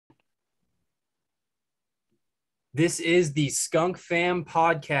This is the Skunk Fam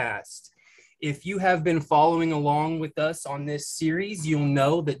podcast. If you have been following along with us on this series, you'll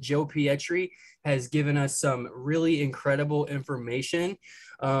know that Joe Pietri has given us some really incredible information.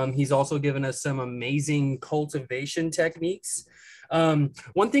 He's also given us some amazing cultivation techniques.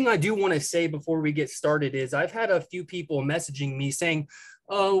 One thing I do want to say before we get started is I've had a few people messaging me saying,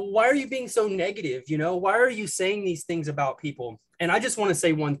 why are you being so negative? You know, why are you saying these things about people? And I just want to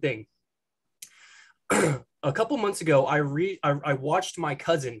say one thing. A couple months ago, I watched my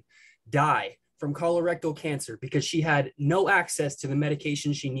cousin die from colorectal cancer because she had no access to the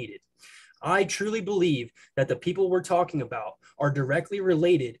medication she needed. I truly believe that the people we're talking about are directly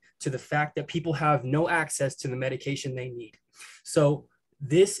related to the fact that people have no access to the medication they need. So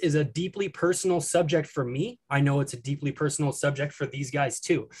this is a deeply personal subject for me. I know it's a deeply personal subject for these guys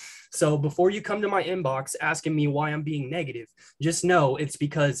too. So before you come to my inbox asking me why I'm being negative, just know it's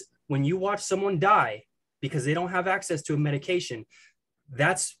because when you watch someone die because they don't have access to a medication,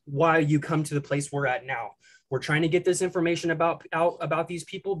 that's why you come to the place we're at now. We're trying to get this information out about these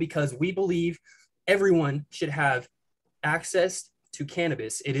people because we believe everyone should have access to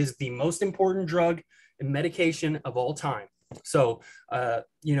cannabis. It is the most important drug and medication of all time. So,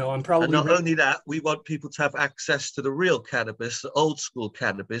 I'm probably... And not only that, we want people to have access to the real cannabis, the old school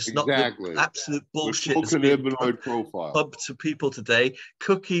cannabis, exactly. Not the absolute bullshit that's being pumped to people today.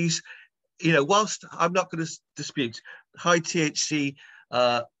 Cookies, whilst I'm not going to dispute high THC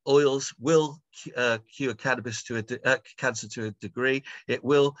oils will cure cannabis cancer to a degree. It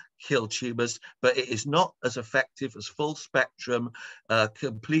will kill tumors, but it is not as effective as full spectrum,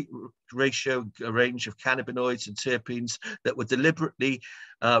 complete range of cannabinoids and terpenes that were deliberately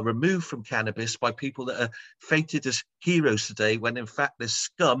removed from cannabis by people that are fated as heroes today, when in fact there's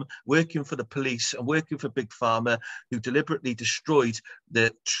scum working for the police and working for Big Pharma who deliberately destroyed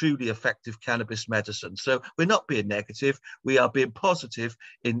the truly effective cannabis medicine. So we're not being negative, we are being positive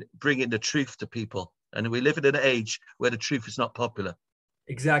in bringing the truth to people. And we live in an age where the truth is not popular.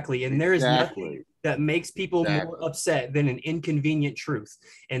 Exactly. And there is nothing that makes people more upset than an inconvenient truth.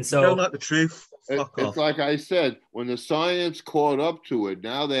 And so... You don't like the truth? It's like I said, when the science caught up to it,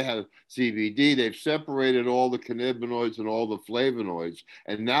 now they have CBD, they've separated all the cannabinoids and all the flavonoids,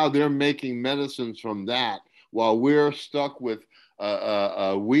 and now they're making medicines from that while we're stuck with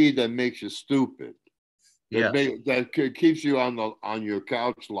weed that makes you stupid. That keeps you on your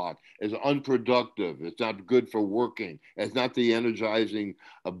couch lot. It's unproductive. It's not good for working. It's not the energizing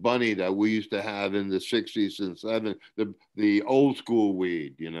bunny that we used to have in the 60s and 70s, the old school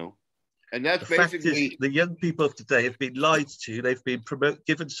weed, And that's basically... the young people of today have been lied to. They've been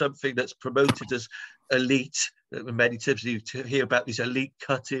given something that's promoted as elite. Many times you hear about these elite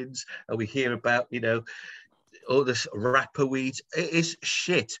cut-ins, and we hear about, all this rapper weed. It is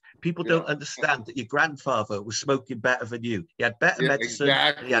shit. People don't understand that your grandfather was smoking better than you. He had better medicine.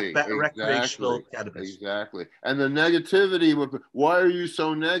 Exactly, he had better recreational cannabis. Exactly. And the negativity, why are you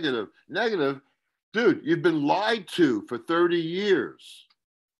so negative? Negative? Dude, you've been lied to for 30 years.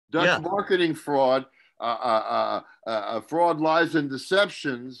 Dutch marketing fraud, fraud, lies, and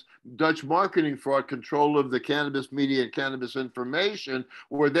deceptions, Dutch marketing fraud, control of the cannabis media and cannabis information,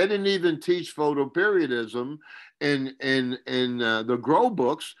 where they didn't even teach photoperiodism in the grow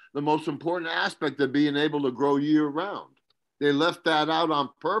books, the most important aspect of being able to grow year round. They left that out on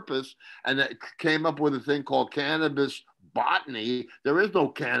purpose, and it came up with a thing called cannabis botany. There is no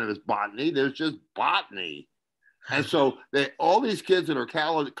cannabis botany, there's just botany. And so all these kids that are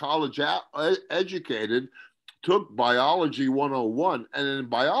college educated took Biology 101. And in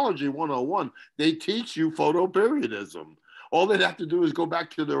Biology 101, they teach you photoperiodism. All they'd have to do is go back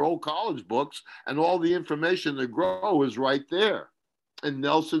to their old college books, and all the information to grow is right there in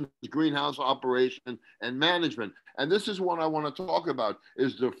Nelson's greenhouse operation and management. And this is what I want to talk about,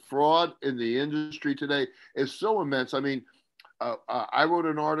 is the fraud in the industry today is so immense. I mean, I wrote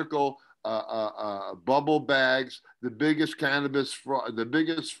an article, bubble bags, the biggest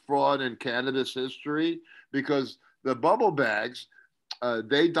fraud in cannabis history, because the bubble bags,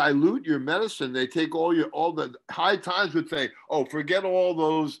 they dilute your medicine. They take all the High Times would say, oh, forget all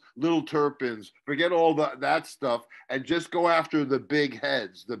those little terpenes, forget all that stuff, and just go after the big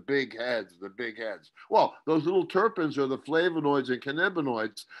heads. Well, those little terpenes are the flavonoids and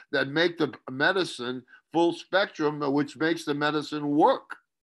cannabinoids that make the medicine full spectrum, which makes the medicine work.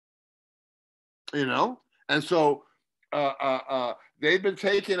 And so they've been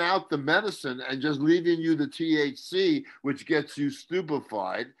taking out the medicine and just leaving you the THC, which gets you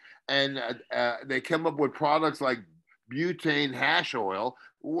stupefied. And they come up with products like butane hash oil.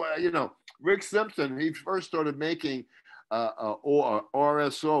 Rick Simpson, he first started making or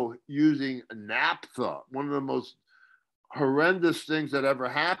RSO using naphtha, one of the most horrendous things that ever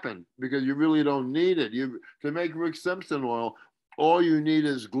happened, because you really don't need it. To make Rick Simpson oil, all you need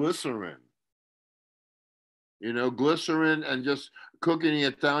is glycerin. Glycerin, and just cooking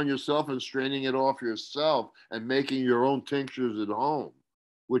it down yourself and straining it off yourself and making your own tinctures at home,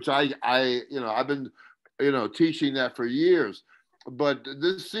 which I've been, teaching that for years. But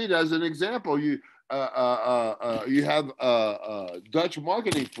this seed, as an example, you have Dutch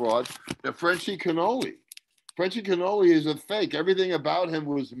marketing fraud, the Frenchy cannoli. Frenchy cannoli is a fake. Everything about him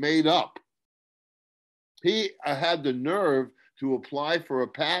was made up. He had the nerve to apply for a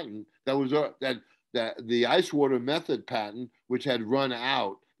patent that was the ice water method patent, which had run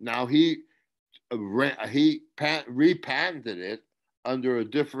out. Now he repatented it under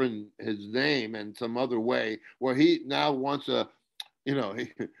his name and some other way, where he now wants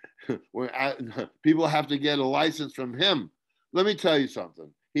people have to get a license from him. Let me tell you something.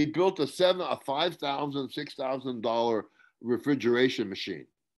 He built a $5,000, $6,000 refrigeration machine,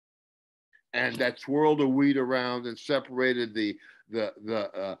 and that swirled the wheat around and separated the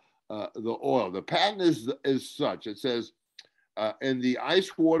oil. The patent is such. It says, in the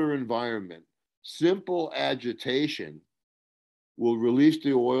ice water environment, simple agitation will release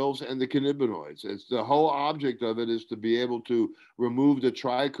the oils and the cannabinoids. It's the whole object of it is to be able to remove the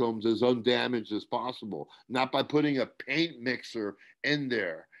trichomes as undamaged as possible, not by putting a paint mixer in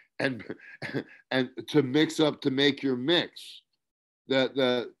there and to mix up to make your mix.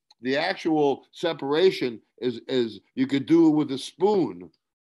 The actual separation is you could do it with a spoon,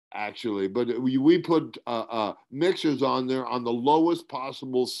 actually, but we put mixers on there on the lowest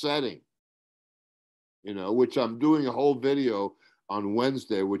possible setting, which I'm doing a whole video on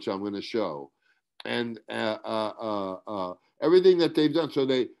Wednesday, which I'm going to show, and everything that they've done. So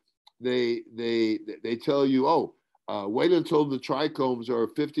they tell you, wait until the trichomes are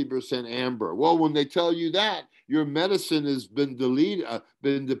 50% amber. Well, when they tell you that, your medicine has been depleted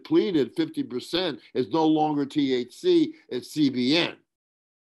 50%. It's no longer THC, it's CBN.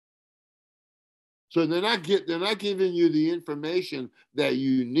 So they're not giving you the information that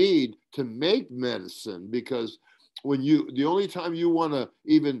you need to make medicine, because the only time you want to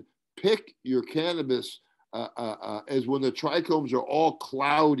even pick your cannabis is when the trichomes are all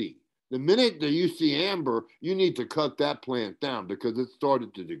cloudy. The minute that you see amber, you need to cut that plant down because it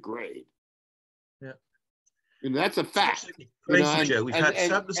started to degrade. Yeah. And that's a fact. Crazy, Joe. We've had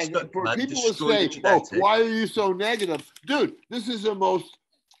some for people to say, why are you so negative? Dude, this is the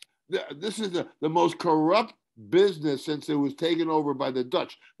most corrupt business since it was taken over by the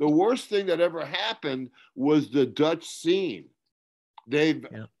Dutch. The worst thing that ever happened was the Dutch scene. They've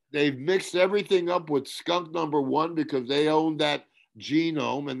mixed everything up with skunk number 1 because they own that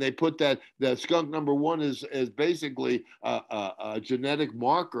genome, and they put the skunk number 1 is basically a genetic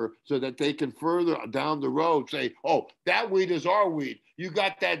marker so that they can further down the road say, oh, that weed is our weed. You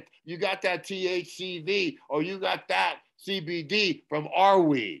got that THCV, or you got that CBD from our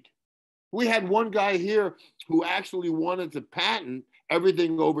weed. We had one guy here who actually wanted to patent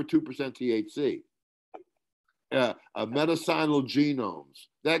everything over 2% THC. Medicinal genomes.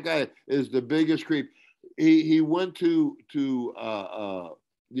 That guy is the biggest creep. He went to the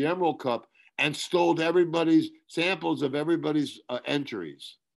Emerald Cup and stole everybody's samples of everybody's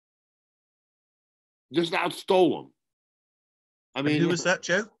entries. Just outstole them. I mean, who was that,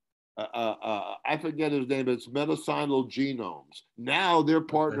 Joe? I forget his name, but it's Medicinal Genomes. Now they're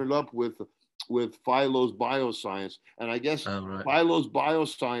partnered up with Phylos Bioscience, and I guess Phylos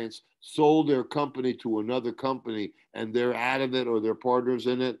Bioscience sold their company to another company, and they're out of it, or they're partners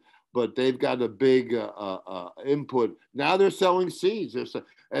in it. But they've got a big input. Now they're selling seeds. And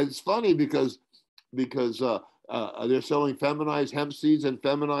it's funny because they're selling feminized hemp seeds and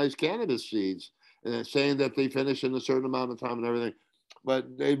feminized cannabis seeds, and they're saying that they finish in a certain amount of time and everything.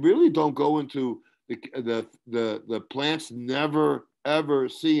 But they really don't go into the plants never ever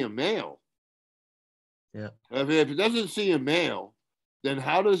see a male. Yeah. If it doesn't see a male, then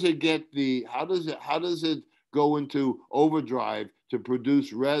how does it go into overdrive to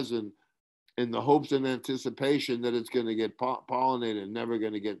produce resin in the hopes and anticipation that it's going to get pollinated and never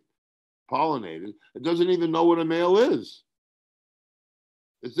going to get pollinated? It doesn't even know what a male is.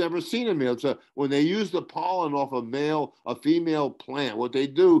 It's never seen a male. So when they use the pollen off a female plant, what they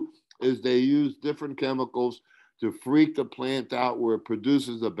do is they use different chemicals to freak the plant out where it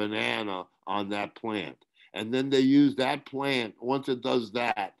produces a banana on that plant. And then they use that plant, once it does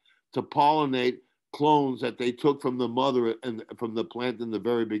that, to pollinate clones that they took from the mother and from the plant in the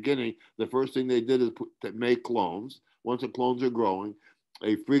very beginning. The first thing they did is to make clones. Once the clones are growing,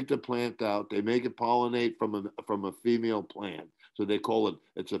 They freak the plant out. They make it pollinate from a female plant. So they call it,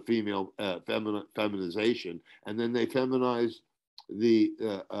 it's a female feminization. And then they feminize the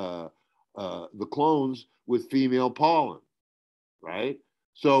clones with female pollen, right?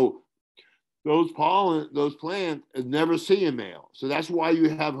 So those plants never see a male. So that's why you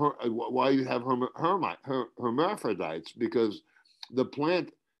have hermaphrodites, because the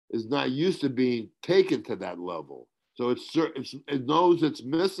plant is not used to being taken to that level. So it knows it's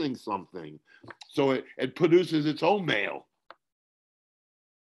missing something. So it produces its own male.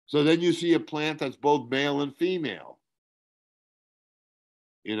 So then you see a plant that's both male and female.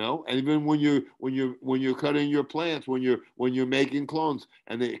 You know, and even when you're cutting your plants, when you're making clones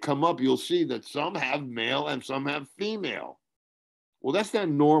and they come up, you'll see that some have male and some have female. Well, that's not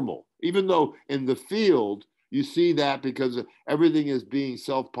normal. Even though in the field you see that because everything is being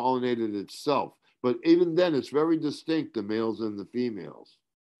self-pollinated itself. But even then, it's very distinct, the males and the females.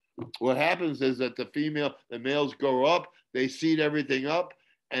 What happens is that the males grow up, they seed everything up,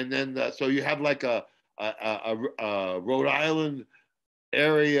 and then so you have like a Rhode Island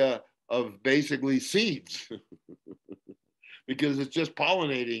area of basically seeds because it's just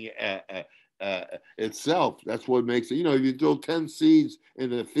pollinating itself. That's what makes it. You know, if you throw 10 seeds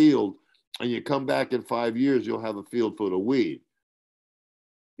in a field and you come back in 5 years, you'll have a field full of weed.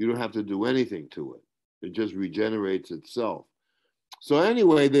 You don't have to do anything to it. It just regenerates itself. So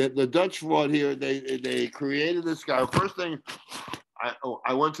anyway, the Dutch fraud here, they created this guy. First thing,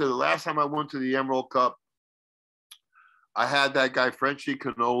 I went to the last time I went to the Emerald Cup, I had that guy, Frenchy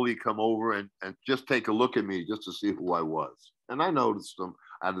Cannoli, come over and just take a look at me just to see who I was. And I noticed him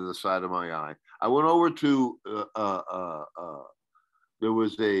out of the side of my eye. I went over to, there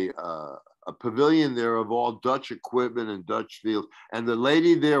was a pavilion there of all Dutch equipment and Dutch fields. And the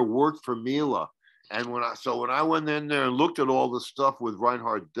lady there worked for Mila. And when I went in there and looked at all the stuff with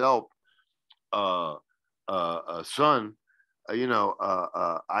Reinhard Delp, son,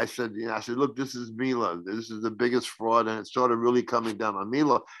 I said, look, this is Mila. This is the biggest fraud, and it started really coming down on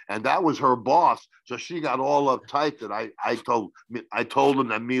Mila, and that was her boss. So she got all uptight that I told him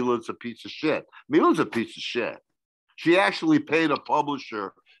that Mila's a piece of shit. Mila's a piece of shit. She actually paid a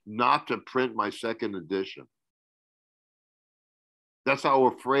publisher not to print my second edition. That's how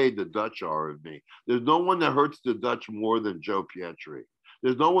afraid the Dutch are of me. There's no one that hurts the Dutch more than Joe Pietri.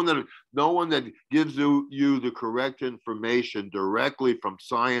 There's no one that gives you the correct information directly from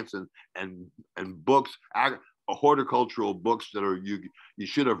science and books, horticultural books that you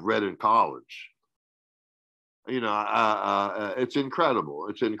should have read in college. It's incredible.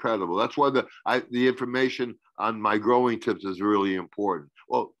 It's incredible. That's why the information on my growing tips is really important.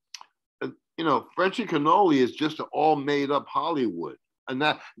 Well, Frenchy Cannoli is just all made up Hollywood, and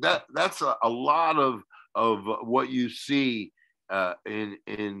that's a lot of what you see in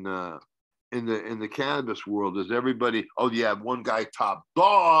the cannabis world. Is everybody? Oh, you have one guy top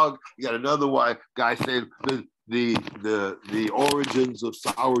dog. You got another guy saying the origins of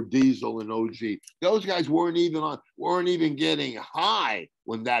sour diesel and OG. Those guys weren't even getting high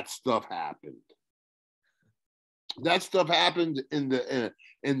when that stuff happened. That stuff happened in the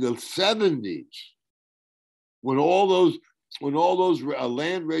 70s, when all those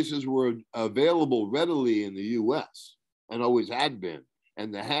land races were available readily in the U.S. and always had been,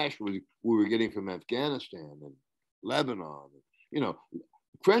 and the hash we were getting from Afghanistan and Lebanon.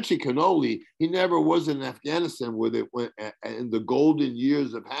 Frenchy Cannoli, he never was in Afghanistan where they went in the golden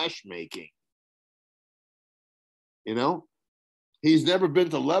years of hash making. He's never been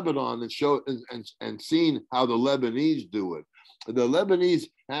to Lebanon and seen how the Lebanese do it. The Lebanese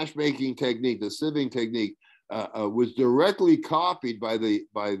hash making technique, the sieving technique, was directly copied by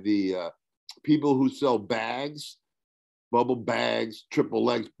the people who sell bags, bubble bags, triple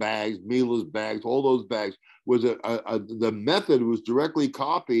X bags, Mila's bags, all those bags. The method was directly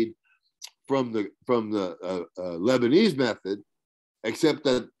copied from the Lebanese method, except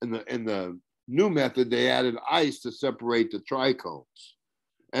that in the new method they added ice to separate the trichomes.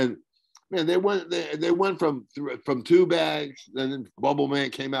 And man, they went from 2 bags. Then Bubble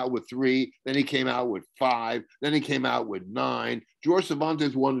Man came out with 3. Then he came out with 5. Then he came out with 9. George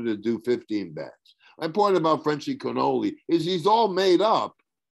Cervantes wanted to do 15 bags. My point about Frenchy Cannoli is he's all made up.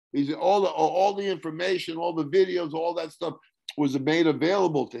 He's all the information, all the videos, all that stuff was made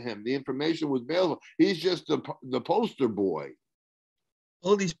available to him. The information was available. He's just the poster boy.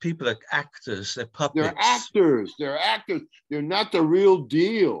 All these people are actors. They're puppets. They're actors. They're actors. They're not the real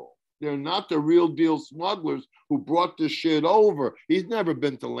deal. They're not the real deal smugglers who brought this shit over. He's never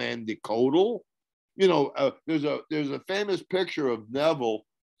been to Landicodal. There's a famous picture of Neville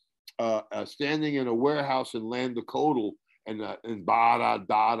standing in a warehouse in Landicodal, and Bada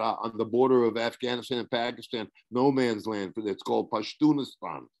Dada on the border of Afghanistan and Pakistan, no man's land. It's called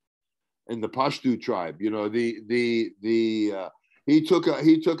Pashtunistan, and the Pashtu tribe. You know, he took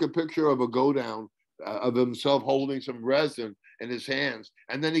a picture of a go down of himself holding some resin in his hands,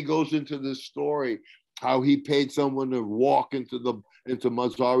 and then he goes into this story how he paid someone to walk into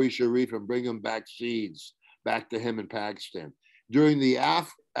Mazari Sharif and bring him back seeds back to him in Pakistan during the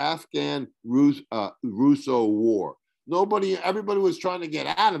Afghan Russo War. Everybody was trying to get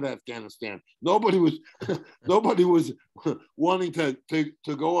out of Afghanistan. Nobody was wanting to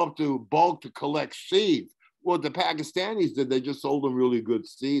go up to bulk to collect seeds. What the Pakistanis did, they just sold them really good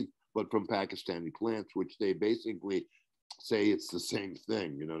seeds, but from Pakistani plants, which they basically say it's the same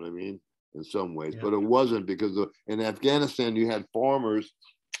thing. You know what I mean? In some ways, but it wasn't, because in Afghanistan you had farmers,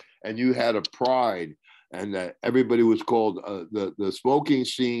 and you had a pride, and everybody was called the smoking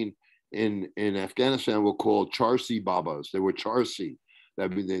scene in Afghanistan were called Charsi Babas. They were Charsi.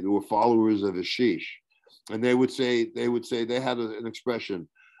 That means they were followers of Ashish, and they would say they had an expression,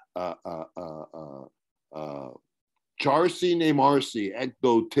 Charsi ne Marsi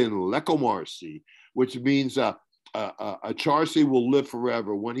ekdo tin leko Marsi, which means a Charsi will live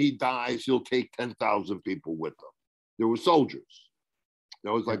forever. When he dies, he'll take 10,000 people with him. There were soldiers.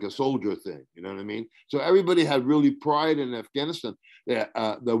 That was like a soldier thing, you know what I mean? So everybody had really pride in Afghanistan.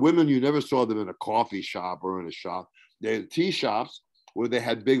 The women, you never saw them in a coffee shop or in a shop. They had tea shops where they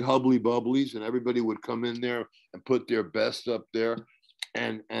had big hubbly bubblies, and everybody would come in there and put their best up there.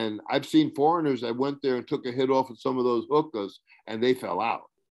 And I've seen foreigners that went there and took a hit off of some of those hookahs, and they fell out.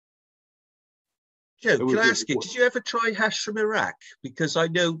 Joe, can I ask you, did you ever try hash from Iraq? Because I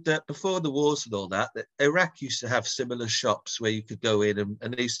know that before the wars and all that Iraq used to have similar shops where you could go in, and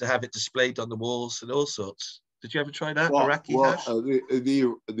they used to have it displayed on the walls and all sorts. Did you ever try that, Iraqi hash?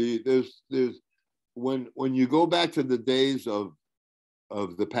 There's when you go back to the days of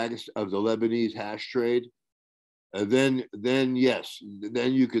the Lebanese hash trade, then yes,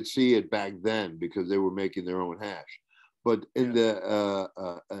 then you could see it back then because they were making their own hash. But in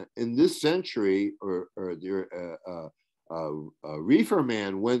in this century, Reefer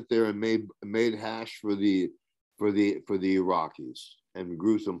Man went there and made hash for the Iraqis and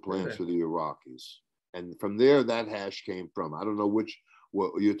grew some plants for the Iraqis, and from there that hash came from. I don't know what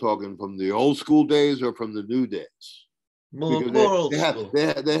you're talking, from the old school days or from the new days. More old school. They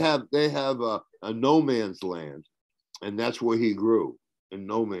have a no man's land, and that's where he grew, in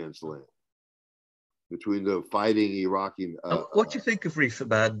no man's land, between the fighting Iraqi. What do you think of Reefer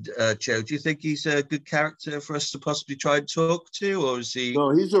Man, Joe? Do you think he's a good character for us to possibly try and talk to, or is he?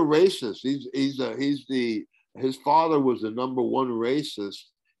 No, he's a racist. His father was the #1 racist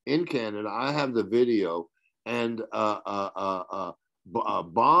in Canada. I have the video, and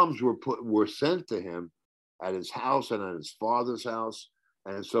bombs were sent to him at his house and at his father's house.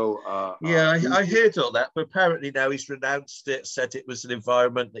 And so, I heard all that, but apparently now he's renounced it, said it was an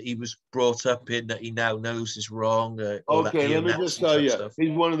environment that he was brought up in that he now knows is wrong. Okay, let me just tell you, he's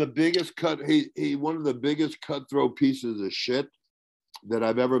one of the biggest one of the biggest cutthroat pieces of shit that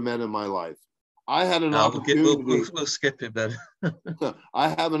I've ever met in my life. I had an opportunity. We'll skip him then.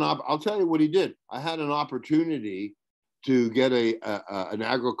 I'll tell you what he did. I had an opportunity to get an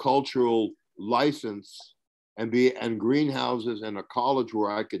agricultural license and greenhouses and a college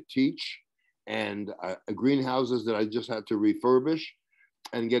where I could teach, and greenhouses that I just had to refurbish,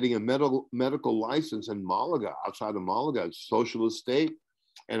 and getting a medical license in Malaga, outside of Malaga, it's a socialist state.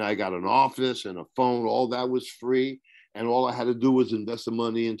 And I got an office and a phone. All that was free, and all I had to do was invest the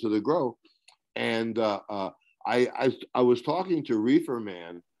money into the grow. And I was talking to Reefer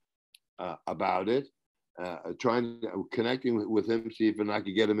Man about it, connecting with him, see if I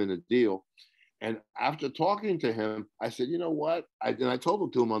could get him in a deal. And after talking to him, I said, you know what? I told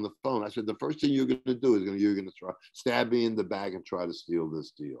him to him on the phone. I said, the first thing you're going to do is you're going to try stab me in the back and try to steal this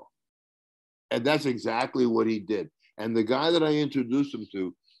deal. And that's exactly what he did. And the guy that I introduced him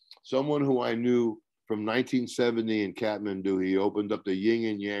to, someone who I knew from 1970 in Kathmandu, he opened up the Yin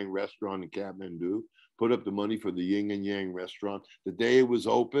and Yang restaurant in Kathmandu, put up the money for the Yin and Yang restaurant. The day it was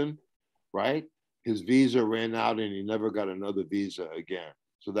open, right? His visa ran out and he never got another visa again.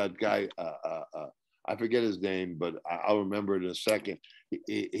 So that guy, I forget his name, but I'll remember it in a second.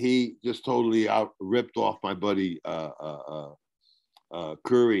 He just totally ripped off my buddy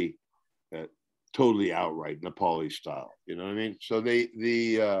Curry, totally outright, Nepali style. You know what I mean? So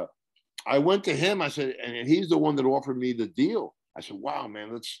I went to him. I said, and he's the one that offered me the deal. I said, wow,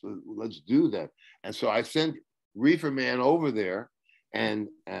 man, let's do that. And so I sent Reefer Man over there, and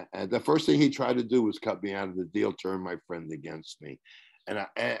the first thing he tried to do was cut me out of the deal, turn my friend against me. And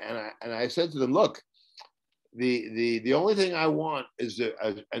I said to them, look, the only thing I want is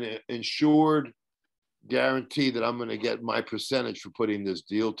an insured guarantee that I'm going to get my percentage for putting this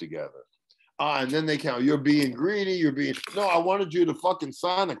deal together. And then they count. You're being greedy. You're being no. I wanted you to fucking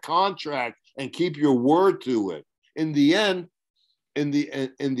sign a contract and keep your word to it. In the end,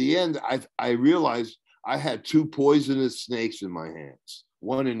 I realized I had two poisonous snakes in my hands,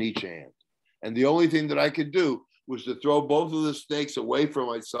 one in each hand, and the only thing that I could do was to throw both of the snakes away from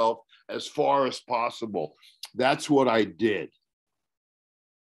myself as far as possible. That's what I did.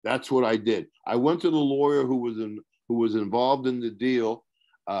 That's what I did. I went to the lawyer who was involved in the deal.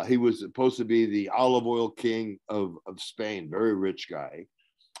 He was supposed to be the olive oil king of Spain, very rich guy.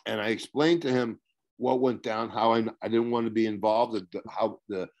 And I explained to him what went down, how I didn't want to be involved, how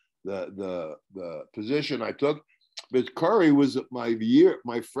the position I took. But Curry was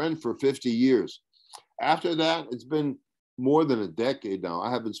my friend for 50 years. After that, it's been more than a decade now.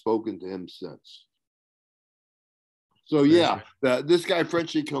 I haven't spoken to him since. So yeah, this guy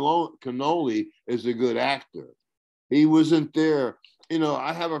Frenchy Cannoli is a good actor. He wasn't there. You know,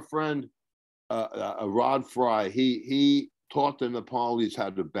 I have a friend, Rod Fry. He taught the Nepalese how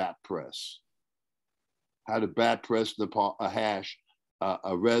to bat press Nepal a hash,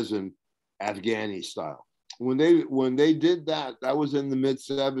 a resin, Afghani style. When they did that, that was in the mid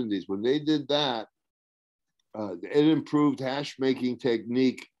 70s. When they did that, it improved hash making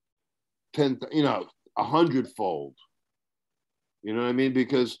technique 100-fold. You know what I mean?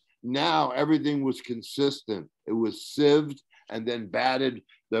 Because now everything was consistent. It was sieved and then batted.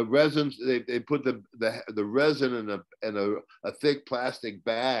 The resins, they put the resin in a thick plastic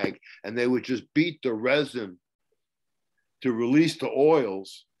bag, and they would just beat the resin to release the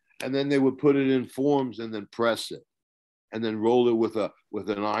oils, and then they would put it in forms and then press it, and then roll it with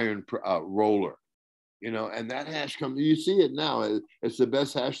an iron roller. You know, and that hash comes. You see it now. It's the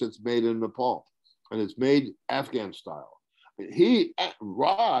best hash that's made in Nepal, and it's made Afghan style.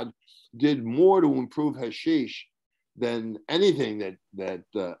 Rod did more to improve hashish than anything that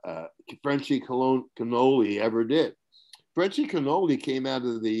Frenchy Cannoli ever did. Frenchy Cannoli came out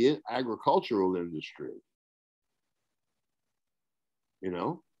of the agricultural industry, you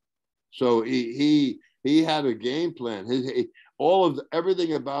know, so he had a game plan.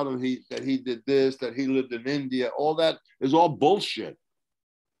 Everything about him, that he did this, that he lived in India, all that is all bullshit.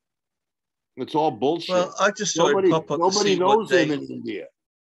 It's all bullshit. Well, I just saw him pop up. Nobody knows him in India.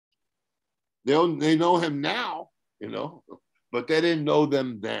 They know him now, you know, but they didn't know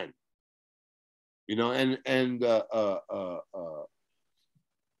them then, you know.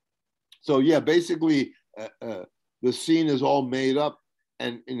 So yeah, basically, the scene is all made up,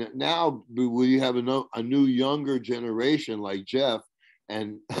 and now we have a new younger generation like Jeff,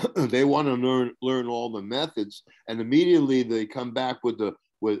 and they want to learn all the methods, and immediately they come back with the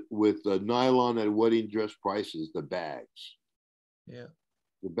nylon and wedding dress prices, the bags. Yeah.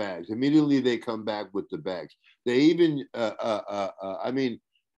 The bags. Immediately they come back with the bags. They even, I mean,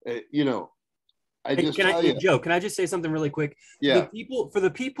 you know, Joe, can I just say something really quick? Yeah. For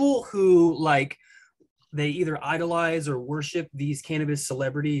the people who like, they either idolize or worship these cannabis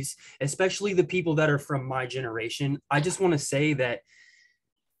celebrities, especially the people that are from my generation, I just want to say that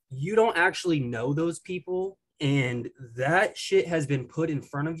you don't actually know those people. And that shit has been put in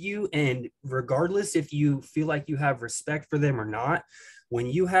front of you. And regardless if you feel like you have respect for them or not, when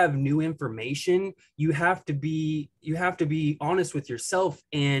you have new information, you have to be honest with yourself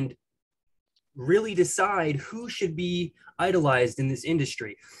and really decide who should be idolized in this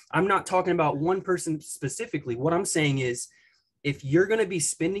industry. I'm not talking about one person specifically. What I'm saying is, if you're going to be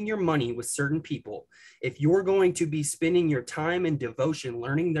spending your money with certain people, if you're going to be spending your time and devotion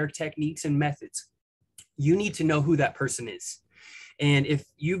learning their techniques and methods, you need to know who that person is. And if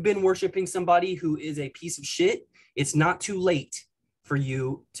you've been worshiping somebody who is a piece of shit, it's not too late for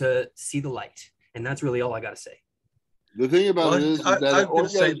you to see the light. And that's really all I got to say. The thing about it is that all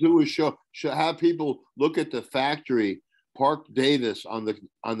you got to do is have people look at the factory, Park Davis, on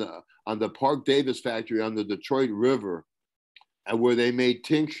the Park Davis factory on the Detroit River, and where they made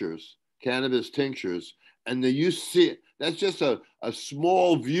tinctures, cannabis tinctures, and then you see that's just a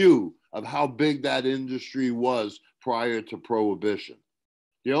small view of how big that industry was prior to Prohibition.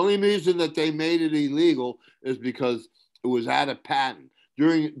 The only reason that they made it illegal is because it was out of patent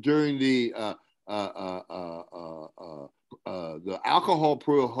during the alcohol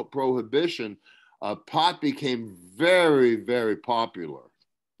prohibition. Pot became very, very popular.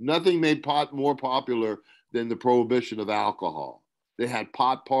 Nothing made pot more popular than the prohibition of alcohol. They had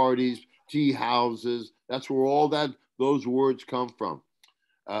pot parties, tea houses. That's where all those words come from.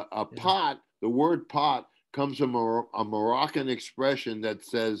 Pot, the word pot comes from a Moroccan expression that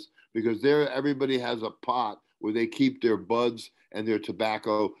says because there everybody has a pot where they keep their buds and their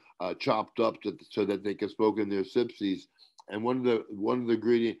tobacco chopped up so that they can smoke in their sipsies. And one of the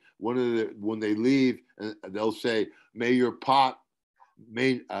when they leave, they'll say, "May your pot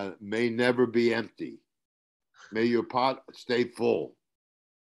may never be empty. May your pot stay full."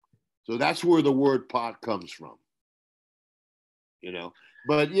 So that's where the word pot comes from, you know.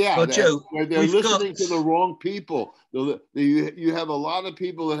 But yeah, well, Joe, they're listening to the wrong people. You have a lot of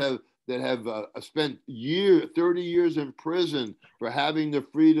people that have spent 30 years in prison for having the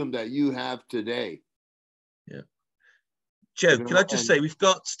freedom that you have today. Yeah. Joe, can I just say we've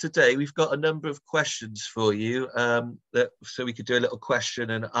got a number of questions for you, so we could do a little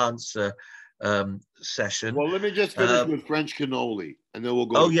question and answer session. Well, let me just finish with French Cannoli, and then we'll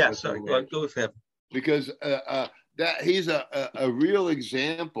go. Oh yeah, sorry, go with him. Because that he's a real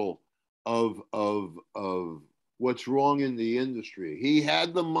example of what's wrong in the industry. He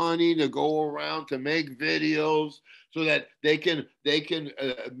had the money to go around to make videos so that they can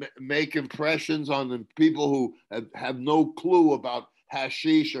make impressions on the people who have no clue about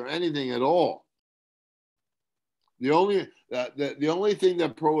hashish or anything at all. The only thing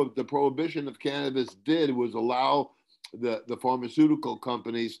that the prohibition of cannabis did was allow the pharmaceutical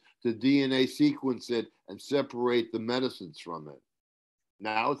companies to DNA sequence it and separate the medicines from it.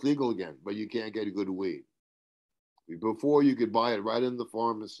 Now it's legal again, but you can't get a good weed. Before, you could buy it right in the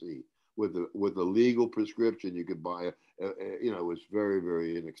pharmacy with a legal prescription. You could buy it. It was very,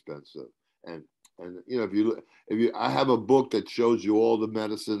 very inexpensive. And I have a book that shows you all the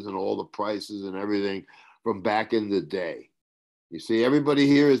medicines and all the prices and everything from back in the day. You see, everybody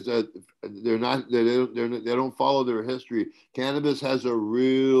here is they don't follow their history. Cannabis has a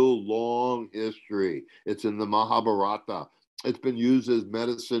real long history. It's in the Mahabharata. It's been used as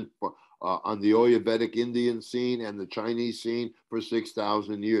medicine on the Ayurvedic Indian scene and the Chinese scene for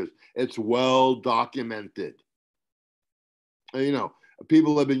 6,000 years. It's well documented.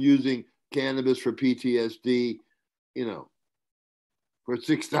 People have been using cannabis for PTSD, for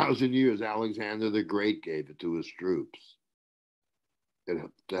 6,000 years. Alexander the Great gave it to his troops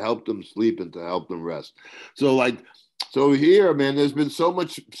to help them sleep and to help them rest. So here, man, there's been so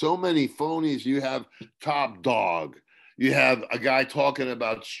many phonies. You have Top Dog. You have a guy talking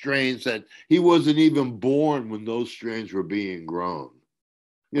about strains that he wasn't even born when those strains were being grown.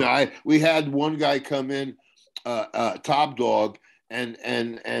 We had one guy come in, Top Dog, and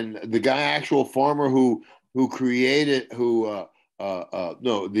the guy, actual farmer who created the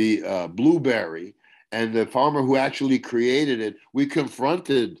blueberry, and the farmer who actually created it. We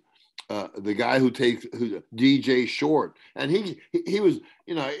confronted the guy who's DJ Short, and he was,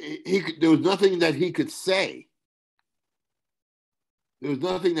 there was nothing that he could say. There was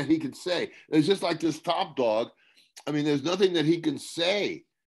nothing that he could say. It's just like this Top Dog. I mean, there's nothing that he can say.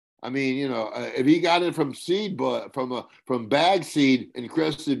 I mean, if he got it from seed, but from bag seed in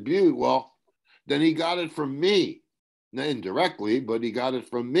Crested Butte, well, then he got it from me, not indirectly, but he got it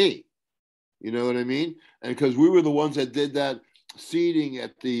from me. You know what I mean? And because we were the ones that did that seeding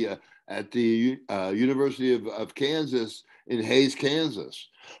at the University of Kansas in Hays, Kansas.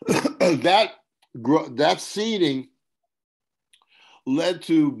 that seeding led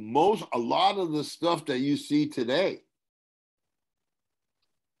to a lot of the stuff that you see today.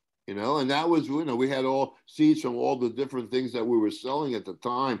 And that was, we had all seeds from all the different things that we were selling at the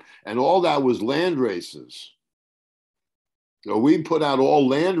time, and all that was land races. So we put out all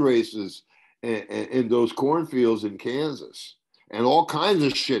land races in those cornfields in Kansas, and all kinds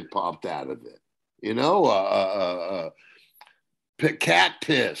of shit popped out of it. Cat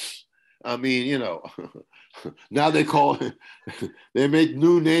piss. I mean, now they call it, they make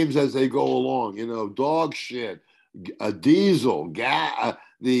new names as they go along. Dog shit, diesel, gas.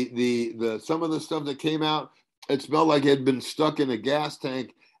 Some of the stuff that came out, it smelled like it had been stuck in a gas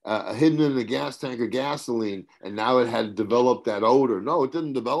tank, hidden in a gas tank of gasoline, and now it had developed that odor. No, it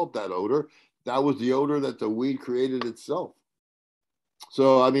didn't develop that odor. That was the odor that the weed created itself.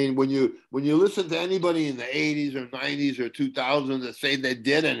 So, I mean, when you listen to anybody in the 80s or 90s or 2000s that say they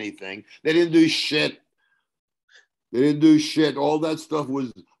did anything, they didn't do shit. They didn't do shit. All that stuff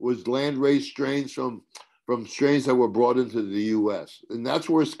was land-raised strains from strains that were brought into the U.S. And that's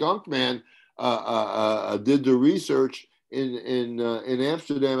where Skunk Man did the research in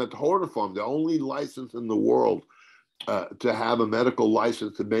Amsterdam at the Horner Farm, the only license in the world to have a medical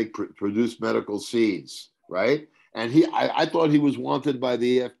license to produce medical seeds, right? And I thought he was wanted by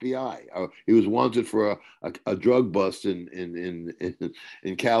the FBI. He was wanted for a drug bust in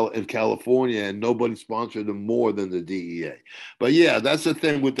California, and nobody sponsored him more than the DEA. But yeah, that's the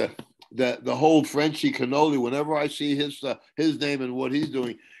thing with the whole Frenchy Cannoli. Whenever I see his name and what he's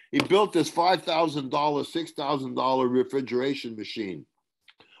doing, He built this $5,000, $6,000 refrigeration machine,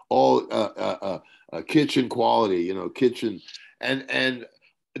 all kitchen quality, kitchen, and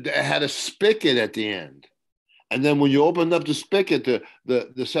it had a spigot at the end. And then when you opened up the spigot,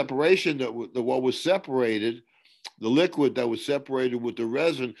 the separation what was separated, the liquid that was separated with the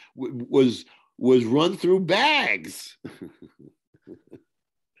resin was run through bags.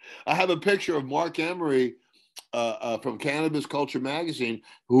 I have a picture of Mark Emery from Cannabis Culture Magazine,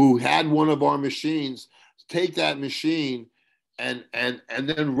 who had one of our machines, take that machine and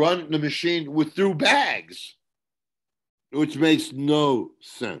then run the machine through bags, which makes no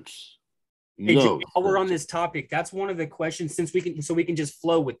sense. Hey, Joe, while we're on this topic, that's one of the questions, since we can just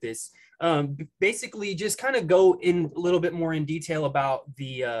flow with this. Basically, just kind of go in a little bit more in detail about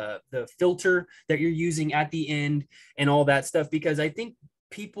the filter that you're using at the end and all that stuff, because I think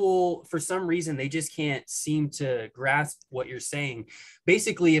people, for some reason, they just can't seem to grasp what you're saying.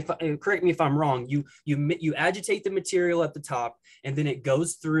 Basically, if correct me if I'm wrong, you agitate the material at the top, and then it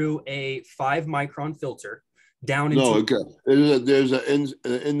goes through a 5-micron filter down into. No, okay. There's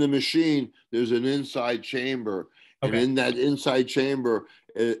in the machine. There's an inside chamber, and in that inside chamber,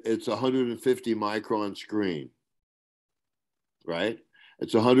 it's 150 micron screen. Right?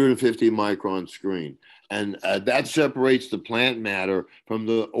 It's 150 micron screen, and that separates the plant matter from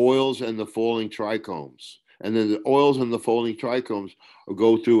the oils and the falling trichomes. And then the oils and the falling trichomes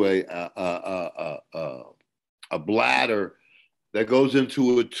go through a bladder that goes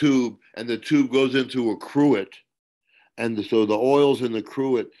into a tube, and the tube goes into a cruet. And so the oils in the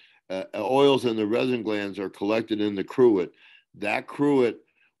cruet, oils and the resin glands are collected in the cruet. That cruet,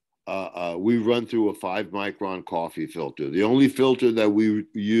 we run through a 5-micron coffee filter. The only filter that we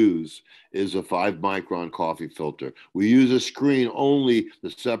use is a 5-micron coffee filter. We use a screen only to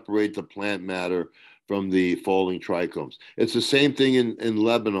separate the plant matter from the falling trichomes. It's the same thing in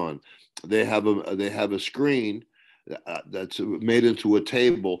Lebanon. They have a screen that's made into a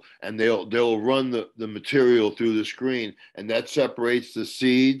table, and they'll run the material through the screen, and that separates the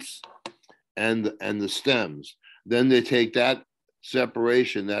seeds and the stems. Then they take that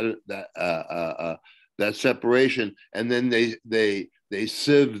separation, that separation, and then they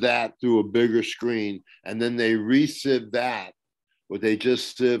sieve that through a bigger screen, and then they re-sieve that, what they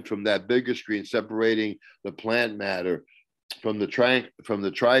just sieved from that bigger screen, separating the plant matter from the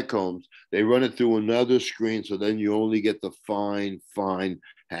trichomes. They run it through another screen, so then you only get the fine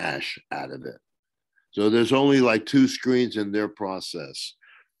hash out of it. So there's only like 2 screens in their process.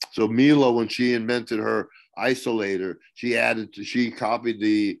 So Mila, when she invented her isolator, she copied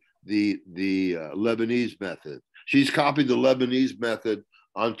the Lebanese method. She's copied the Lebanese method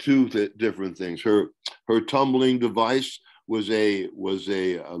on 2 different things. Her tumbling device was a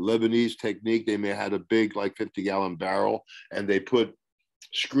Lebanese technique. They may have had a big, like 50-gallon barrel, and they put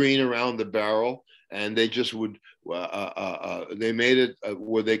screen around the barrel, and they just would they made it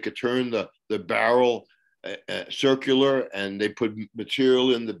where they could turn the barrel circular, and they put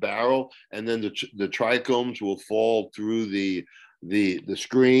material in the barrel, and then the trichomes will fall through the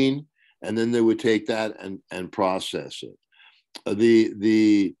screen, and then they would take that and process it.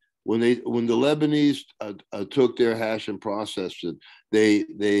 When the Lebanese took their hash and processed it,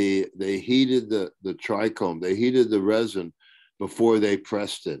 they heated the trichome, they heated the resin before they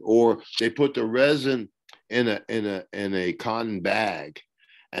pressed it, or they put the resin in a cotton bag,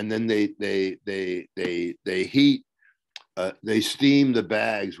 and then they heat, they steam the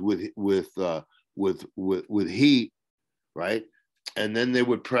bags with heat, right? And then they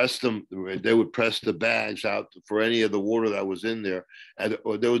would press them. They would press the bags out for any of the water that was in there,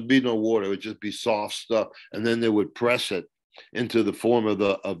 or there would be no water. It would just be soft stuff. And then they would press it into the form of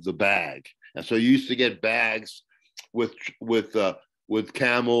the bag. And so you used to get bags with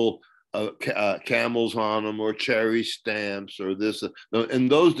camels on them, or cherry stamps, or this. In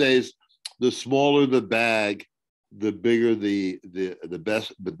those days, the smaller the bag, the bigger the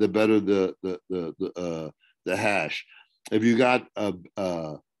best, but the better the hash. If you got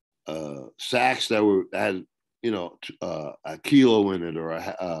sacks that had a kilo in it, or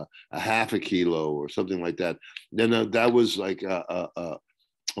a half a kilo, or something like that, then that was like a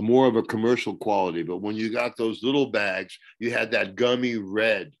more of a commercial quality. But when you got those little bags, you had that gummy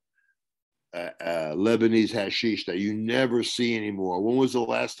red Lebanese hashish that you never see anymore. When was the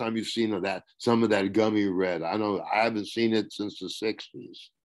last time you've seen some of that gummy red? I know I haven't seen it since the 60s.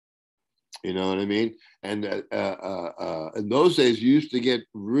 You know what I mean? And in those days, you used to get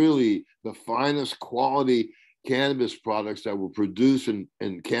really the finest quality cannabis products that were produced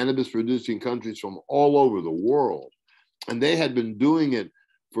in cannabis producing countries from all over the world. And they had been doing it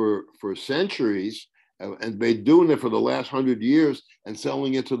for centuries, and been doing it for the last 100 years and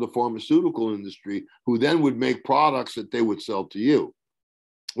selling it to the pharmaceutical industry, who then would make products that they would sell to you.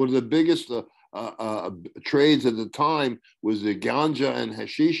 One of the biggest trades at the time was the ganja and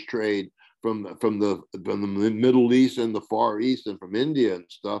hashish trade from the Middle East and the Far East and from India and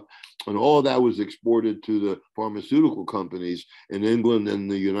stuff, and all of that was exported to the pharmaceutical companies in England and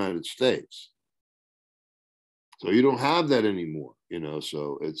the United States. So you don't have that anymore, you know.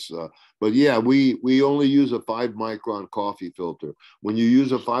 So it's, but yeah, we only use a 5-micron coffee filter. When you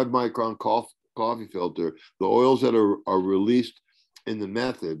use a 5-micron coffee filter, the oils that are released in the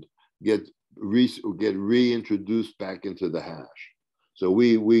method get reintroduced back into the hash. So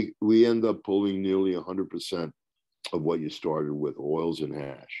we end up pulling nearly 100% of what you started with, oils and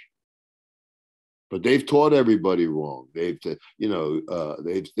hash. But they've taught everybody wrong. They tell you,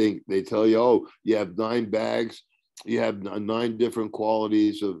 oh, you have 9 bags, you have 9 different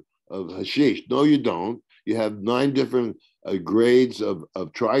qualities of hashish. No, you don't. You have 9 different grades of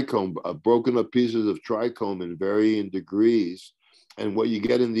trichome, broken up pieces of trichome in varying degrees, and what you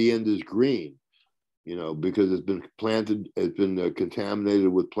get in the end is green. You know, because it's been contaminated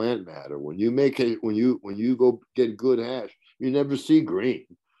with plant matter. When you go get good hash, you never see green.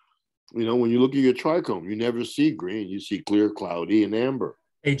 You know, when you look at your trichome, you never see green. You see clear, cloudy, and amber.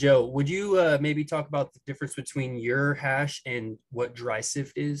 Hey, Joe, would you maybe talk about the difference between your hash and what dry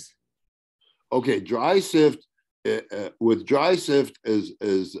sift is? Okay, dry sift with dry sift is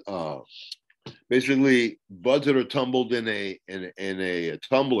basically buds that are tumbled in a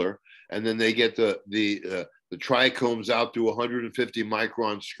tumbler, and then they get the trichomes out through 150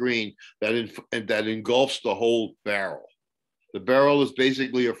 micron screen that engulfs the whole barrel. The barrel is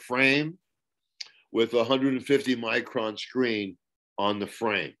basically a frame with 150 micron screen on the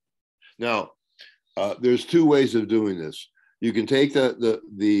frame. Now, there's 2 ways of doing this. You can take the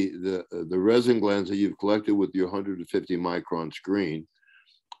resin glands that you've collected with your 150 micron screen,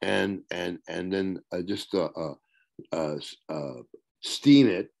 and then just steam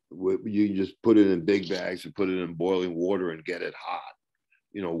it. You just put it in big bags and put it in boiling water and get it hot,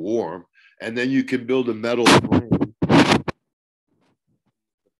 you know, warm, and then you can build a metal frame,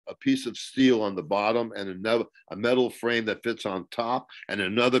 a piece of steel on the bottom, and a metal frame that fits on top, and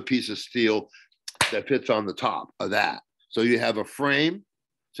another piece of steel that fits on the top of that. So you have a frame,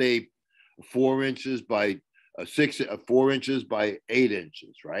 say 4 inches by 4 inches by 8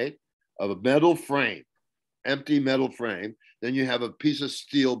 inches, right? Of a metal frame, empty metal frame. Then you have a piece of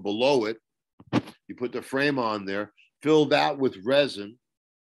steel below it. You put the frame on there, fill that with resin.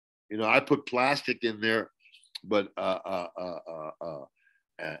 You know, I put plastic in there, but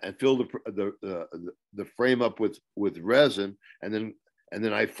and fill the frame up with resin, and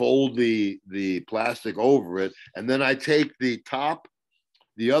then I fold the plastic over it, and then I take the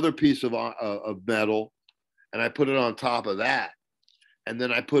other piece of metal, and I put it on top of that, and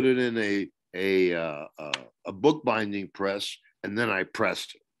then I put it in a bookbinding press, and then I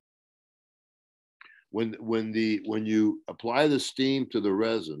pressed it. When you apply the steam to the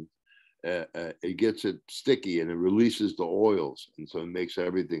resin, it gets it sticky and it releases the oils, and so it makes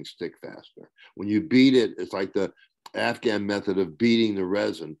everything stick faster. When you beat it, it's like the Afghan method of beating the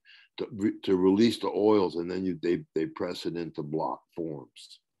resin to release the oils, and then they press it into block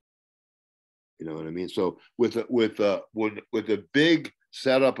forms. You know what I mean? So with a big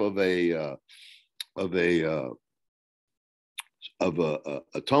setup of a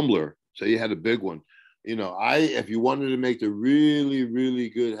tumbler, so you had a big one. You know, if you wanted to make the really, really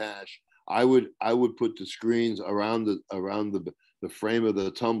good hash, I would put the screens around the frame of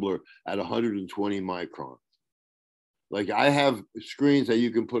the tumbler at 120 micron. Like I have screens that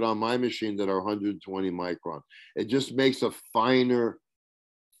you can put on my machine that are 120 micron. It just makes a finer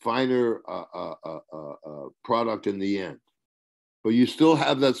product in the end. But you still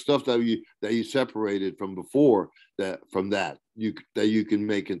have that stuff that you separated from before that you can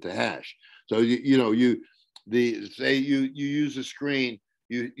make into hash. So you use a screen,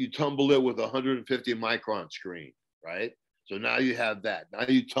 you tumble it with 150 micron screen, right? So now you have that. Now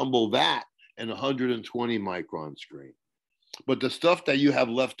you tumble that in 120 micron screen. But the stuff that you have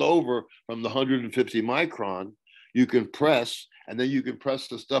left over from the 150 micron, you can press, and then you can press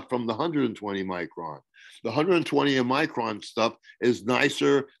the stuff from the 120 micron. The 120 micron stuff is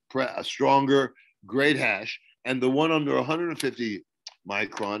nicer, stronger, great hash. And the one under 150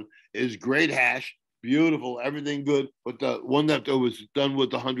 micron is great hash, beautiful, everything good. But the one that was done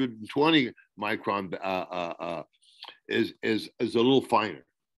with the 120 micron is a little finer,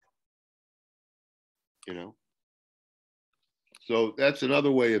 you know. So that's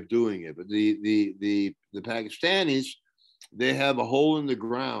another way of doing it. But the Pakistanis, they have a hole in the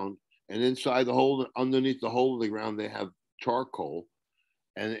ground, and inside the hole, underneath the hole of the ground, they have charcoal,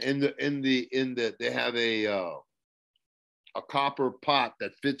 and they have a copper pot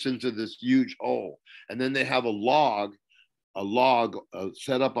that fits into this huge hole, and then they have a log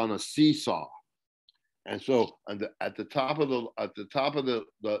set up on a seesaw. And so at the top of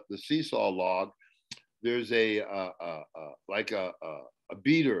the seesaw log, there's a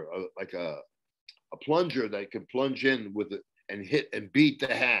beater, like a plunger that can plunge in with it and hit and beat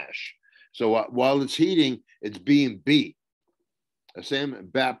the hash. So while it's heating, it's being beat. The same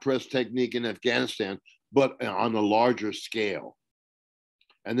bat press technique in Afghanistan, but on a larger scale.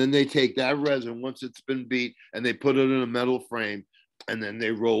 And then they take that resin once it's been beat and they put it in a metal frame, and then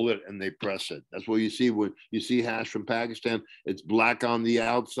they roll it and they press it. That's what you see when you see hash from Pakistan. It's black on the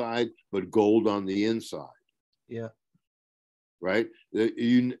outside, but gold on the inside. Yeah. Right.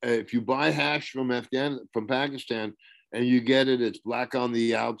 If you buy hash from Pakistan and you get it, it's black on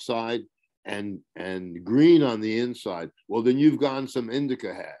the outside and green on the inside. Well, then you've gotten some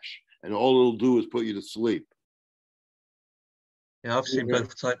indica hash, and all it'll do is put you to sleep. Yeah, I've seen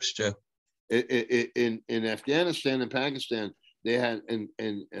both types, Joe. In Afghanistan and Pakistan, they had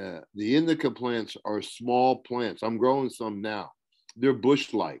the indica plants are small plants. I'm growing some now. They're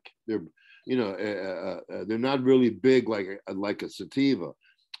bush-like. They're not really big like a sativa.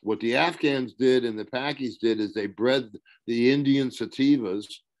 What the Afghans did and the Pakis did is they bred the Indian sativas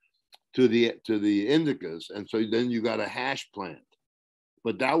to the indicas, and so then you got a hash plant.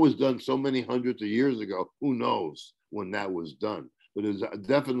 But that was done so many hundreds of years ago. Who knows when that was done? But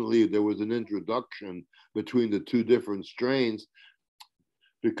definitely there was an introduction between the two different strains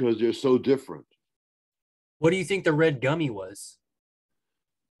because they're so different. What do you think the red gummy was?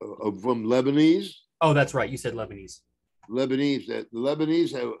 From Lebanese? Oh, that's right. You said Lebanese. The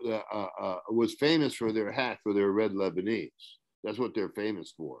Lebanese was famous for their hat, for their red Lebanese. That's what they're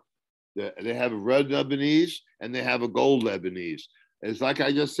famous for. They have a red Lebanese and they have a gold Lebanese. It's like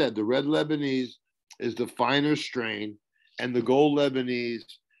I just said, the red Lebanese is the finer strain, and the gold Lebanese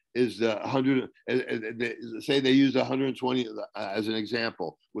is the 100. Say they use 120 as an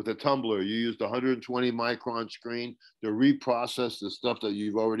example. With a tumbler, you use the 120 micron screen to reprocess the stuff that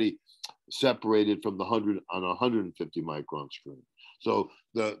you've already separated from the 100 on a 150 micron screen. So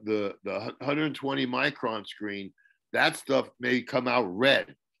the 120 micron screen, that stuff may come out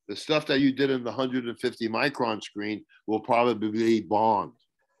red. The stuff that you did in the 150 micron screen will probably be blonder.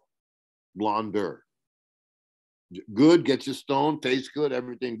 Good, gets you stoned, tastes good,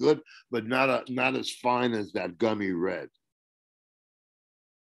 everything good, but not as fine as that gummy red.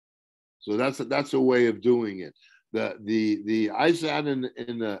 So that's a way of doing it. I sat in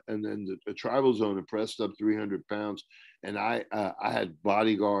the tribal zone and pressed up 300 pounds, and I had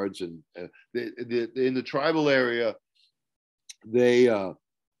bodyguards, and in the tribal area, they have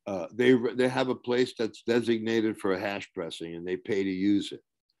a place that's designated for hash pressing, and they pay to use it.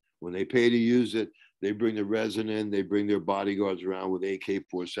 When they pay to use it, they bring the resin in, they bring their bodyguards around with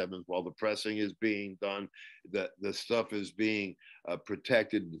AK-47s while the pressing is being done. The stuff is being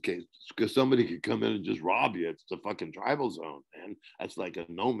protected in case, because somebody could come in and just rob you. It's the fucking tribal zone, man. That's like a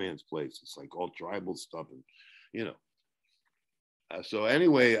no man's place. It's like all tribal stuff, and so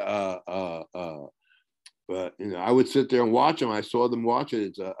anyway, but I would sit there and watch them. I saw them watch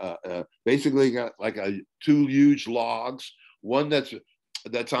it. It's basically got like two huge logs. One that's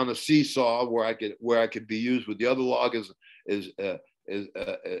on a seesaw where I could be used with. The other log is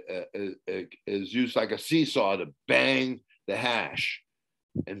used like a seesaw to bang the hash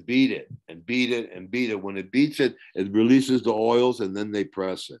and beat it and beat it and beat it. When it beats it, it releases the oils, and then they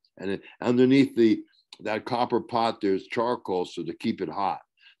press it. And underneath that copper pot, there's charcoal so to keep it hot.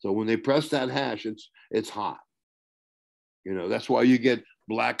 So when they press that hash, it's hot. That's why you get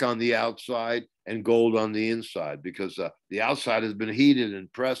black on the outside and gold on the inside, because the outside has been heated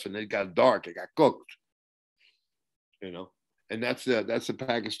and pressed, and it got dark, it got cooked. And that's the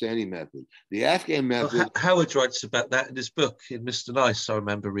Pakistani method. The Afghan method. Well, Howard writes about that in his book, in Mr. Nice. I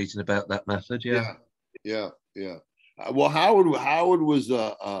remember reading about that method. Yeah. Well, Howard was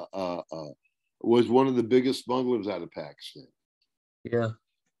one of the biggest smugglers out of Pakistan. Yeah.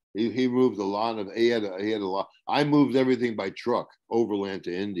 He moved a lot of. He had a lot. I moved everything by truck overland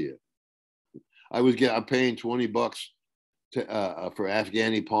to India. I'm paying $20 for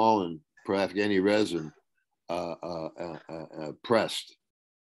Afghani pollen, for Afghani resin, pressed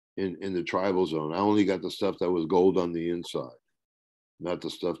in the tribal zone. I only got the stuff that was gold on the inside, not the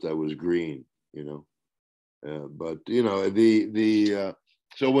stuff that was green. But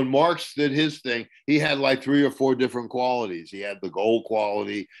So when Marx did his thing, he had like 3 or 4 different qualities. He had the gold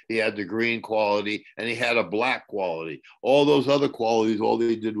quality, he had the green quality, and he had a black quality. All those other qualities, all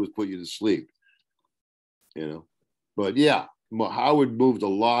they did was put you to sleep, you know. But yeah, Howard moved a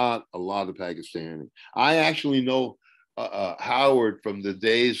lot of Pakistani. I actually know Howard from the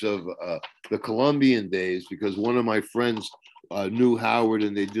days of the Colombian days, because one of my friends knew Howard,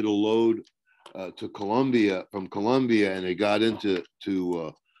 and they did a load to Colombia, from Colombia, and it got into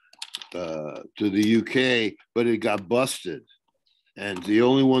to the UK, but it got busted. And the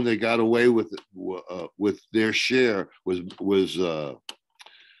only one that got away with their share was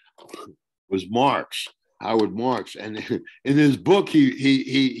Marx, Howard Marx. And in his book,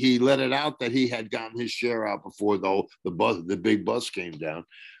 he let it out that he had gotten his share out before the big bus came down.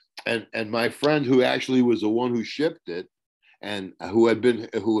 And my friend, who actually was the one who shipped it, and who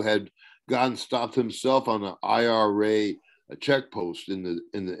had gotten stopped himself on an IRA check post in the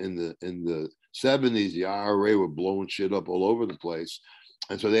 70s. The IRA were blowing shit up all over the place,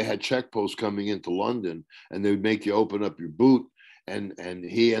 and so they had check posts coming into London, and they would make you open up your boot. And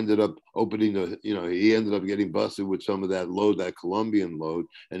he ended up he ended up getting busted with some of that load, that Colombian load,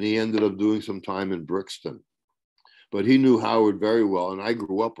 and he ended up doing some time in Brixton. But he knew Howard very well, and I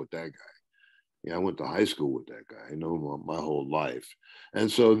grew up with that guy. Yeah, I went to high school with that guy. I know him my whole life,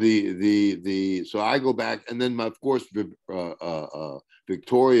 and so so I go back, and then of course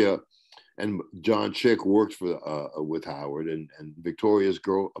Victoria and John Chick worked with Howard, and Victoria's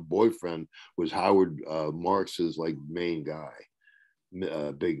boyfriend was Howard Marx's like main guy,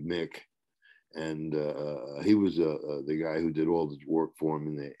 Big Mick, and he was the guy who did all the work for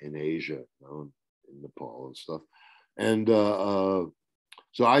him in Asia, in Nepal and stuff, and.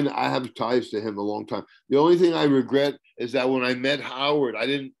 So I have ties to him a long time. The only thing I regret is that when I met Howard,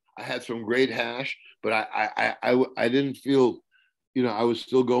 I had some great hash, but I didn't feel, I was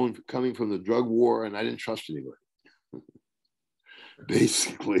still coming from the drug war, and I didn't trust anybody.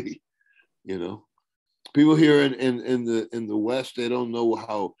 Basically, people here in the West, they don't know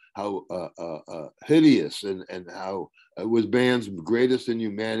how hideous and how it was man's greatest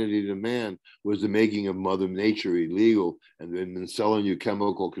inhumanity to man was the making of Mother Nature illegal, and they've been selling you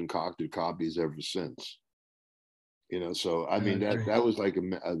chemical concocted copies ever since. So I mean that was like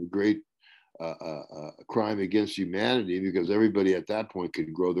a great crime against humanity, because everybody at that point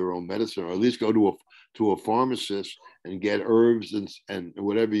could grow their own medicine, or at least go to a pharmacist and get herbs and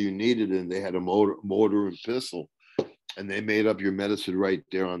whatever you needed, and they had a mortar and pestle, and they made up your medicine right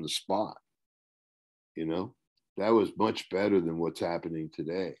there on the spot. That was much better than what's happening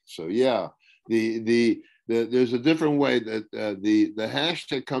today. So yeah, there's a different way that the hash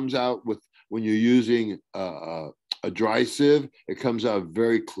that comes out with when you're using a dry sieve, it comes out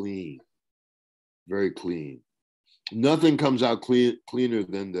very clean, very clean. Nothing comes out cleaner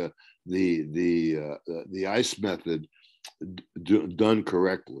than the ice method done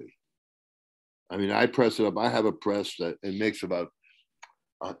correctly. I mean, I press it up. I have a press that it makes about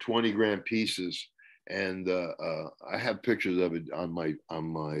 20-gram pieces, and I have pictures of it on my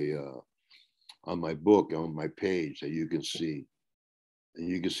book, on my page, that you can see, and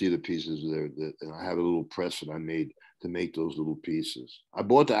you can see the pieces there. And I have a little press that I made to make those little pieces. I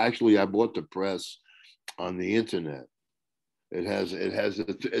bought the press on the internet.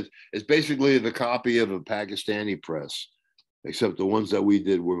 It's basically the copy of a Pakistani press, except the ones that we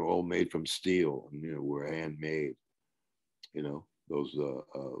did were all made from steel, and were handmade. Those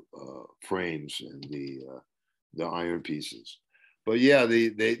frames and the iron pieces. But yeah,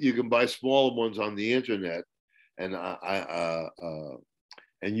 you can buy smaller ones on the internet, and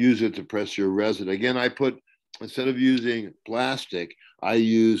and use it to press your resin. Again, instead of using plastic, I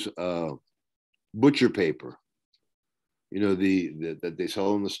use butcher paper. That they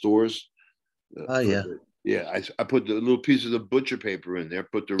sell in the stores. Yeah. Yeah, I put the little pieces of butcher paper in there,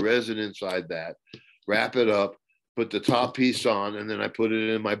 put the resin inside that, wrap it up, put the top piece on, and then I put it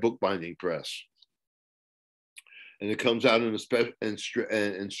in my bookbinding press. And it comes out in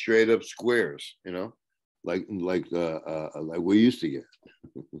straight up squares, like we used to get.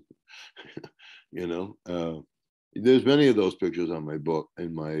 There's many of those pictures on my book,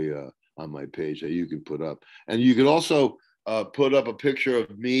 on my page, that you can put up, and you can also put up a picture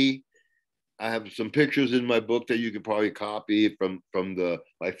of me. I have some pictures in my book that you could probably copy from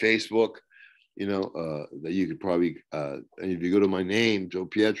my Facebook, that you could probably, and if you go to my name, Joe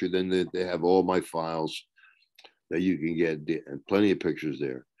Pietri, then they have all my files that you can get, and plenty of pictures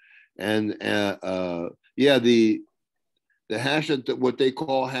there. And yeah, the hash, what they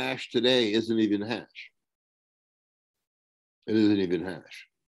call hash today, isn't even hash. It isn't even hash.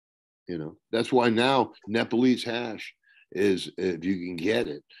 That's why now Nepalese hash is, if you can get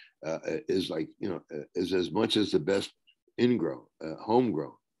it, is like, is as much as the best ingrown,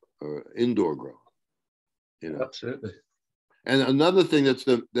 homegrown, or indoor grown. Absolutely. And another thing that's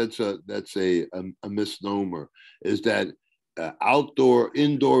a misnomer is that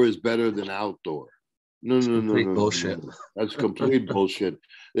indoor is better than outdoor. No. Bullshit. That's complete bullshit.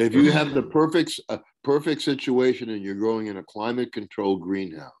 If you have the perfect situation and you're growing in a climate controlled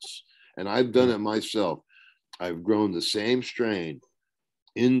greenhouse, and I've done it myself, I've grown the same strain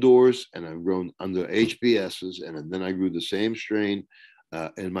indoors, and I've grown under HBSs, and then I grew the same strain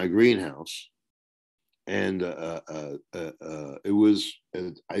in my greenhouse. And it was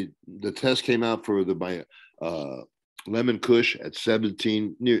the test came out for my lemon kush at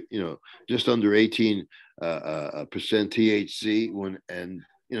 17, just under 18 percent THC, and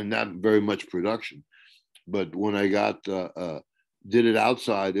not very much production. But when I did it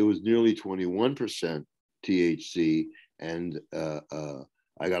outside, it was nearly 21% THC, and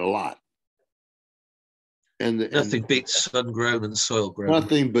I got a lot. And nothing beats sun grown and soil grown.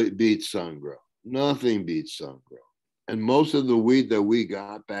 Nothing beats sun grown. Nothing beats sun grown. And most of the weed that we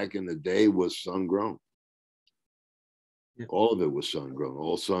got back in the day was sun grown. Yeah. All of it was sun grown.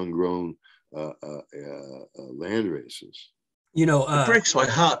 All sun grown land races. It breaks my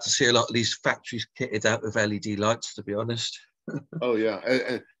heart to see a lot of these factories kitted out with LED lights, to be honest. Oh yeah,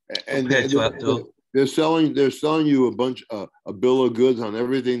 and they're selling you a bill of goods on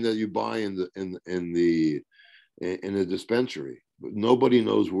everything that you buy in the dispensary. But nobody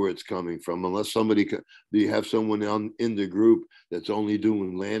knows where it's coming from unless you have someone in the group that's only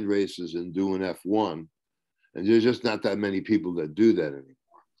doing land races and doing F1, and there's just not that many people that do that anymore.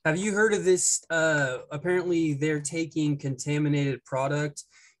 Have you heard of this? Apparently, they're taking contaminated product,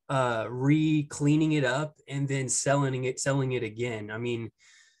 cleaning it up, and then selling it again. I mean,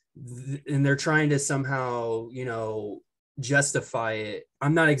 and they're trying to somehow, justify it.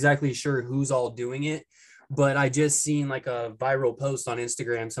 I'm not exactly sure who's all doing it, but I just seen like a viral post on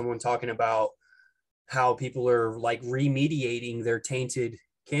Instagram, someone talking about how people are like remediating their tainted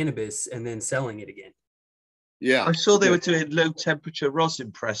cannabis and then selling it again. Yeah, I saw they were doing low temperature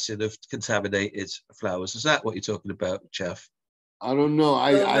rosin pressing of contaminated flowers. Is that what you're talking about, Jeff? I don't know.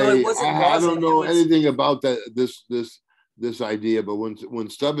 I don't know anything about this idea. But when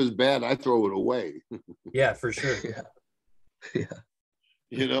stuff is bad, I throw it away. Yeah, for sure. Yeah.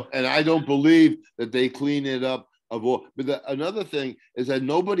 And I don't believe that they clean it up of all. But another thing is that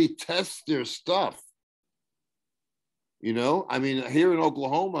nobody tests their stuff. I mean, here in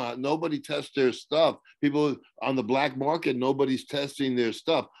Oklahoma, nobody tests their stuff. People on the black market, nobody's testing their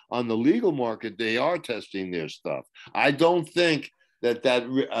stuff. On the legal market, they are testing their stuff. I don't think that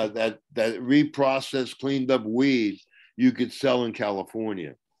reprocessed, cleaned up weed you could sell in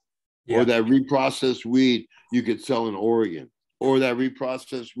California, or that reprocessed weed you could sell in Oregon, or that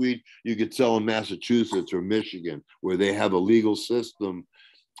reprocessed weed you could sell in Massachusetts or Michigan, where they have a legal system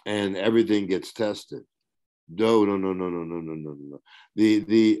and everything gets tested. No.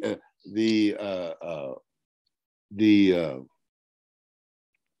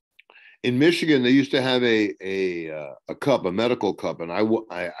 In Michigan, they used to have a cup, a medical cup, and I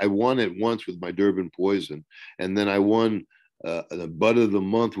won it once with my Durban Poison, and then I won the Bud of the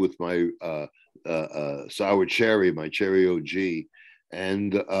Month with my sour cherry, my cherry OG,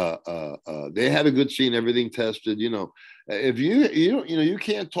 and they had a good scene, everything tested. If you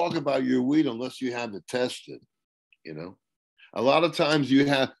can't talk about your weed unless you have it tested. A lot of times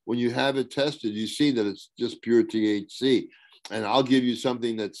when you have it tested, you see that it's just pure THC, and I'll give you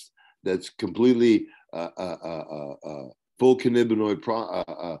something that's completely full cannabinoid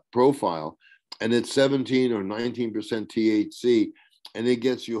profile, and it's 17 or 19% THC, and it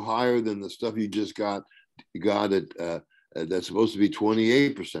gets you higher than the stuff you just got at that's supposed to be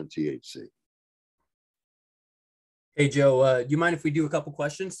 28% THC. Hey, Joe, do you mind if we do a couple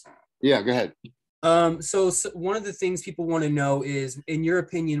questions? Yeah, go ahead. So one of the things people want to know is, in your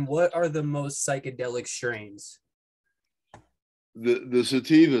opinion, what are the most psychedelic strains? The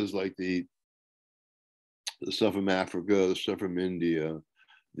sativas, like the stuff from Africa, the stuff from India,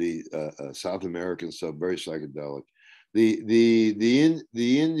 the South American stuff, very psychedelic. The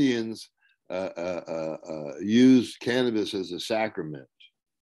Indians use cannabis as a sacrament,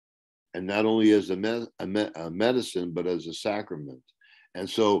 and not only as a medicine, but as a sacrament. And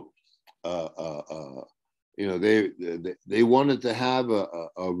so, they wanted to have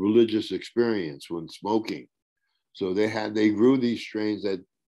a religious experience when smoking. So they grew these strains that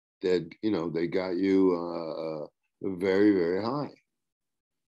they got you very, very high.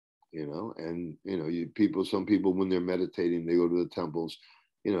 And some people when they're meditating, they go to the temples.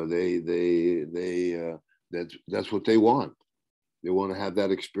 They that's what they want. They want to have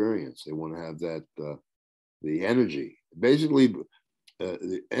that experience. They want to have that the energy. Basically,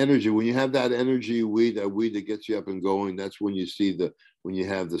 the energy. When you have that energy weed, that weed that gets you up and going, that's when you see when you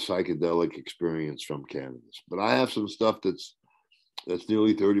have the psychedelic experience from cannabis. But I have some stuff that's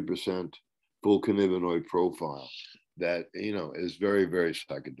nearly 30% full cannabinoid profile that is very, very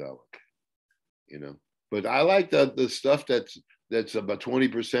psychedelic. But I like the stuff that's about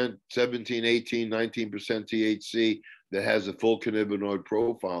 20%, 17, 18, 19% THC that has a full cannabinoid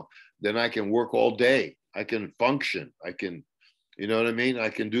profile. Then I can work all day. I can function. I can, you know what I mean? I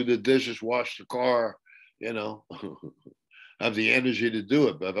can do the dishes, wash the car, have the energy to do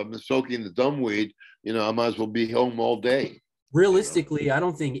it. But if I'm soaking the dumb weed, I might as well be home all day. Realistically, I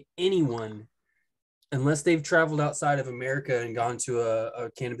don't think anyone, unless they've traveled outside of America and gone to a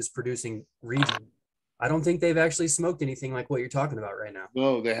cannabis producing region, I don't think they've actually smoked anything like what you're talking about right now.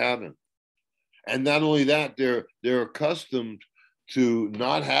 No, they haven't. And not only that, they're accustomed to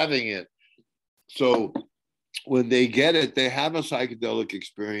not having it. So when they get it, they have a psychedelic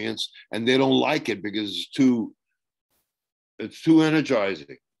experience and they don't like it because it's too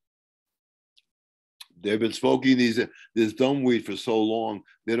energizing. They've been smoking this dumb weed for so long,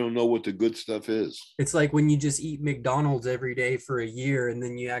 they don't know what the good stuff is. It's like when you just eat McDonald's every day for a year and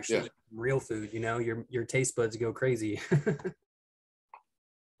then you actually eat real food, your taste buds go crazy.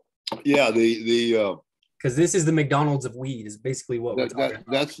 Yeah, because this is the McDonald's of weed is basically what we're talking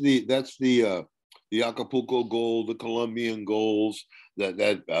about. That's the Acapulco Gold, the Colombian Golds,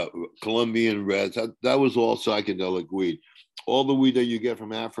 that Colombian Reds. That was all psychedelic weed. All the weed that you get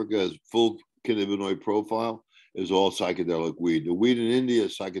from Africa is full cannabinoid profile, is all psychedelic weed. The weed in India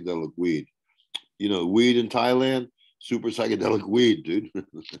is psychedelic weed. Weed in Thailand, super psychedelic weed, dude.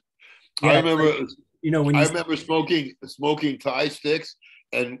 Yeah, I remember, I remember smoking Thai sticks,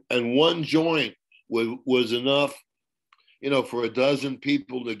 and one joint was enough, for a dozen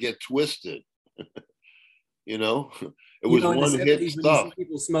people to get twisted. It was one hit stuff.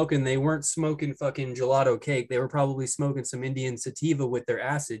 People smoking, they weren't smoking fucking gelato cake. They were probably smoking some Indian sativa with their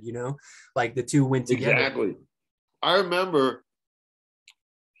acid, like the two went together. Exactly. I remember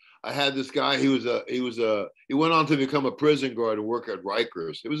I had this guy. He went on to become a prison guard and work at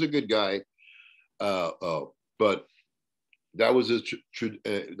Rikers. He was a good guy, but that was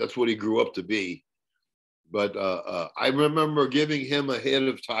that's what he grew up to be. But I remember giving him a hit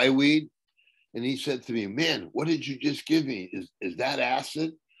of Thai weed. And he said to me, "Man, what did you just give me? Is that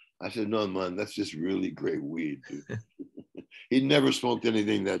acid?" I said, "No, man, that's just really great weed, dude." He'd never smoked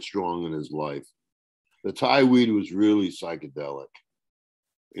anything that strong in his life. The Thai weed was really psychedelic.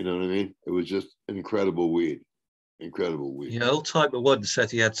 You know what I mean? It was just incredible weed. Incredible weed. Yeah, old timer one said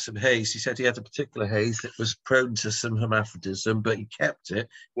he had some haze. He said he had a particular haze that was prone to some hermaphrodism, but he kept it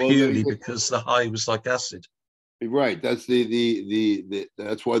purely because the high was like acid. Right. That's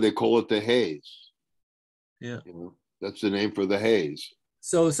that's why they call it the haze. Yeah. That's the name for the haze.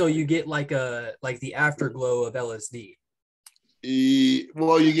 So you get like the afterglow of LSD.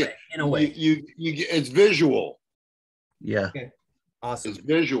 Well, you get in a way. You get it's visual. Yeah. Okay. Awesome. It's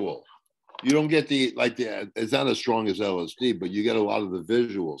visual. You don't get it's not as strong as LSD, but you get a lot of the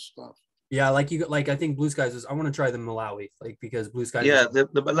visual stuff. Yeah, I think Blue Skies I want to try the Malawi, because Blue Skies. Yeah, the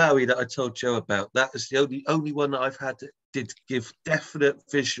Malawi that I told Joe about, that is the only one that I've had that did give definite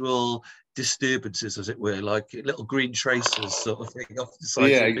visual disturbances, as it were, like little green traces sort of thing off the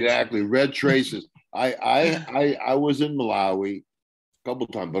side. Yeah, exactly. Red traces. I was in Malawi a couple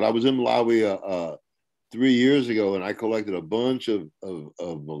of times, but I was in Malawi 3 years ago, and I collected a bunch of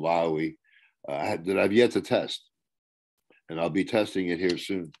Malawi that I've yet to test, and I'll be testing it here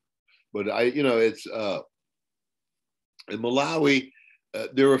soon. But it's in Malawi,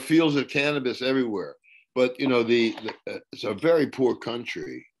 there are fields of cannabis everywhere. But it's a very poor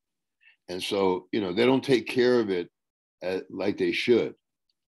country, and so they don't take care of it like they should.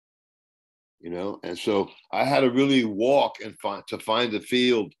 And so I had to really walk and find a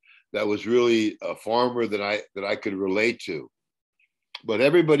field that was really a farmer that I could relate to. But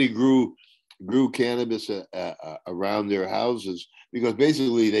everybody grew cannabis around their houses because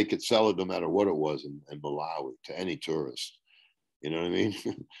basically they could sell it no matter what it was in Malawi to any tourist. You know what I mean?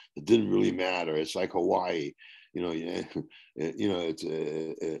 It didn't really matter. It's like Hawaii. It's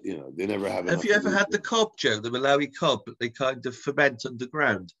they never have. Have you ever had the cob, Joe? The Malawi cob that they kind of ferment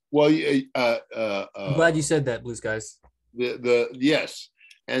underground. Well, I'm glad you said that, Blue Skies. Yes,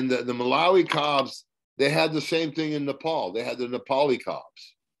 and the Malawi cobs, they had the same thing in Nepal. They had the Nepali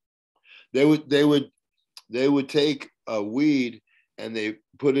cobs. They would take a weed and they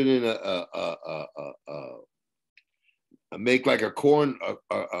put it in make like a corn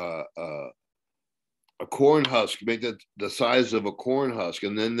a corn husk, make it the size of a corn husk,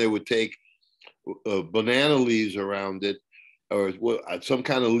 and then they would take banana leaves around it, or some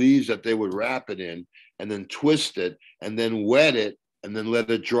kind of leaves that they would wrap it in, and then twist it, and then wet it, and then let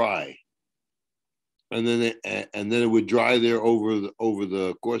it dry. And then it would dry there over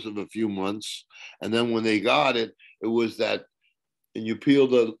the course of a few months. And then when they got it, it was that, and you peel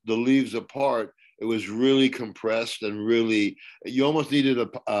the leaves apart, it was really compressed and really, you almost needed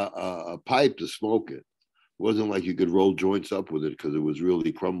a pipe to smoke it. It wasn't like you could roll joints up with it because it was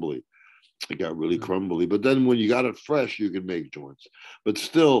really crumbly. It got really crumbly. But then when you got it fresh, you could make joints. But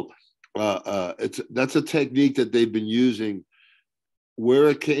still, that's a technique that they've been using. Where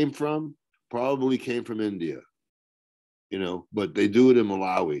it came from, probably came from India, but they do it in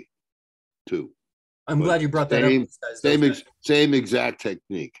Malawi too. I'm glad you brought that up. Same exact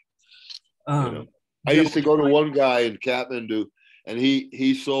technique. I used to go to one guy in Kathmandu, and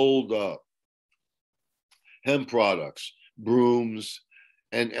he sold hemp products, brooms,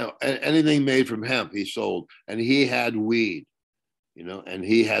 and anything made from hemp he sold, and he had weed, and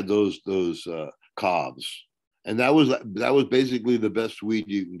he had those cobs. And that was basically the best weed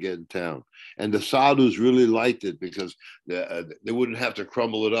you can get in town. And the sadhus really liked it because they wouldn't have to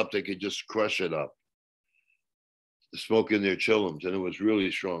crumble it up. They could just crush it up, smoke in their chillums. And it was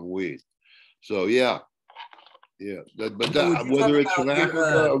really strong weed. So, yeah. Whether it's from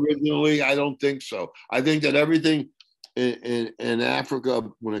Africa originally, I don't think so. I think that everything in Africa,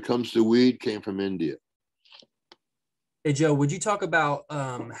 when it comes to weed, came from India. Hey, Joe, would you talk about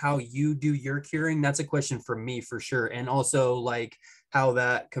how you do your curing? That's a question for me for sure. And also like how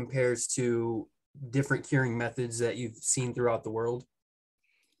that compares to different curing methods that you've seen throughout the world.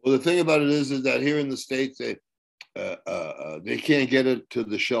 Well, the thing about it is that here in the States, they can't get it to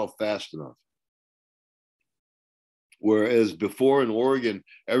the shelf fast enough. Whereas before in Oregon,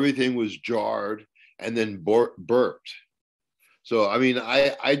 everything was jarred and then burped. So, I mean,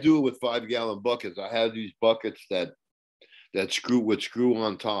 I do it with 5-gallon buckets. I have these buckets that screw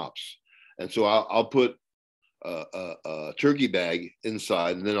on tops, and so I'll put a turkey bag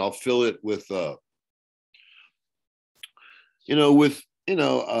inside, and then I'll fill it with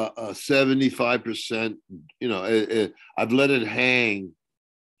 75%. I've let it hang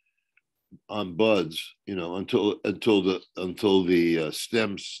on buds, until the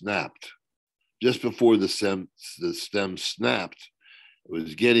stem snapped. Just before the stem snapped, it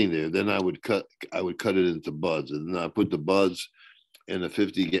was getting there. Then I would cut it into buds, and then I put the buds in a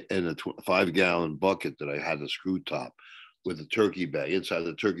 5-gallon bucket that I had a screw top with a turkey bag. Inside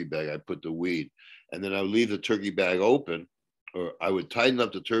the turkey bag, I put the weed, and then I would leave the turkey bag open, or I would tighten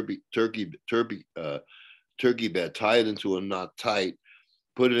up the turkey bag, tie it into a knot tight,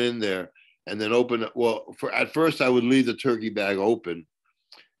 put it in there, and then open it. Well, at first I would leave the turkey bag open,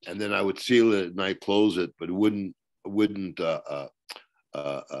 and then I would seal it at night, close it, but it wouldn't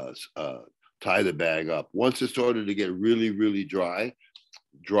tie the bag up. Once it started to get really, really drier,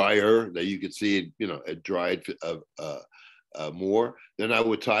 that you could see it, it dried more, then I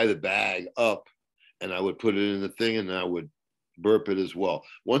would tie the bag up and I would put it in the thing, and I would burp it as well.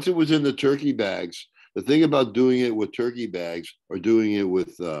 Once it was in the turkey bags, the thing about doing it with turkey bags or doing it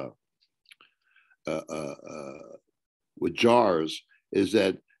with jars is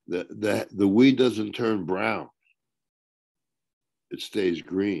that the weed doesn't turn brown. It stays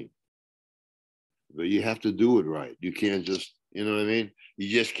green. But you have to do it right. You can't just, you know what I mean? You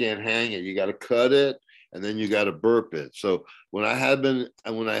just can't hang it. You got to cut it, and then you got to burp it. So when I had it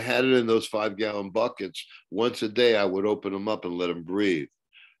in those 5-gallon buckets, once a day I would open them up and let them breathe,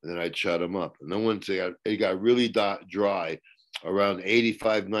 and then I'd shut them up. And then once it got really dry, around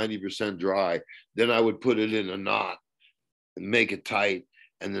 85-90% dry, then I would put it in a knot and make it tight,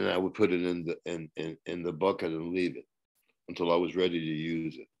 and then I would put it in the bucket and leave it until I was ready to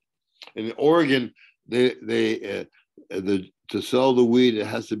use it. In Oregon, to sell the weed, it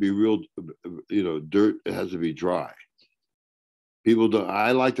has to be real, dirt. It has to be dry. People don't.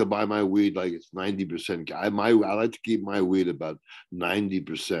 I like to buy my weed like it's 90%. I like to keep my weed about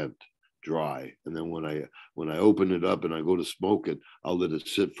 90% dry, and then when I open it up and I go to smoke it, I'll let it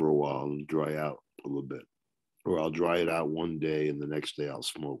sit for a while and dry out a little bit, or I'll dry it out one day and the next day I'll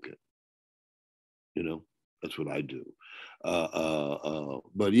smoke it. That's what I do.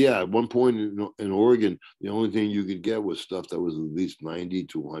 But yeah, at one point in Oregon, the only thing you could get was stuff that was at least 90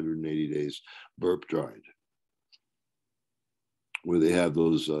 to 180 days burp dried, where they have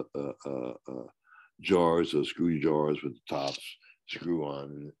those jars, those screw jars with the tops screw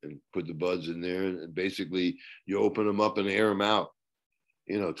on, and put the buds in there, and basically you open them up and air them out,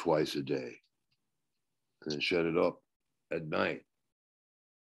 twice a day, and then shut it up at night.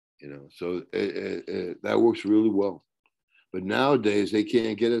 So that works really well. But nowadays they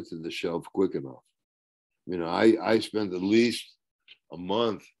can't get it to the shelf quick enough. I spent at least a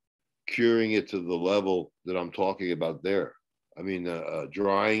month curing it to the level that I'm talking about there.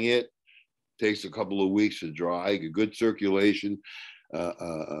 Drying it takes a couple of weeks to dry, a good circulation.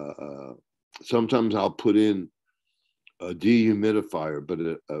 Sometimes I'll put in a dehumidifier, but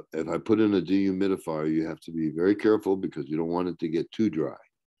if I put in a dehumidifier, you have to be very careful because you don't want it to get too dry.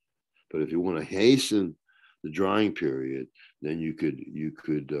 But if you want to hasten the drying period, then you could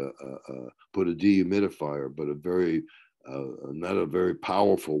put a dehumidifier, but a very not a very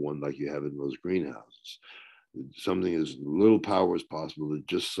powerful one like you have in those greenhouses. Something as little power as possible that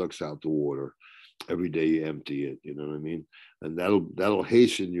just sucks out the water. Every day you empty it, you know what I mean? And that'll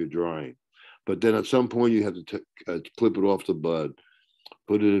hasten your drying. But then at some point you have to clip it off the bud,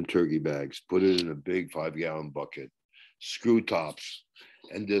 put it in turkey bags, put it in a big 5-gallon bucket, screw tops,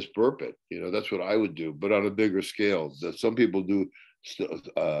 and just burp it. That's what I would do, but on a bigger scale. That some people would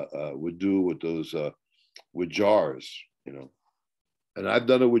do with those with jars. And I've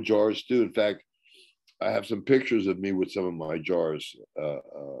done it with jars too. In fact, I have some pictures of me with some of my jars.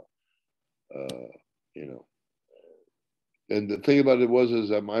 And the thing about it is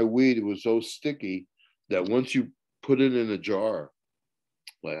that my weed was so sticky that once you put it in a jar,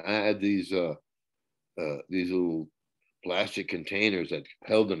 like I had these little plastic containers that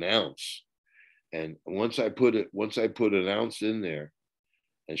held an ounce, and once I put an ounce in there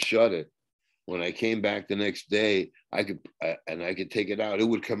and shut it, when I came back the next day, I could take it out. It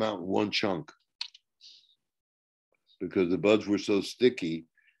would come out in one chunk because the buds were so sticky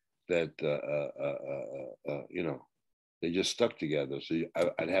that they just stuck together. So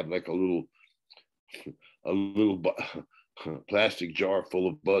I'd have like a little plastic jar full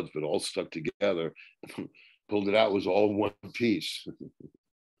of buds, but all stuck together. Pulled it out, it was all in one piece,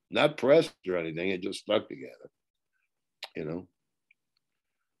 not pressed or anything. It just stuck together,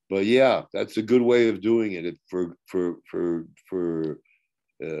 But yeah, that's a good way of doing it for home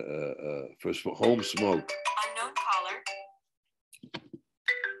smoke. Unknown caller.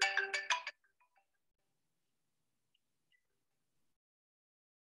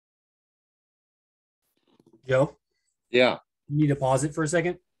 Joe? Yeah. You need to pause it for a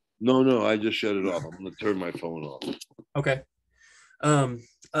second? No, I just shut it off. I'm going to turn my phone off. Okay.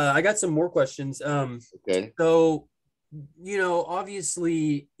 I got some more questions. Okay. So,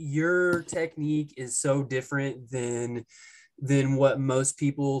 obviously your technique is so different than what most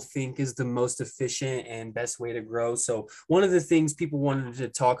people think is the most efficient and best way to grow. So one of the things people wanted to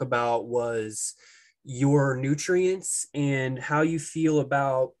talk about was your nutrients and how you feel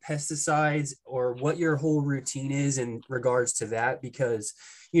about pesticides, or what your whole routine is in regards to that, because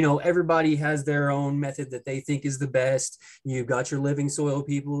everybody has their own method that they think is the best. You've got your living soil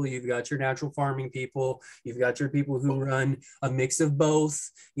people, you've got your natural farming people, you've got your people who run a mix of both.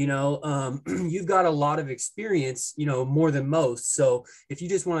 You've got a lot of experience, more than most. So if you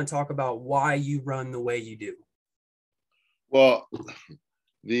just want to talk about why you run the way you do. Well,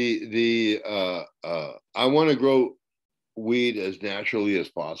 I want to grow weed as naturally as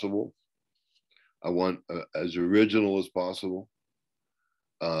possible. I want as original as possible.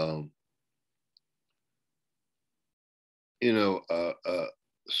 Soil.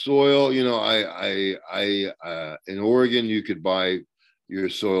 In Oregon, you could buy your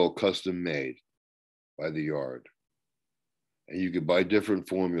soil custom made by the yard, and you could buy different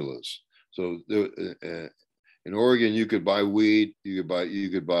formulas. So in Oregon, you could buy weed, you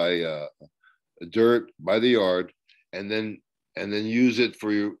could buy dirt by the yard, and then use it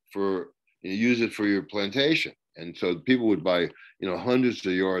for your plantation. And so people would buy hundreds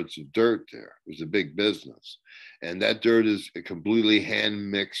of yards of dirt there. It was a big business, and that dirt is completely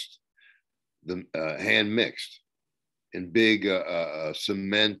hand mixed in big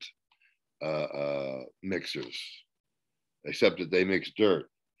cement mixers, except that they mix dirt.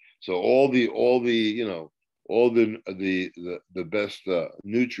 So all the best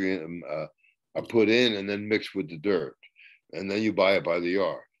nutrient are put in and then mixed with the dirt, and then you buy it by the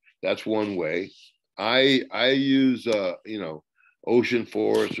yard. That's one way. I use Ocean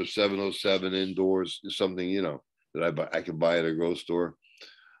Forest or 707 indoors, something that I can buy at a grocery store.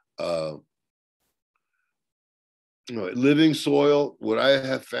 Living soil. What I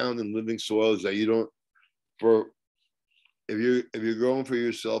have found in living soil is that if you're growing for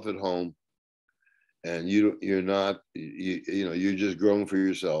yourself at home, and you're just growing for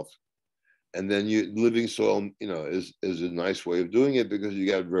yourself, and then living soil is a nice way of doing it, because you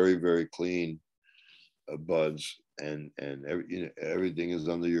got very, very clean buds, and everything is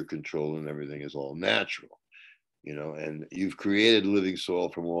under your control, and everything is all natural. you know, and you've created living soil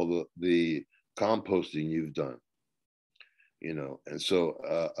from all the composting you've done, you know. And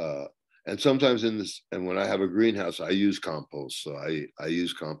so and sometimes in this, and when I have a greenhouse, I use compost. So I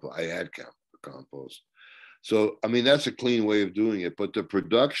use compost, I add compost. So I mean, that's a clean way of doing it, but the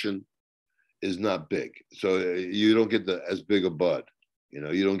production is not big, so you don't get as big a bud, you know.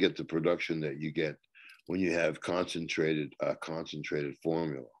 You don't get the production that you get when you have concentrated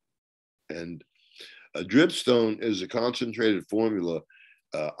formula. And a dripstone is a concentrated formula.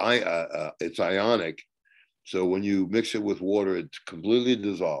 It's ionic, so when you mix it with water, it completely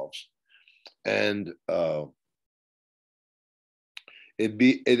dissolves, and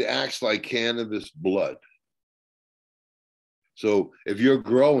it acts like cannabis blood. So if you're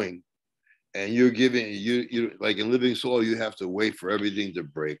growing and you're giving, you like in living soil, you have to wait for everything to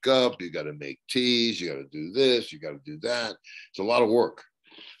break up. You got to make teas, you got to do this, you got to do that. It's a lot of work.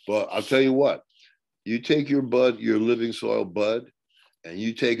 But I'll tell you what, you take your bud, your living soil bud, and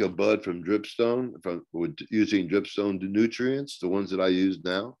you take a bud from dripstone, using dripstone nutrients, the ones that I use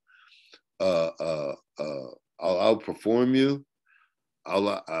now, I'll outperform you.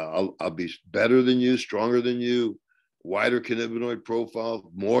 I'll be better than you, stronger than you, wider cannabinoid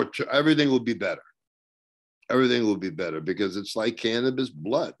profile, everything will be better. Everything will be better because it's like cannabis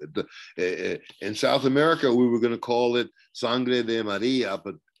blood. In South America, we were going to call it sangre de Maria,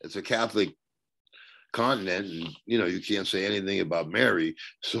 but it's a Catholic continent, and you know, you can't say anything about Mary,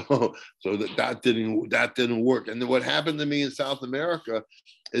 so that didn't work. And then what happened to me in South America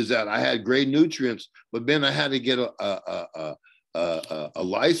is that I had great nutrients, but then I had to get a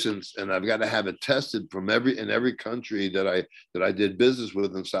license, and I've got to have it tested from every country that I did business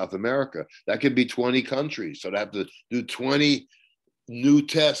with in South America. That could be 20 countries, so I'd have to do 20 new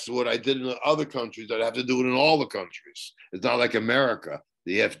tests. What I did in the other countries, I'd have to do it in all the countries. It's not like America,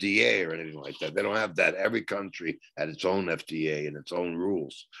 the FDA or anything like that. They don't have that. Every country had its own FDA and its own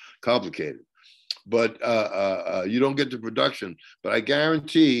rules. Complicated. But you don't get the production. But I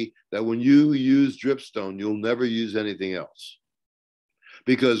guarantee that when you use dripstone, you'll never use anything else.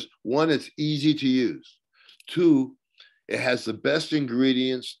 Because one, it's easy to use. Two, it has the best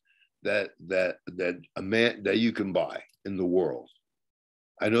ingredients that you can buy in the world.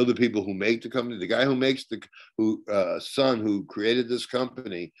 I know the people who make the company. The guy who makes son who created this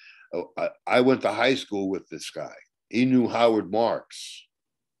company. I went to high school with this guy. He knew Howard Marks.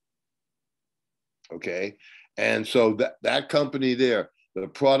 Okay, and so that company there, the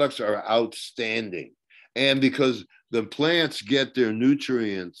products are outstanding, and because the plants get their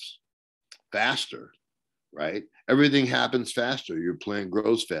nutrients faster, right? Everything happens faster. Your plant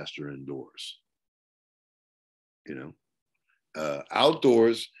grows faster indoors. You know,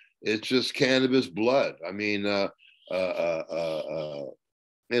 outdoors, it's just cannabis blood. I mean,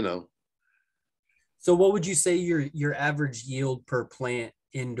 you know. So what would you say your average yield per plant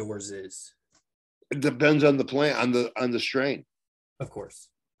indoors is? It depends on the plant, on the strain. Of course.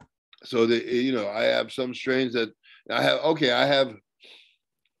 So you know, I have some strains that I have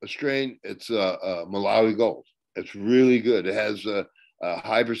a strain. It's Malawi Gold. It's really good. It has a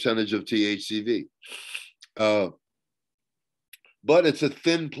high percentage of THCV. But it's a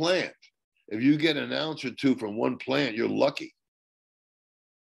thin plant. If you get an ounce or two from one plant, you're lucky,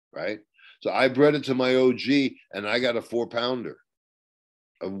 right? So I bred it to my OG, and I got a 4-pounder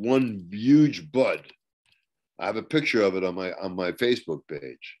of one huge bud. I have a picture of it on my Facebook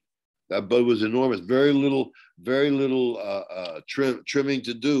page. That bud was enormous. Very little trimming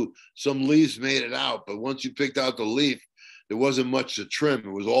to do. Some leaves made it out, but once you picked out the leaf, there wasn't much to trim.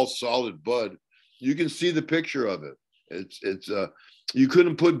 It was all solid bud. You can see the picture of it. It's you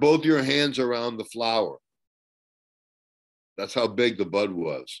couldn't put both your hands around the flower. That's how big the bud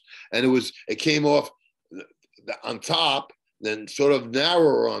was, and it came off on top, then sort of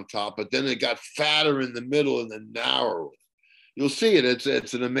narrower on top, but then it got fatter in the middle and then narrower. You'll see it.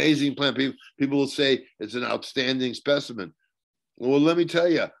 It's an amazing plant. People will say it's an outstanding specimen. Well, let me tell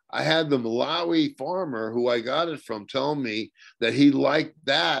you, I had the Malawi farmer who I got it from tell me that he liked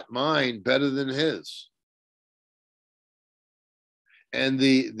mine better than his. And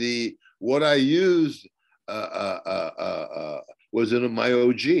the what I used was in my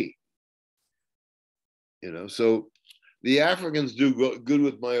OG. You know, so the Africans do good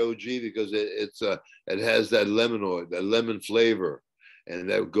with my OG because it has that lemon flavor, and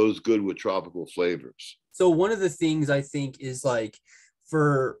that goes good with tropical flavors. So one of the things I think is like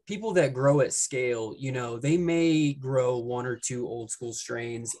for people that grow at scale, you know, they may grow one or two old school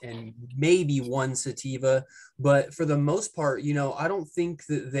strains and maybe one sativa, but for the most part, you know, I don't think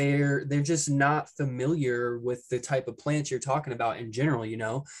that they're just not familiar with the type of plants you're talking about in general, you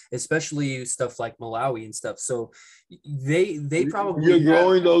know, especially stuff like Malawi and stuff. So they When probably you're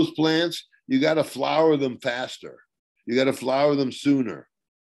growing those plants, you got to flower them faster. You got to flower them sooner.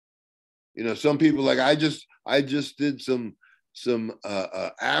 You know, some people like I just did some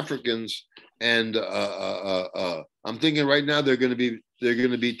Africans, and I'm thinking right now they're going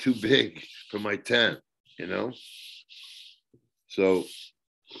to be too big for my tent. You know, so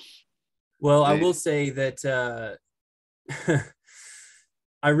well, I will say that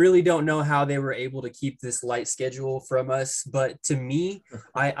I really don't know how they were able to keep this light schedule from us, but to me,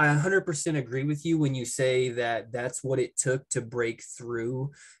 I 100% agree with you when you say that that's what it took to break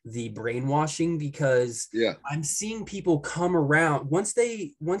through the brainwashing, because yeah, I'm seeing people come around once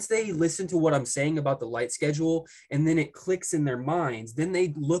they listen to what I'm saying about the light schedule, and then it clicks in their minds. Then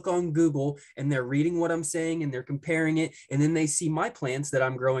they look on Google and they're reading what I'm saying and they're comparing it, and then they see my plants that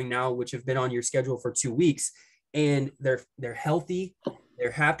I'm growing now, which have been on your schedule for 2 weeks, and they're healthy, they're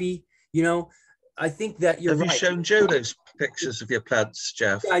happy, you know. I think that you're Have you right. shown Joe those pictures of your plants,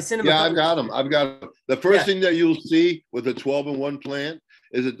 Jeff? Yeah, I sent him yeah, I've got them. I've got them. The first thing that you'll see with a 12-in-1 plant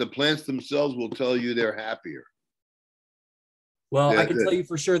is that the plants themselves will tell you they're happier. Well, I can tell you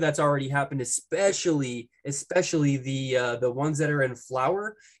for sure that's already happened, especially the ones that are in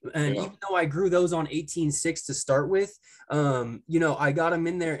flower. And even though I grew those on 18.6 to start with, you know, I got them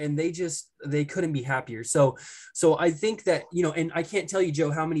in there and they couldn't be happier. So I think that, you know, and I can't tell you,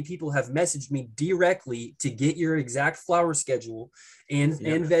 Joe, how many people have messaged me directly to get your exact flower schedule and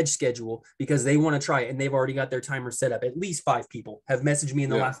veg schedule because they want to try it, and they've already got their timer set up. At least 5 people have messaged me in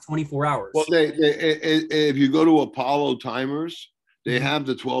the last 24 hours. Well, if you go to Apollo Timers, they have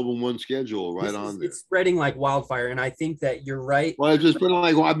the 12-in-1 schedule right on there. It's spreading like wildfire, and I think that you're right. Well, it's just been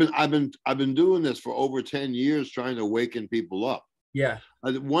like, well, I've been doing this for over 10 years, trying to waken people up. Yeah.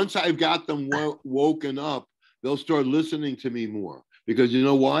 Once I've got them woken up, they'll start listening to me more, because you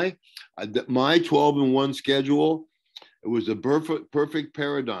know why? My 12-in-1 schedule, it was a perfect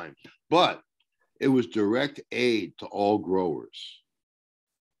paradigm, but it was direct aid to all growers.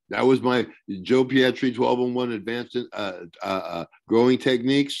 That was my Joe Pietri 12-in-1 advanced growing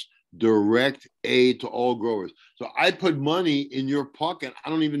techniques, direct aid to all growers. So I put money in your pocket. I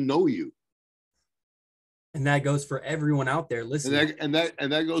don't even know you. And that goes for everyone out there listening. And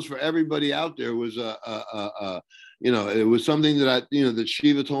that goes for everybody out there. It was you know, it was something that that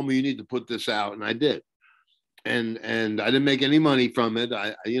Shiva told me, you need to put this out, and I did. And I didn't make any money from it.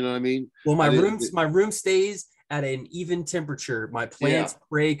 You know what I mean? Well, my room stays at an even temperature. My plants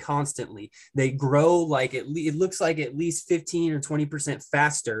spray constantly. They grow like it looks like at least 15 or 20%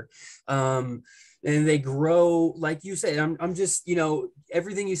 faster. And they grow, like you said, I'm just, you know,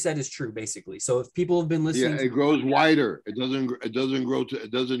 everything you said is true, basically. So if people have been listening, it grows wider. It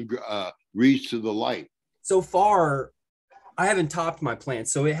doesn't reach to the light. So far, I haven't topped my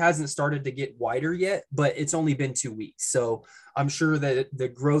plants, so it hasn't started to get wider yet, but it's only been 2 weeks. So I'm sure that the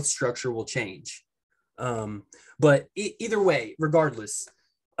growth structure will change. But either way, regardless,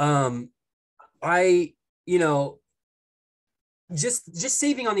 I, you know, just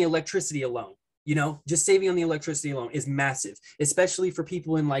saving on the electricity alone, you know, just saving on the electricity alone is massive, especially for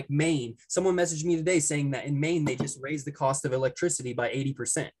people in like Maine. Someone messaged me today saying that in Maine, they just raised the cost of electricity by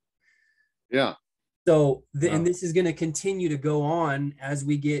 80%. Yeah. So, and this is going to continue to go on as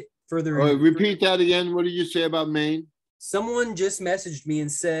we get further. Repeat that again. What did you say about Maine? Someone just messaged me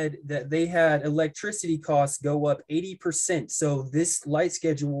and said that they had electricity costs go up 80%. So this light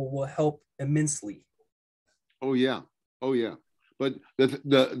schedule will help immensely. Oh yeah. Oh yeah. But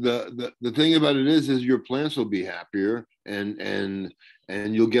the thing about it is your plants will be happier, and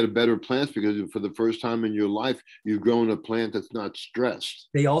you'll get a better plants because for the first time in your life, you've grown a plant that's not stressed.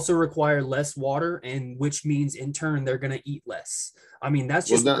 They also require less water, and which means in turn, they're going to eat less. I mean, that's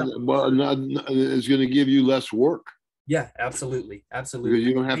just. It's going to give you less work. Yeah, absolutely. Absolutely. Because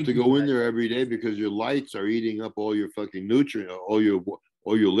you don't have to go in there every day because your lights are eating up all your fucking nutrients, all your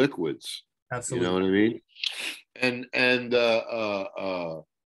liquids. Absolutely. You know what I mean? And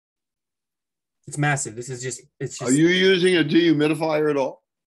it's massive. It's just. Are you using a dehumidifier at all?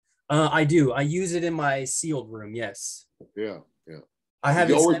 I do. I use it in my sealed room. Yes. Yeah. I have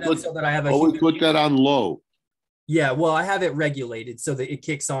it set up so that I have always put that on low. Yeah, well, I have it regulated so that it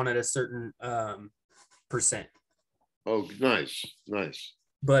kicks on at a certain percent. Oh, nice.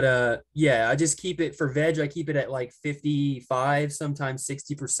 But yeah, I just keep it for veg. I keep it at like 55, sometimes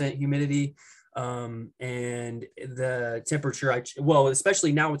 60% humidity. and the temperature, well,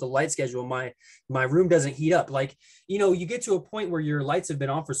 especially now with the light schedule, my room doesn't heat up. Like, you get to a point where your lights have been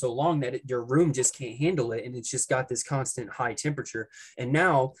on for so long that your room just can't handle it, and it's just got this constant high temperature. And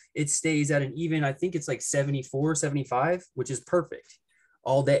now it stays at an even, I think it's like 74, 75, which is perfect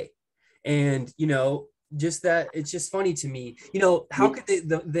all day. And just that, it's just funny to me. How could they,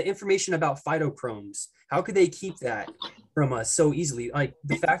 the information about phytochromes, how could they keep that from us so easily? Like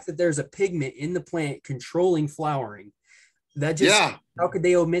the fact that there's a pigment in the plant controlling flowering, that just, Yeah. how could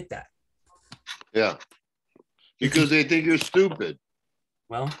they omit that? Yeah. Because they think you're stupid.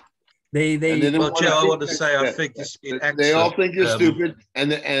 Well, well, Joe, I want to say, I think it's been excellent. They all think you're stupid,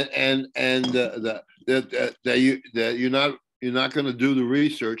 and that you're not going to do the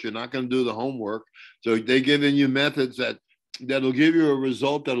research, you're not going to do the homework. So they're giving you methods that'll give you a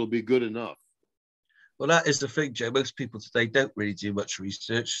result that'll be good enough. Well, that is the thing, Joe. Most people today don't really do much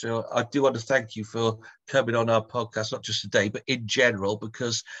research. So I do want to thank you for coming on our podcast, not just today, but in general,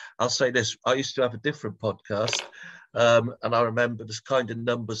 because I'll say this, I used to have a different podcast. And I remember the kind of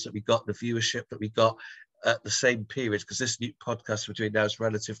numbers that we got, the viewership that we got at the same period, because this new podcast we're doing now is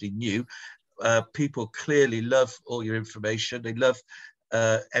relatively new. People clearly love all your information. They love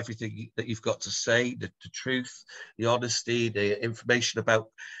everything that you've got to say, the truth, the honesty, the information about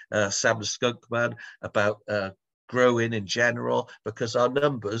Sam the Skunk Man, about growing in general, because our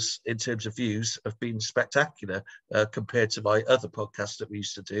numbers in terms of views have been spectacular compared to my other podcasts that we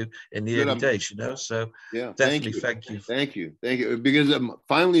used to do in the early days, So yeah, definitely thank you, because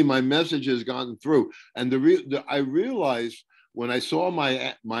finally my message has gotten through. And I realized when I saw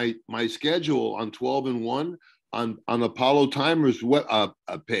my schedule on 12 and 1 on Apollo Timer's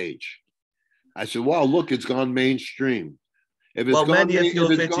page, I said, wow, look, it's gone mainstream. Many of your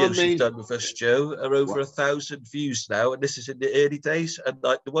videos you've done with us, Joe, are over 1,000 views now, and this is in the early days. And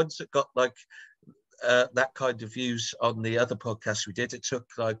like the ones that got like that kind of views on the other podcasts we did, it took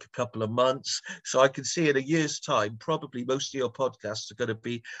like a couple of months. So I can see in a year's time, probably most of your podcasts are going to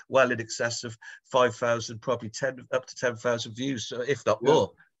be well in excess of 5,000, probably up to 10,000 views, if not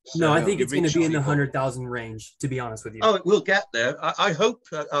more. So, no, I think it's going to be in the 100,000 range, to be honest with you. Oh, we'll get there. I hope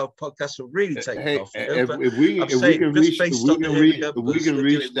our podcast will really take off. If we can reach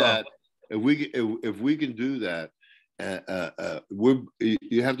that, if we can do that,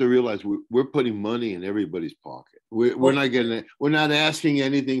 you have to realize we're putting money in everybody's pocket. We're not getting it. We're not asking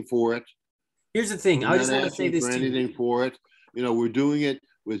anything for it. Here's the thing. I just want to say this for anything for it. We're doing it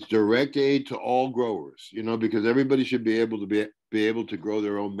with direct aid to all growers. Because everybody should be able to grow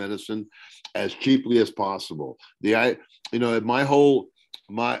their own medicine as cheaply as possible. When you go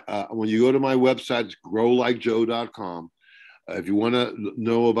to my website, it's growlikejoe.com. If you want to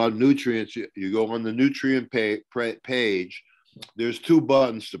know about nutrients, you go on the nutrient page. There's 2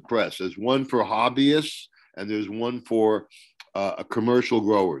 buttons to press. There's one for hobbyists and there's one for commercial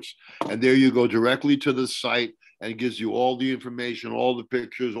growers. And there you go directly to the site, and it gives you all the information, all the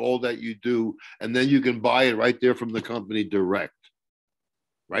pictures, all that you do. And then you can buy it right there from the company direct.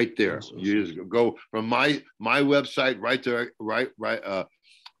 Right there. Awesome. You just go from my website right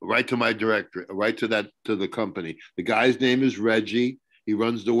to my directory, right to the company. The guy's name is Reggie. He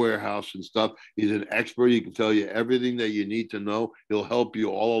runs the warehouse and stuff. He's an expert. He can tell you everything that you need to know. He'll help you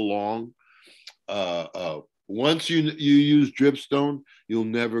all along. Once you use Dripstone, you'll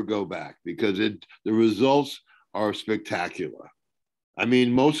never go back, because the results are spectacular. I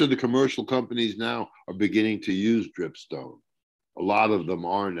mean, most of the commercial companies now are beginning to use Dripstone. A lot of them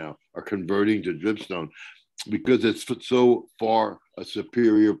are converting to Dripstone because it's so far a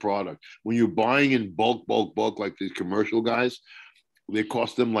superior product. When you're buying in bulk like these commercial guys, they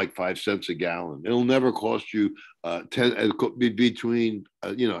cost them like 5 cents a gallon. It'll never cost you 10. It'll be between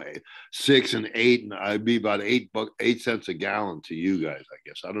 6 and 8, and I'd be about 8 cents a gallon to you guys. I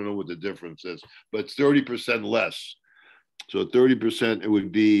guess I don't know what the difference is, but it's 30% less. So 30%, it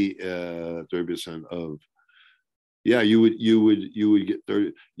would be 30% of. Yeah, you would get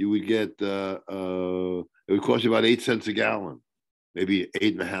 30. You would get it would cost you about 8 cents a gallon, maybe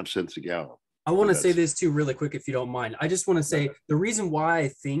 8.5 cents a gallon. I want to say this too really quick, if you don't mind. I just want to say the reason why I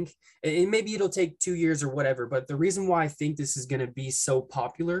think, and maybe it'll take 2 years or whatever, but the reason why I think this is going to be so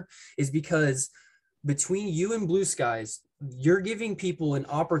popular is because between you and Blue Skies, you're giving people an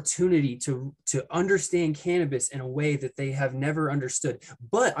opportunity to understand cannabis in a way that they have never understood.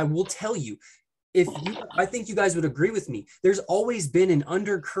 But I will tell you, I think you guys would agree with me. There's always been an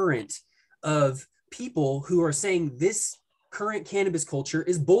undercurrent of people who are saying this current cannabis culture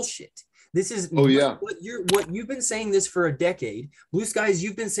is bullshit. This is Oh yeah. what you've been saying this for a decade. Blue Skies,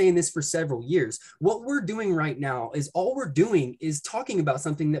 you've been saying this for several years. What we're doing right now is all we're doing is talking about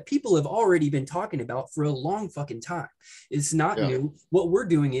something that people have already been talking about for a long fucking time. It's not Yeah. new. What we're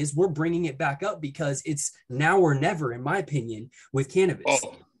doing is we're bringing it back up because it's now or never, in my opinion, with cannabis.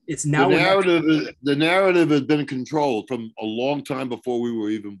 Oh, It's now or never. the narrative has been controlled from a long time before we were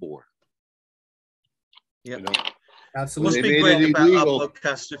even born. Yeah. You know? Absolutely. What's been great about our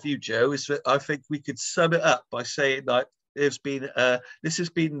podcast with you, Joe, is that I think we could sum it up by saying that there's been this has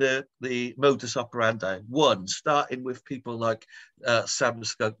been the modus operandi. One, starting with people like Sam the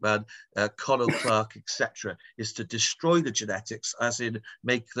Skunkman, Conor Clark, etc., is to destroy the genetics, as in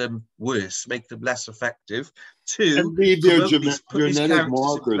make them worse, make them less effective. Two, and leave their put these genetic characters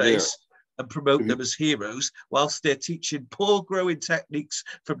marker in place there and promote them as heroes, whilst they're teaching poor growing techniques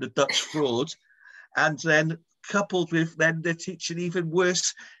from the Dutch fraud, and then coupled with then they're teaching even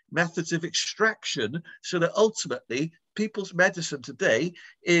worse methods of extraction, so that ultimately people's medicine today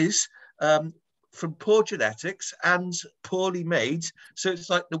is from poor genetics and poorly made. So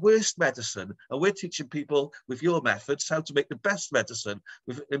it's like the worst medicine. And we're teaching people with your methods how to make the best medicine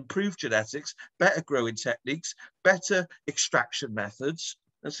with improved genetics, better growing techniques, better extraction methods.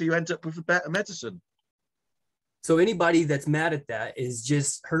 And so you end up with a better medicine. So anybody that's mad at that is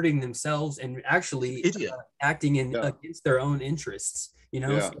just hurting themselves and actually acting against their own interests, you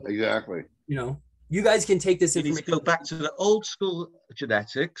know? Yeah, so, exactly. You know, you guys can take this information. You need to go back to the old school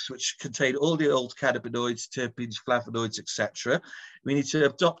genetics, which contain all the old cannabinoids, terpenes, flavonoids, etc. We need to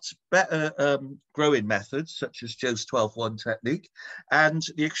adopt better growing methods, such as Joe's 12-1 technique, and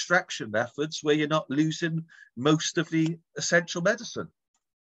the extraction methods where you're not losing most of the essential medicine.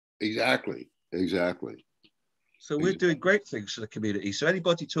 Exactly. So we're doing great things for the community. So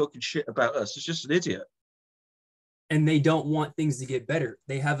anybody talking shit about us is just an idiot. And they don't want things to get better.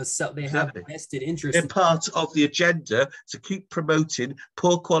 They have have a vested interest. They're part of the agenda to keep promoting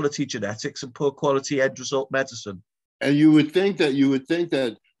poor quality genetics and poor quality end result medicine. And you would think that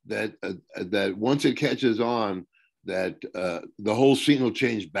once it catches on, that the whole scene will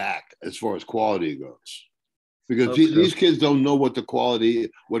change back as far as quality goes, because these kids don't know what good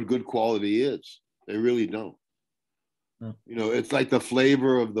quality is. They really don't. You know, it's like the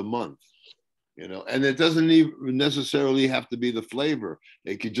flavor of the month, you know, and it doesn't even necessarily have to be the flavor.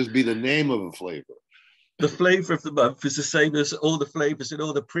 It could just be the name of a flavor. The flavor of the month is the same as all the flavors in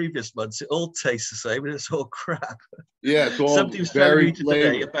all the previous months. It all tastes the same and it's all crap. Yeah, it's all Somebody was telling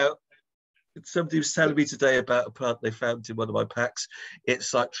me today about a plant they found in one of my packs.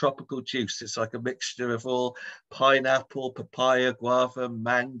 It's like tropical juice. It's like a mixture of all pineapple, papaya, guava,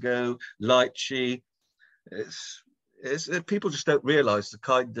 mango, lychee. People just don't realize the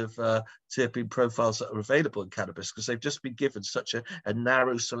kind of terpene profiles that are available in cannabis, because they've just been given such a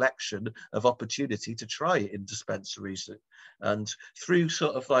narrow selection of opportunity to try it in dispensaries. And through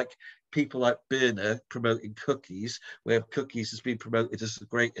sort of like people like Berner promoting cookies, where cookies has been promoted as the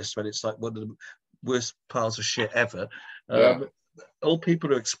greatest when it's like one of the worst piles of shit ever. All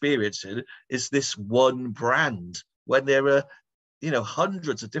people are experiencing is this one brand, when there are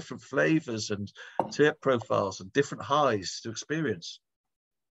hundreds of different flavors and terp profiles and different highs to experience.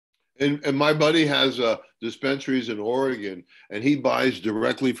 And my buddy has dispensaries in Oregon, and he buys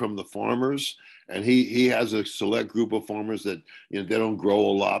directly from the farmers. And he has a select group of farmers that they don't grow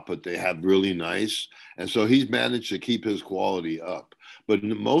a lot, but they have really nice. And so he's managed to keep his quality up. But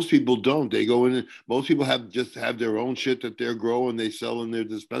most people don't. They go in. Most people have their own shit that they're growing. They sell in their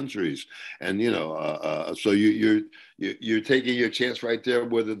dispensaries, and so you're taking your chance right there,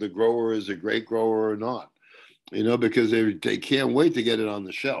 whether the grower is a great grower or not, because they can't wait to get it on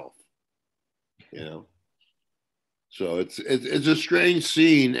the shelf, So it's a strange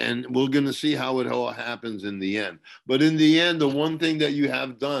scene, and we're going to see how it all happens in the end. But in the end, the one thing that you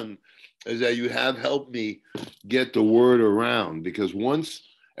have done is that you have helped me get the word around, because once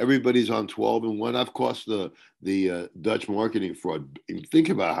everybody's on 12-1, I've cost the Dutch marketing fraud. Think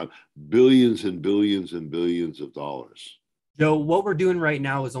about how billions and billions and billions of dollars. Joe, what we're doing right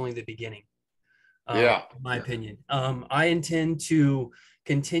now is only the beginning. In my opinion. I intend to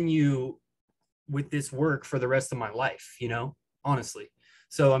continue with this work for the rest of my life, honestly.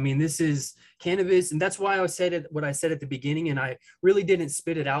 So, I mean, this is cannabis, and that's why I said what I said at the beginning, and I really didn't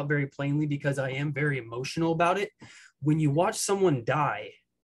spit it out very plainly because I am very emotional about it. When you watch someone die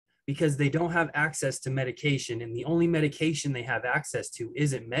because they don't have access to medication, and the only medication they have access to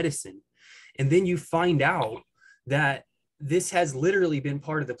isn't medicine, and then you find out that this has literally been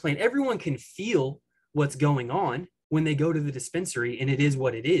part of the plan. Everyone can feel what's going on when they go to the dispensary, and it is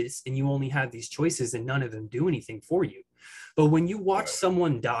what it is, and you only have these choices and none of them do anything for you. But when you watch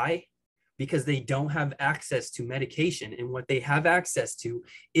someone die because they don't have access to medication, and what they have access to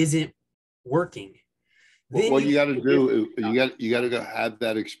isn't working. Then What you got to do, you got to go have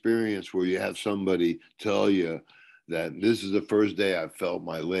that experience where you have somebody tell you that this is the first day I felt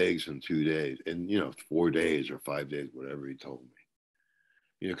my legs in 2 days, and 4 days or 5 days, whatever he told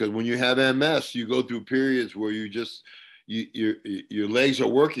me. Because when you have MS, you go through periods where you just your legs are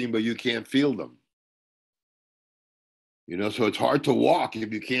working, but you can't feel them. So it's hard to walk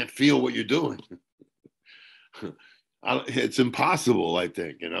if you can't feel what you're doing. It's impossible, I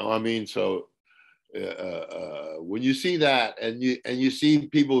think. I mean, so. When you see that and you see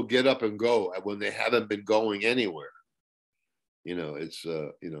people get up and go when they haven't been going anywhere, it's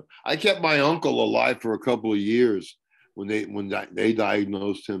I kept my uncle alive for a couple of years when they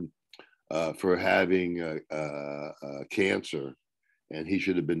diagnosed him for having cancer, and he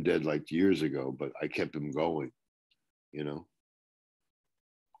should have been dead like years ago, but I kept him going.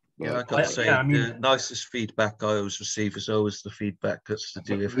 Yeah, I got to say, the nicest feedback I always receive is always the feedback that's to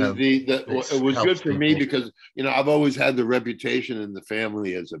do with how it was good for me because I've always had the reputation in the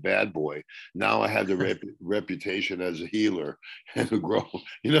family as a bad boy. Now I have the reputation as a healer and a grower.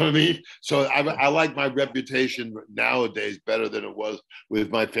 You know what I mean? So I like my reputation nowadays better than it was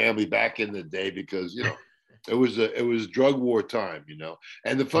with my family back in the day, because it was drug war time.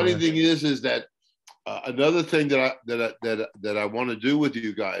 And the funny thing is that. Another thing that I want to do with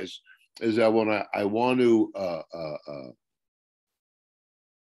you guys is I want to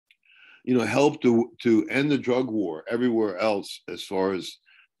help to end the drug war everywhere else, as far as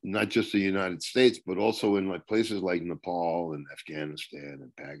not just the United States, but also in places like Nepal and Afghanistan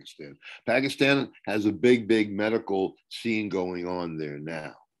and Pakistan. Pakistan has a big medical scene going on there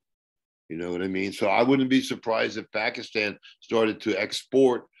now. You know what I mean? So I wouldn't be surprised if Pakistan started to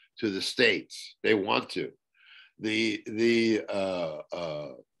export to the States. They want to.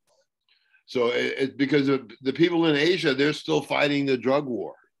 So it's because of the people in Asia, they're still fighting the drug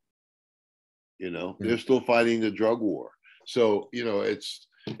war. They're still fighting the drug war. So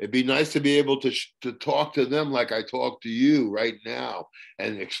it'd be nice to be able to talk to them like I talk to you right now,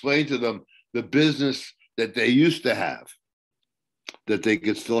 and explain to them the business that they used to have, that they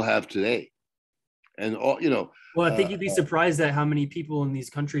could still have today. And well, I think you'd be surprised at how many people in these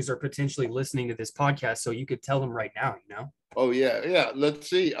countries are potentially listening to this podcast. So you could tell them right now, Oh, yeah. Let's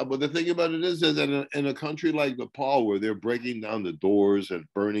see. But the thing about it is that in a country like Nepal, where they're breaking down the doors and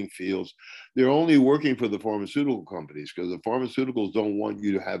burning fields, they're only working for the pharmaceutical companies, because the pharmaceuticals don't want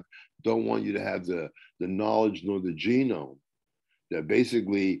you to have the knowledge nor the genome that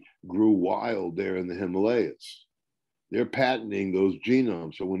basically grew wild there in the Himalayas. They're patenting those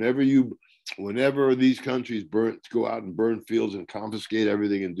genomes. So whenever these countries go out and burn fields and confiscate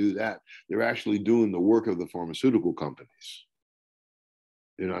everything and do that, they're actually doing the work of the pharmaceutical companies.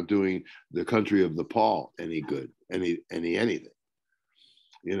 They're not doing the country of Nepal any good, anything.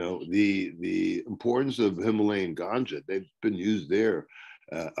 The importance of Himalayan ganja, they've been used there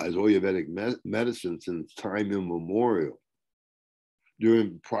as Ayurvedic medicine since time immemorial.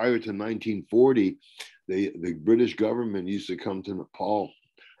 Prior to 1940, the British government used to come to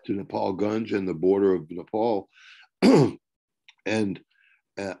Nepalganj and the border of Nepal and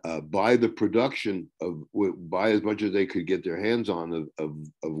buy the production buy as much as they could get their hands on of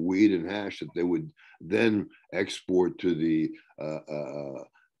weed and hash, that they would then export to the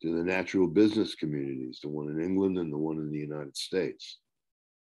natural business communities, the one in England and the one in the United States.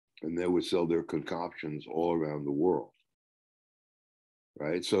 And they would sell their concoctions all around the world.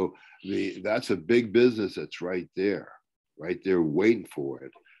 Right? So that's a big business that's right there waiting for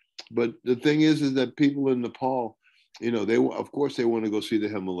it. But the thing is that people in Nepal, of course they want to go see the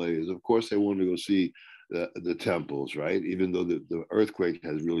Himalayas. Of course they want to go see the temples, right? Even though the earthquake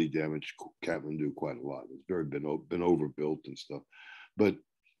has really damaged Kathmandu quite a lot. It's been overbuilt and stuff. But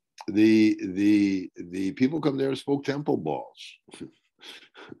the people come there and smoke temple balls.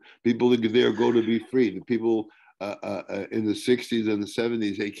 People there go to be free. The people in the 60s and the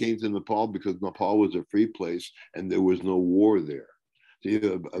 70s, they came to Nepal because Nepal was a free place and there was no war there.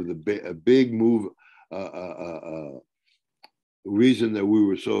 So, a big move, reason that we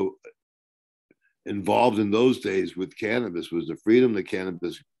were so involved in those days with cannabis was the freedom of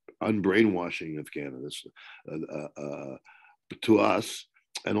cannabis, unbrainwashing of cannabis to us.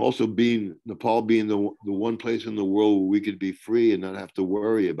 And also Nepal being the one place in the world where we could be free and not have to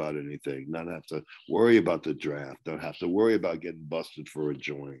worry about anything, not have to worry about the draft, don't have to worry about getting busted for a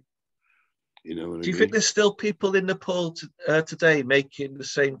joint. You know what I mean? Do you think there's still people in Nepal today making the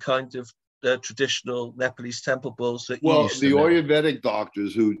same kind of traditional Nepalese temple balls that you used to the know? Ayurvedic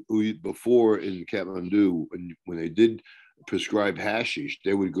doctors who before in Kathmandu, when they did prescribe hashish,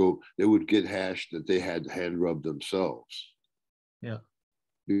 they would get hash that they had hand rubbed themselves. Yeah.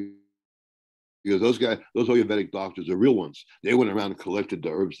 Because those Ayurvedic doctors, the real ones, they went around and collected the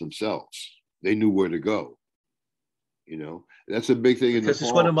herbs themselves. They knew where to go. You know, that's a big thing. Because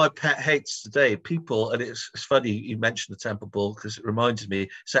it's one of my pet hates today. People, and it's funny you mentioned the temple ball because it reminds me,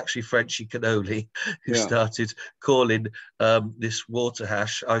 it's actually Frenchy Cannoli who started calling this water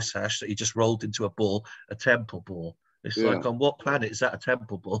hash, ice hash that he just rolled into a ball, a temple ball. It's like, on what planet is that a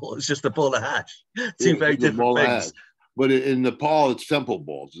temple ball? It's just a ball of hash. Two very different things. But in Nepal, it's temple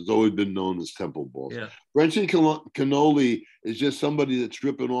balls. It's always been known as temple balls. Yeah. Frenchy Cannoli is just somebody that's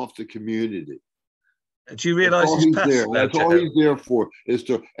ripping off the community. Do you realize his past? That's all he's there for.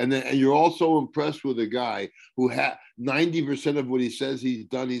 And you're also impressed with a guy who had 90% of what he says he's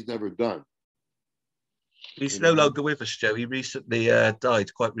done, he's never done. He's no longer with us, Joe. He recently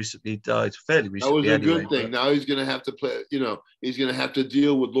died. Quite recently died. Fairly recently. That was a good thing. But now he's going to have to play. You know, he's going to have to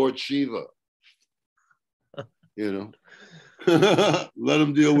deal with Lord Shiva. You know. Let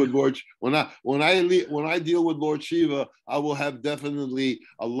him deal with Lord. When I deal with Lord Shiva, I will have definitely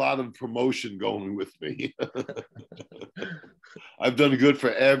a lot of promotion going with me. I've done good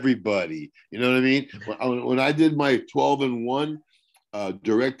for everybody. You know what I mean? When I did my 12-in-1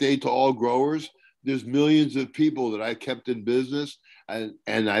 direct aid to all growers, there's millions of people that I kept in business,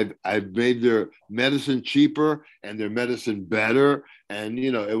 and I've made their medicine cheaper and their medicine better, and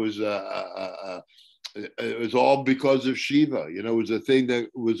you know it was all because of Shiva. You know, it was a thing that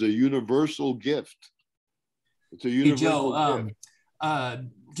was a universal gift. It's a universal gift. Joe,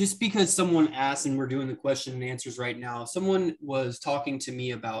 just because someone asked, and we're doing the question and answers right now, someone was talking to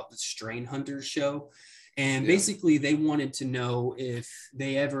me about the Strain Hunters show. And basically they wanted to know if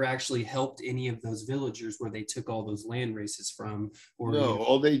they ever actually helped any of those villagers where they took all those land races from. Or, no,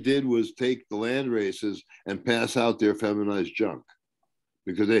 all they did was take the land races and pass out their feminized junk.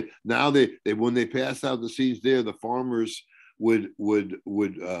 Because when they pass out the seeds there, the farmers would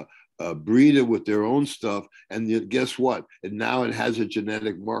breed it with their own stuff, and guess what? And now it has a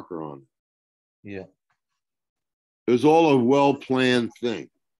genetic marker on it. Yeah, it was all a well-planned thing.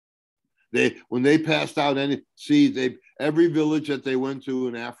 When they passed out any seeds, every village that they went to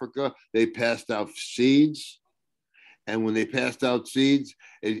in Africa, they passed out seeds. And when they passed out seeds,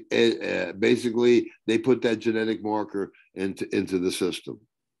 basically they put that genetic marker into the system.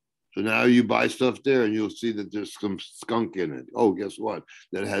 So now you buy stuff there and you'll see that there's some skunk in it. Oh, guess what?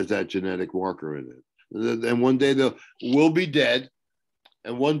 That has that genetic marker in it. And one day we'll be dead,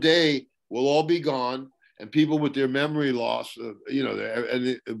 and one day we'll all be gone. And people with their memory loss, and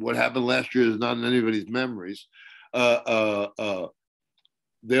what happened last year is not in anybody's memories. They'll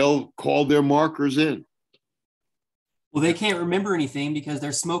call their markers in. Well, they can't remember anything because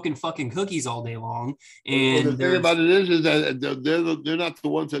they're smoking fucking cookies all day long. And the thing about it is that they're not the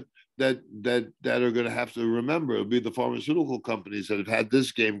ones that are going to have to remember. It'll be the pharmaceutical companies that have had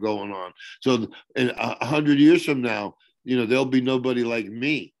this game going on. So in 100 years from now, there'll be nobody like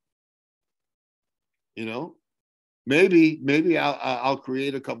me. Maybe I'll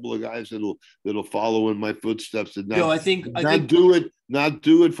create a couple of guys that'll follow in my footsteps and not do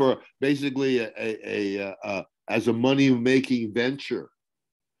it for basically as a money-making venture.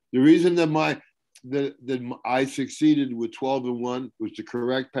 The reason that I succeeded with 12-in-1 was the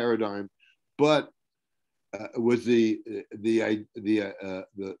correct paradigm, but was the thing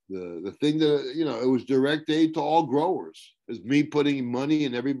that it was direct aid to all growers. It's me putting money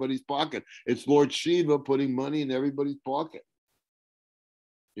in everybody's pocket. It's Lord Shiva putting money in everybody's pocket.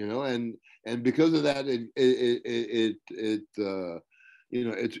 And because of that,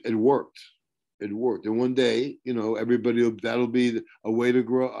 it worked. It worked, and one day, that'll be a way to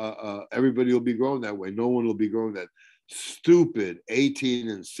grow. Everybody will be growing that way. No one will be growing that stupid 18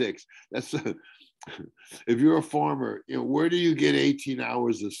 and 6. That's if you're a farmer, where do you get 18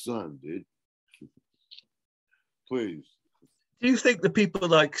 hours of sun, dude? Please. Do you think the people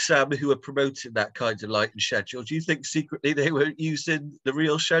like Sam who are promoting that kind of light and schedule, do you think secretly they were using the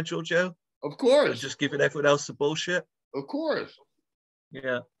real schedule, Joe? Of course. And just giving everyone else the bullshit? Of course.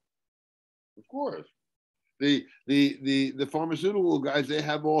 Yeah. Of course. The pharmaceutical guys, they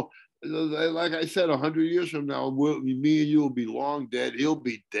have all, like I said, 100 years from now, me and you will be long dead. He'll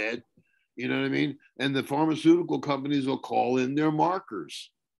be dead. You know what I mean? And the pharmaceutical companies will call in their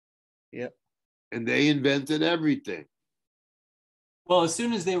markers. Yeah. And they invented everything. Well, as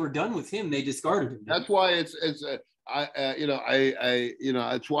soon as they were done with him, they discarded him. That's why that's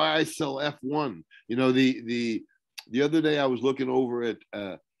why I sell F1. The other day I was looking over at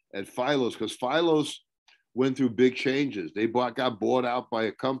Phylos, because Phylos went through big changes. They got bought out by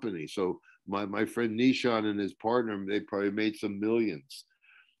a company. So my friend Nishan and his partner, they probably made some millions.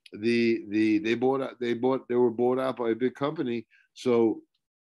 They were bought out by a big company. So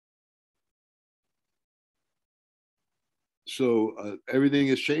everything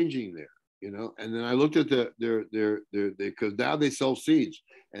is changing there, you know. And then I looked at their because now they sell seeds,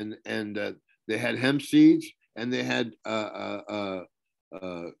 and they had hemp seeds, and they had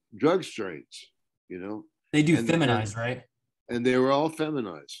drug strains, you know. They do feminize, right? And they were all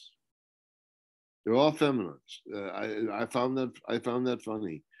feminized. They're all feminized. I found that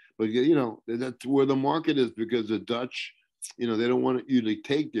funny, but you know, that's where the market is, because the Dutch, you know, they don't want you to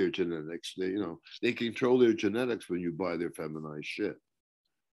take their genetics. They, you know, they control their genetics when you buy their feminized shit.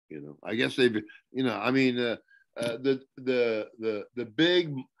 You know, I guess they've, you know, I mean, the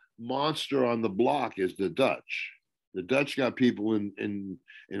big monster on the block is the Dutch. The Dutch got people in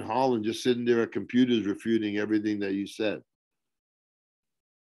Holland just sitting there at computers refuting everything that you said,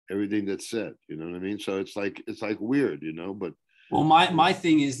 everything that's said. You know what I mean? So it's like weird, you know. But well, my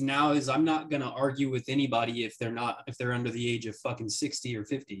thing is now is I'm not gonna argue with anybody if they're under the age of fucking 60 or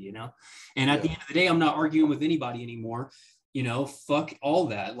 50, you know. And at the end of the day, I'm not arguing with anybody anymore. You know, fuck all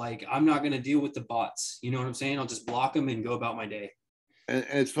that. Like, I'm not gonna deal with the bots. You know what I'm saying? I'll just block them and go about my day. And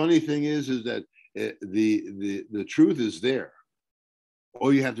it's funny thing is that the truth is there.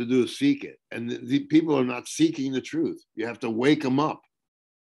 All you have to do is seek it, and the people are not seeking the truth. You have to wake them up.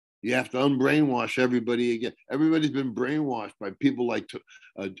 You have to unbrainwash everybody again. Everybody's been brainwashed by people like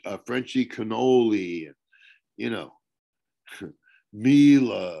Frenchie Cannoli, and, you know,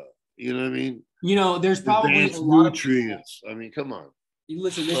 Mila. You know what I mean? You know, there's probably advanced nutrients. I mean, come on.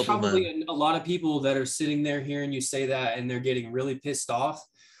 Listen, there's probably a lot of people that are sitting there hearing you say that, and they're getting really pissed off.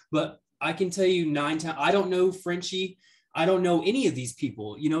 But I can tell you 9 times, I don't know Frenchie. I don't know any of these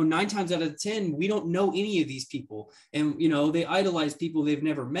people. You know, 9 times out of 10, we don't know any of these people. And, you know, they idolize people they've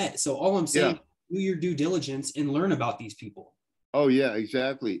never met. So all I'm saying, do your due diligence and learn about these people. Oh, yeah,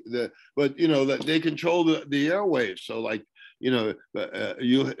 exactly. But, you know, that they control the airwaves. So, like, you know,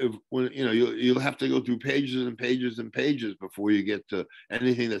 you'll have to go through pages and pages and pages before you get to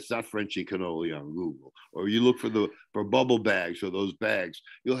anything that's not Frenchie Cannoli on Google. Or you look for bubble bags or those bags.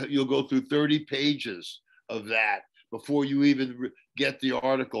 You'll go through 30 pages of that before you even get the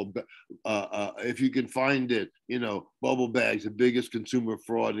article. If you can find it, you know, bubble bags, the biggest consumer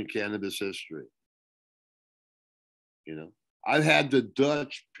fraud in cannabis history. You know, I've had the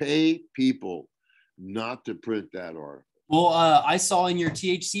Dutch pay people not to print that article. Well, I saw in your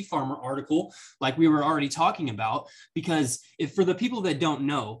THC Farmer article, like we were already talking about, because if for the people that don't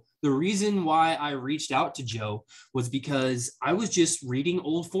know, the reason why I reached out to Joe was because I was just reading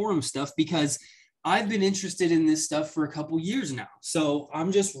old forum stuff, because I've been interested in this stuff for a couple years now. So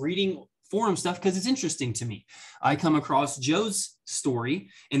I'm just reading forum stuff because it's interesting to me. I come across Joe's story,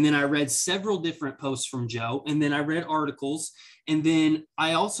 and then I read several different posts from Joe, and then I read articles. And then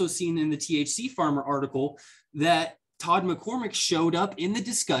I also seen in the THC Farmer article that Todd McCormick showed up in the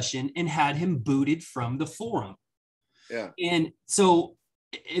discussion and had him booted from the forum. Yeah. And so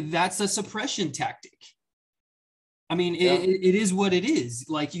that's a suppression tactic. I mean, it is what it is.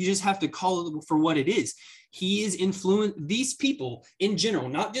 Like, you just have to call it for what it is. He is these people in general,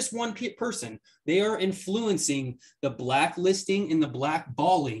 not just one person. They are influencing the blacklisting and the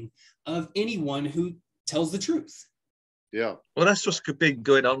blackballing of anyone who tells the truth. Yeah. Well, that's what's been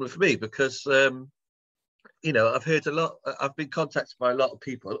going on with me, because you know, I've heard a lot. I've been contacted by a lot of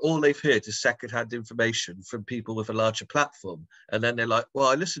people, and all they've heard is secondhand information from people with a larger platform. And then they're like, well,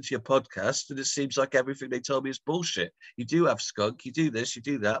 I listened to your podcast, and it seems like everything they told me is bullshit. You do have skunk, you do this, you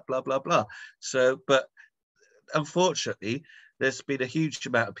do that, blah, blah, blah. So, but unfortunately, there's been a huge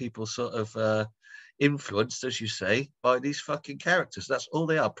amount of people sort of influenced, as you say, by these fucking characters. That's all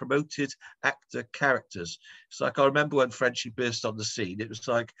they are, promoted actor characters. It's like, I remember when Frenchie burst on the scene, it was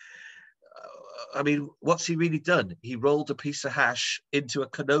like, I mean, what's he really done? He rolled a piece of hash into a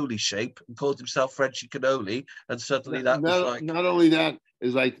cannoli shape and called himself Frenchie Cannoli, and suddenly that was like... Not only that,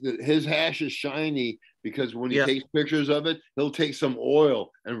 is like his hash is shiny because when he takes pictures of it, he'll take some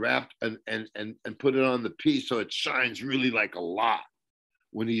oil and wrap and put it on the piece so it shines really like a lot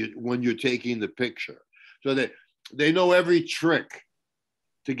when you're taking the picture. So they know every trick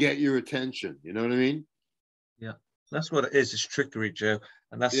to get your attention. You know what I mean? Yeah, that's what it is. It's trickery, Joe.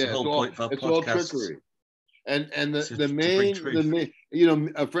 And that's the whole point of our podcast. It's all trickery. And the main, you know,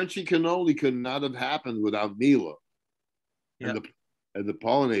 a Frenchie Cannoli could not have happened without Mila and the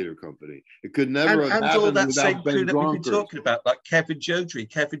Pollinator Company. It could never have happened all that without same Ben crew that we've been Dronkers. talking about, like Kevin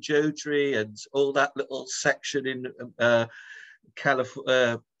Jodrey, and all that little section in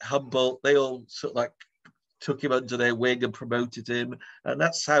Humboldt. They all sort of like took him under their wing and promoted him, and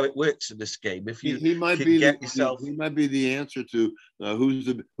that's how it works in this game. If you he might can be get yourself, he might be the answer to who's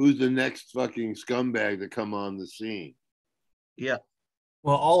the next fucking scumbag to come on the scene. yeah.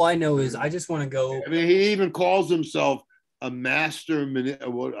 Well, all I know is I just want to go. I mean, he even calls himself a master,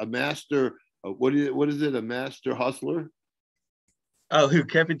 a master. What is it? A master hustler? Oh, who?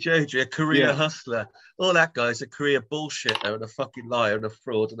 Kevin Jones, a career Yeah. hustler. All that guy's a career bullshitter and a fucking liar and a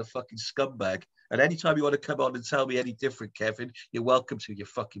fraud and a fucking scumbag. And anytime you want to come on and tell me any different, Kevin, you're welcome to, you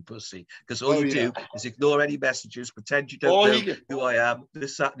fucking pussy. Because all you do is ignore any messages, pretend you don't know who I am,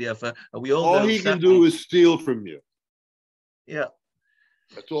 this, that, and the other. And we all know he can do is steal from you. Yeah.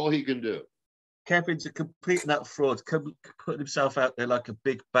 That's all he can do. Kevin's a complete and utter fraud, putting himself out there like a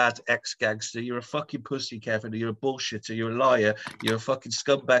big bad ex-gangster. You're a fucking pussy, Kevin. You're a bullshitter. You're a liar. You're a fucking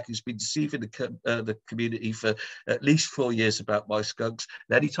scumbag who's been deceiving the community for at least 4 years about my skunks.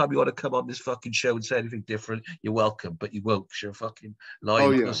 And anytime you want to come on this fucking show and say anything different, you're welcome, but you won't, because you're a fucking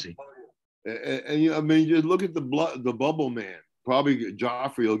lying pussy. And I mean, just look at the bubble man. Probably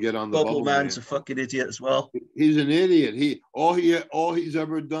Joffrey will get on the bubble man's man. A fucking idiot as well. He's an idiot. All he's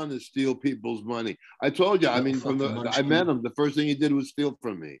ever done is steal people's money. I told you. I mean, I met him. The first thing he did was steal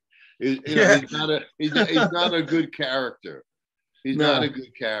from me. He's not a good character. He's not a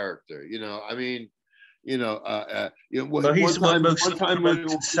good character. I mean, Well, he's one of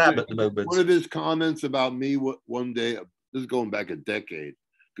the moment. One of his comments about me one day. This is going back a decade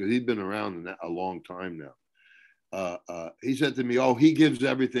because he's been around a long time now. He said to me, "Oh, he gives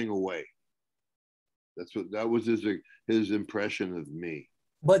everything away." That was his impression of me.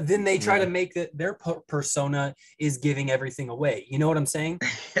 But then they try to make their persona is giving everything away. You know what I'm saying?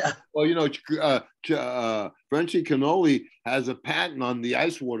 Yeah. Well, Frenchie Cannoli has a patent on the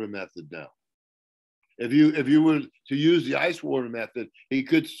ice water method now. If you were to use the ice water method, he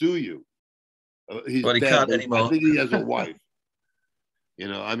could sue you. He's he dead. can't anymore. I think he has a wife.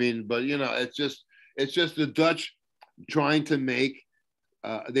 I mean, but it's just the Dutch trying to make.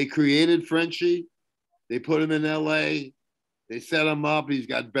 They created Frenchie. They put him in L.A. They set him up. He's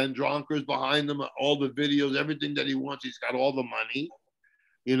got Ben Dronkers behind him, all the videos, everything that he wants. He's got all the money.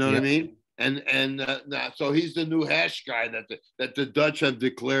 You know what I mean? And so he's the new hash guy that the Dutch have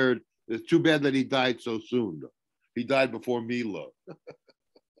declared. It's too bad that he died so soon. Though. He died before Milo.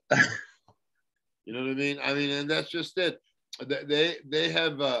 You know what I mean? I mean, and that's just it. They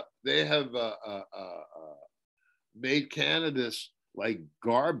have made cannabis like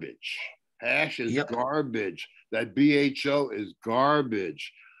garbage. Hash is garbage. That BHO is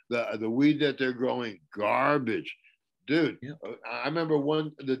garbage. The weed that they're growing, garbage. Dude, I remember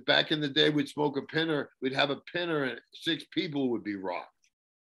back in the day, we'd smoke a pinner. We'd have a pinner and 6 people would be rocked.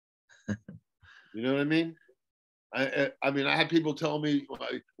 You know what I mean? I mean, I had people tell me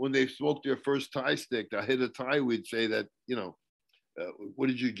when they smoked their first Thai stick, to hit a Thai, we'd say that, what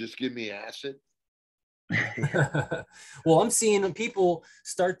did you just give me acid? Well, I'm seeing people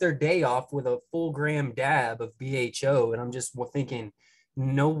start their day off with a full gram dab of BHO, and I'm just thinking,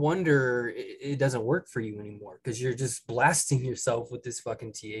 no wonder it doesn't work for you anymore because you're just blasting yourself with this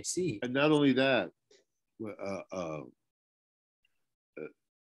fucking THC. And not only that,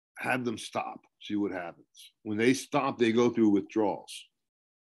 have them stop, see what happens. When they stop, they go through withdrawals.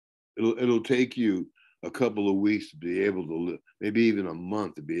 It'll take you a couple of weeks to be able to live, maybe even a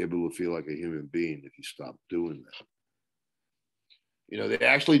month to be able to feel like a human being if you stop doing that. They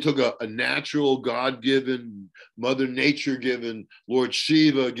actually took a natural, God-given, Mother Nature-given, Lord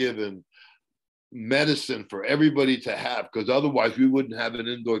Shiva-given medicine for everybody to have, because otherwise we wouldn't have an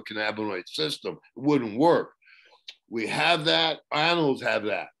indoor cannabinoid system. It wouldn't work. We have that. Animals have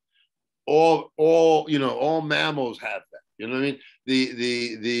that. All mammals have that. You know what I mean?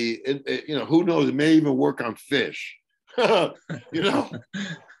 Who knows? It may even work on fish. Who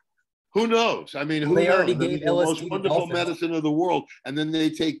knows? I mean, who they knows? already gave the LSD most wonderful medicine of the world, and then they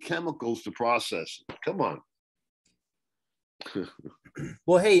take chemicals to process it. Come on.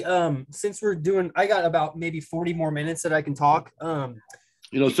 Well, hey, since I got about maybe 40 more minutes that I can talk.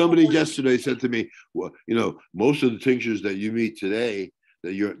 Somebody yesterday said to me, well, most of the tinctures that you meet today,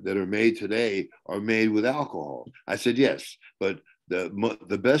 that are made today, are made with alcohol. I said, yes, but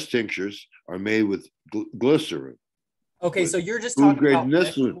the best tinctures are made with glycerin. Okay, so you're just talking about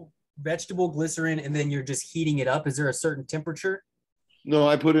vegetable glycerin, and then you're just heating it up. Is there a certain temperature? No,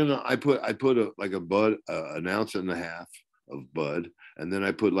 I put like a bud, an ounce and a half of bud, and then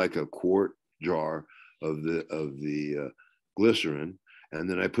I put like a quart jar of the glycerin, and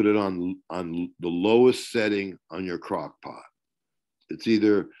then I put it on the lowest setting on your crock pot. It's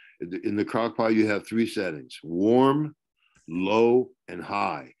either in the crock pot, you have 3 settings: warm, low, and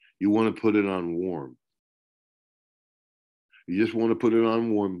high. You want to put it on warm. You just want to put it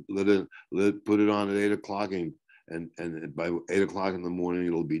on warm. Put it on at 8 o'clock, and by 8 o'clock in the morning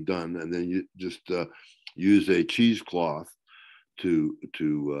it'll be done. And then you just use a cheesecloth to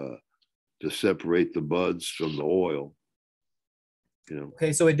separate the buds from the oil. You know.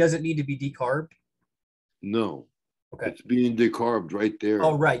 Okay, so it doesn't need to be decarbed. No. Okay. It's being decarbed right there.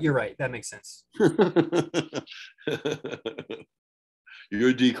 Oh, right. You're right. That makes sense.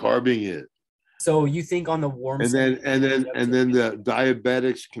 You're decarbing it. So you think on the warm side, and then the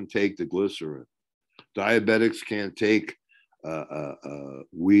diabetics can take the glycerin. Diabetics can't take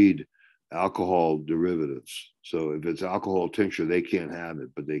weed alcohol derivatives. So if it's alcohol tincture, they can't have it,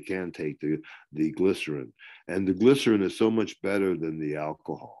 but they can take the glycerin. And the glycerin is so much better than the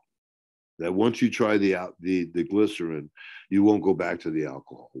alcohol that once you try the glycerin, you won't go back to the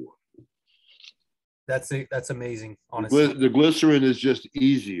alcohol one. That's amazing, honestly. The glycerin is just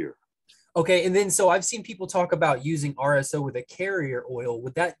easier. Okay, and then so I've seen people talk about using RSO with a carrier oil.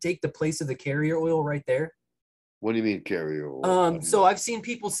 Would that take the place of the carrier oil right there? What do you mean carrier oil? So I've seen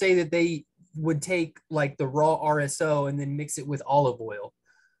people say that they would take like the raw RSO and then mix it with olive oil.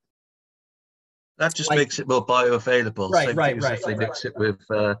 That just makes it more bioavailable. Right. If they mix it with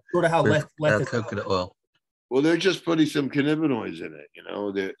sort of how coconut oil. Well, they're just putting some cannabinoids in it, you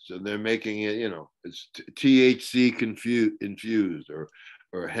know. They're making it, you know, it's THC infused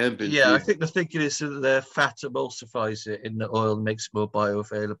or hemp infused. Yeah, I think the thinking is that the fat emulsifies it in the oil and makes it more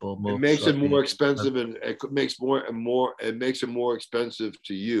bioavailable. It makes it more expensive, and it makes it makes it more expensive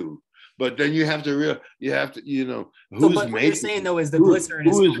to you. But then you have to, you know, who's making? What you're saying though is the glycerin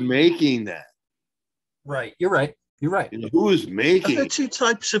who is making that? Right, you're right. You're right. You know, who is making? Are there two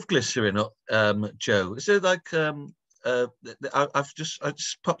types of glycerin, Joe? Is there like I just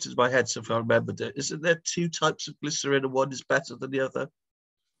popped into my head, so if I remembered it, isn't there two types of glycerin and one is better than the other?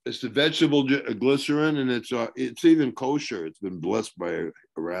 It's the vegetable glycerin, and it's even kosher. It's been blessed by a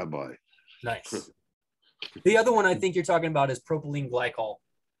rabbi. Nice. The other one I think you're talking about is propylene glycol.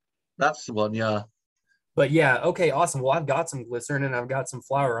 That's the one, yeah. But yeah, okay, awesome. Well, I've got some glycerin and I've got some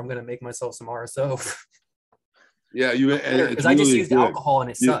flour. I'm gonna make myself some RSO. Yeah, because I just used alcohol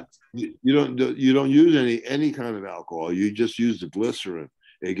and it sucked. You don't use any kind of alcohol. You just use the glycerin.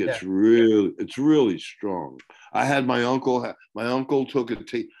 It gets it's really strong. I had my uncle took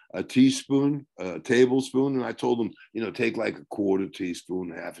a teaspoon, a tablespoon, and I told him, you know, take like a quarter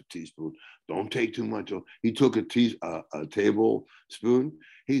teaspoon, half a teaspoon. Don't take too much. He took a tablespoon.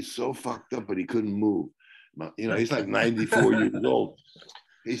 He's so fucked up, but he couldn't move. You know, he's like 94 years old.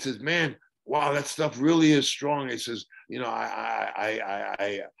 He says, man, wow, that stuff really is strong. He says, you know,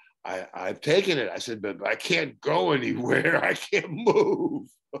 I've taken it. I said, but I can't go anywhere. I can't move.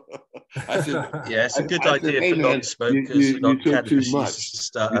 I said, yeah, it's a good idea for non-smokers. You took too much.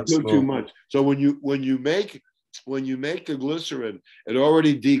 You took too much. So when you make the glycerin, it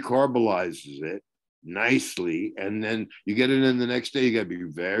already decarbonizes it nicely, and then you get it in the next day. You got to be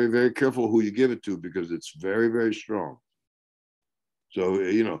very, very careful who you give it to because it's very, very strong. So,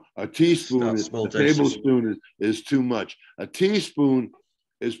 you know, a tablespoon is too much. A teaspoon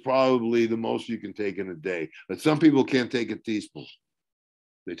is probably the most you can take in a day. But some people can't take a teaspoon.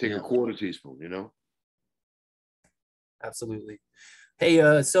 They take a quarter teaspoon, you know? Absolutely.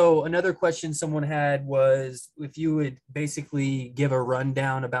 Hey, so another question someone had was if you would basically give a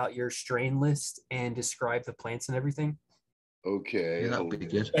rundown about your strain list and describe the plants and everything. Okay. Yeah, that would be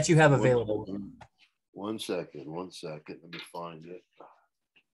good. That you have available. One second. Let me find it.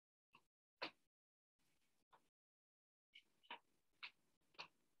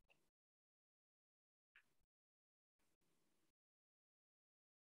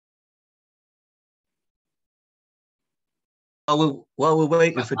 While we're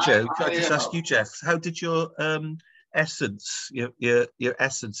waiting for Joe, can I just ask you, Jeff, how did your essence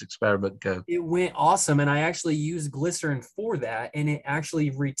experiment go? It went awesome, and I actually used glycerin for that, and it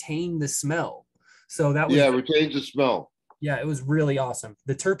actually retained the smell. So that was retains the smell. Yeah, it was really awesome.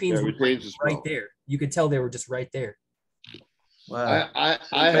 The terpenes were right there. You could tell they were just right there. Wow. I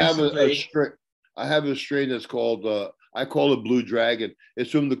have a strain that's called I call it Blue Dragon.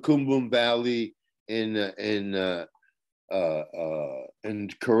 It's from the Kumbum Valley in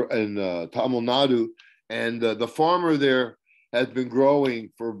Tamil Nadu, and the farmer there has been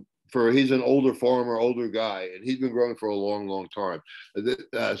growing for he's an older farmer, older guy, and he's been growing for a long time.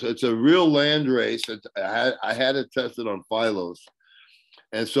 So it's a real land race. I had it tested on Phylos,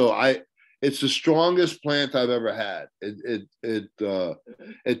 and so it's the strongest plant I've ever had.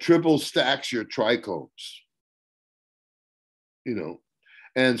 It triple stacks your trichomes, you know,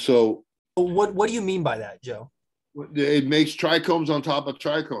 and so what do you mean by that, Joe? It makes trichomes on top of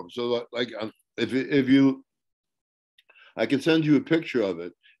trichomes. So like if you I can send you a picture of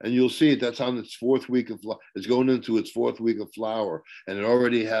it, and you'll see it. That's on its fourth week of, it's going into its fourth week of flower, and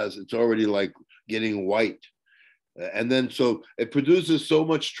it's already like getting white. And then so it produces so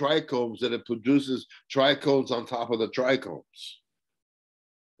much trichomes that it produces trichomes on top of the trichomes.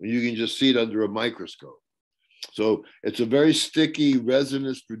 You can just see it under a microscope. So it's a very sticky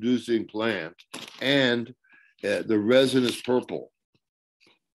resinous producing plant, and the resin is purple.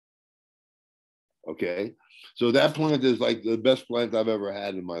 Okay. So that plant is like the best plant I've ever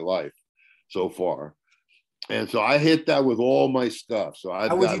had in my life so far. And so I hit that with all my stuff. So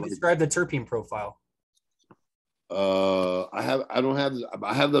How would you describe the terpene profile? I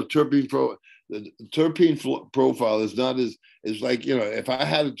have the terpene the terpene profile is not as, is like, you know, if I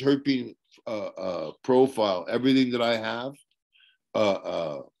had a terpene profile, everything that I have,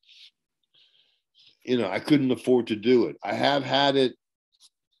 you know, I couldn't afford to do it. I have had it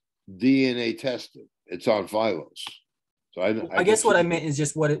DNA tested. It's on Phylos. So I guess what I meant is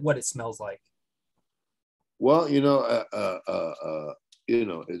just what it smells like. Well, you know, you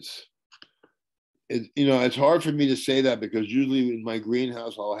know, you know, it's hard for me to say that because usually in my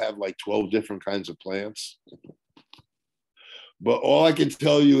greenhouse I'll have like 12 different kinds of plants. But all I can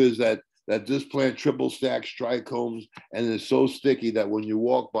tell you is that this plant triple stacks trichomes, and it's so sticky that when you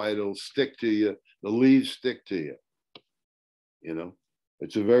walk by it, it'll stick to you. The leaves stick to you. You know,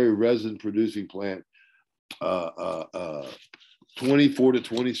 it's a very resin producing plant. 24 to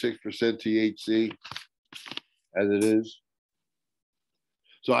 26% THC as it is.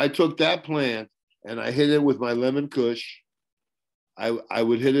 So I took that plant and I hit it with my lemon kush. I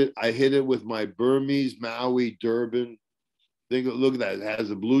hit it with my Burmese Maui Durban. Look at that. It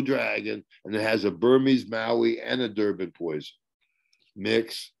has a blue dragon and it has a Burmese Maui and a Durban poison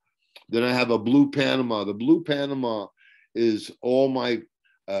mix. Then I have a blue Panama. The blue Panama is all my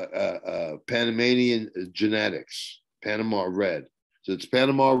Panamanian genetics, Panama red. So it's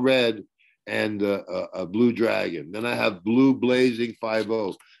Panama red and a blue dragon. Then I have blue blazing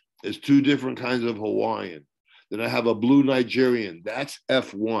 5-0. There's two different kinds of Hawaiian. Then I have a blue Nigerian. That's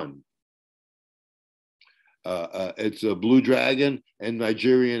F1. It's a blue dragon and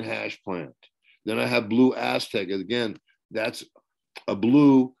Nigerian hash plant. Then I have blue Aztec. Again, that's a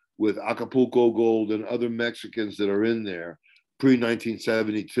blue with Acapulco Gold and other Mexicans that are in there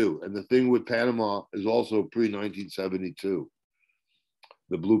pre-1972. And the thing with Panama is also pre-1972.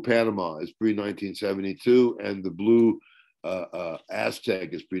 The blue Panama is pre-1972, and the blue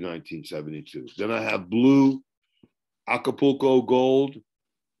Aztec is pre-1972. Then I have blue Acapulco Gold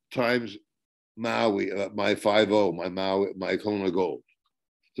times Maui, my 5-0, my Maui, my Kona Gold.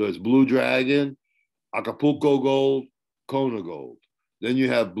 So it's blue dragon, Acapulco Gold, Kona Gold. Then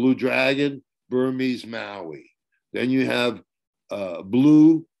you have blue dragon, Burmese Maui. Then you have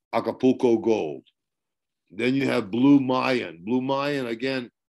blue Acapulco Gold. Then you have blue Mayan. Blue Mayan, again,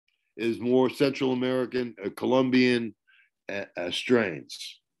 is more Central American, Colombian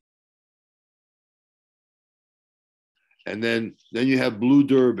strains. And then you have blue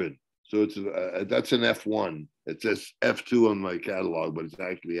Durban. So it's that's an F1. It says F2 on my catalog, but it's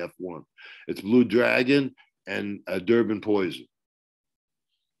actually F1. It's blue dragon and Durban poison.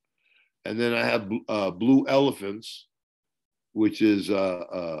 And then I have blue elephants, which is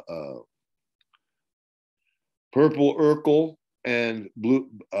purple Urkel and blue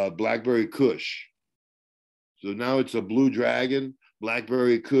blackberry Kush. So now it's a blue dragon,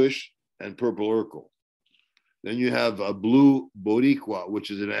 blackberry Kush, and purple Urkel. Then you have a blue Boricua,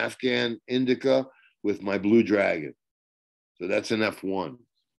 which is an Afghan indica with my blue dragon. So that's an F1.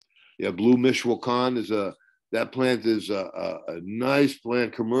 Yeah, blue Michoacan is that plant is a nice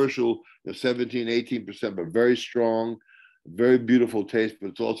plant, commercial, 17, 18%, but very strong, very beautiful taste, but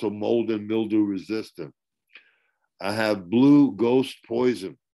it's also mold and mildew resistant. I have blue Ghost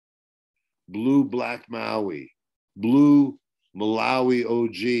Poison, blue Black Maui, blue Malawi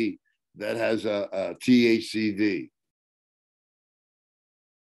OG that has a THCV.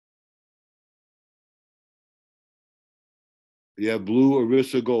 You have blue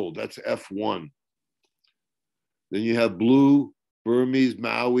Orissa Gold, that's F1. Then you have blue Burmese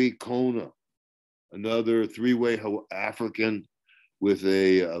Maui Kona, another three-way African with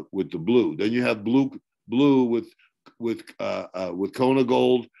the blue. Then you have blue with Kona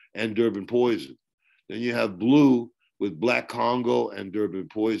Gold and Durban poison. Then you have blue with Black Congo and Durban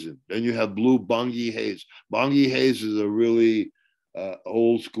poison. Then you have blue Bongi Haze. Bongi Haze is a really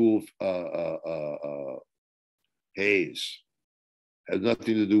old school haze. Has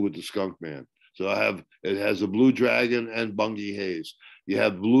nothing to do with the skunk man. So it has a blue dragon and Bungie Haze. You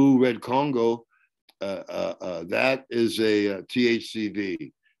have blue red Congo. That is a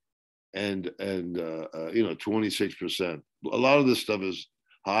THCV. 26%. A lot of this stuff is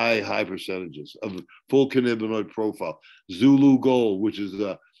high percentages of full cannabinoid profile. Zulu Gold, which is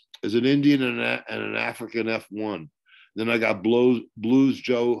an Indian and an African F1. Then I got Blues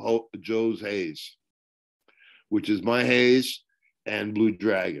Joe's Haze, which is my haze, and Blue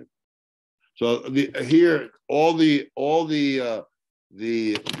Dragon. So here all the old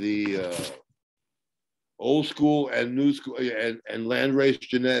school and new school and landrace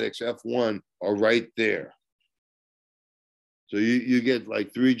genetics F1 are right there. So you get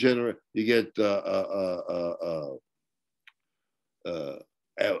like you get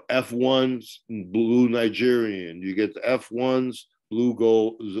F1s blue Nigerian, you get the F1s blue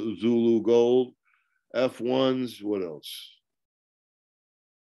gold Zulu Gold, F1s, what else?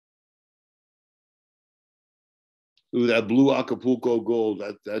 Ooh, that blue Acapulco Gold,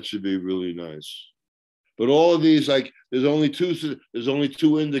 that should be really nice. But all of these, like, there's only two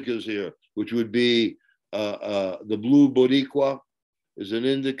indicas here, which would be the blue Boricua is an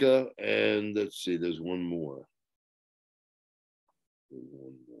indica, and let's see, there's one more.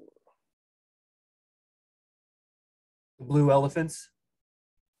 Blue elephants.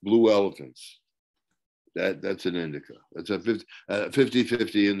 Blue elephants. That's an indica. That's a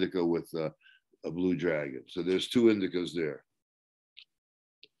 50-50 indica with a blue dragon. So there's two indicas there.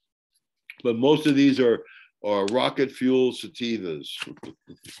 But most of these are rocket fuel sativas.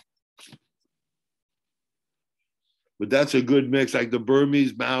 But that's a good mix, like the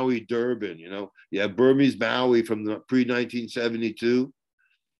Burmese Maui Durban, you know. You have Burmese Maui from the pre-1972.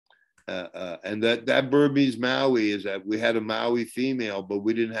 And that Burmese Maui is that we had a Maui female, but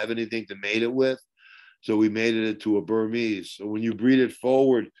we didn't have anything to mate it with. So we mated it to a Burmese. So when you breed it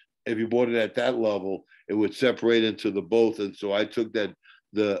forward, if you bought it at that level, it would separate into the both. And so I took the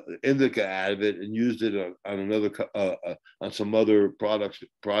indica out of it and used it on some other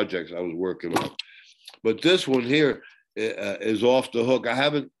projects I was working on. But this one here is off the hook.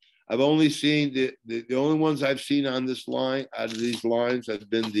 I've only seen the only ones I've seen on this line, out of these lines, has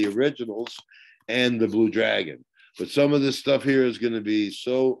been the originals and the Blue Dragon. But some of this stuff here is going to be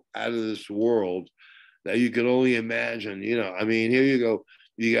so out of this world that you can only imagine. You know, I mean, here you go.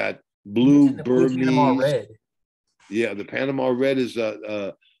 You got blue Burmese. Panama Red. Yeah, the Panama Red is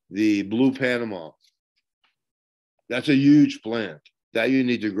the blue Panama. That's a huge plant that you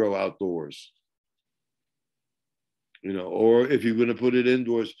need to grow outdoors. You know, or if you're going to put it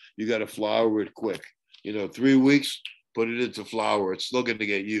indoors, you got to flower it quick. You know, 3 weeks, put it into flower. It's still going to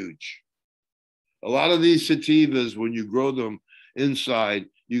get huge. A lot of these sativas, when you grow them inside,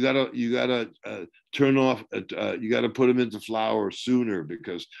 you gotta turn off. You got to put them into flower sooner,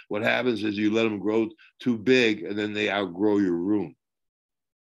 because what happens is you let them grow too big and then they outgrow your room.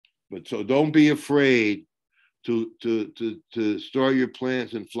 But so don't be afraid to start your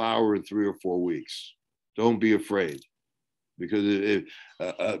plants in flower in 3 or 4 weeks. Don't be afraid. Because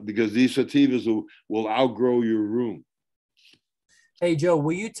these sativas will outgrow your room. Hey Joe,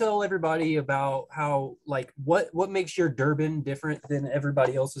 will you tell everybody about how, like, what makes your Durban different than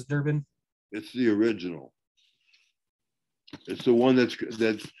everybody else's Durban? It's the original. It's the one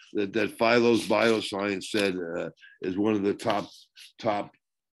that Philo's Bioscience said is one of the top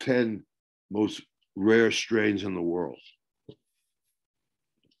 10 most rare strains in the world.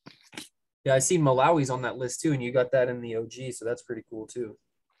 Yeah, I see Malawi's on that list too, and you got that in the OG, so that's pretty cool too.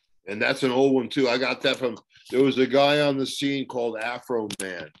 And that's an old one too. I got that there was a guy on the scene called Afro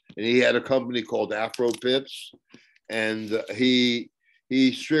Man, and he had a company called Afro Pips, and he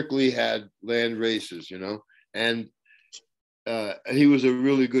strictly had land races, you know, and he was a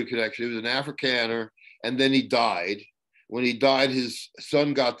really good connection. He was an Afrikaner, and then he died. When he died, his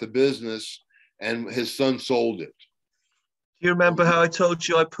son got the business, and his son sold it. Do you remember how I told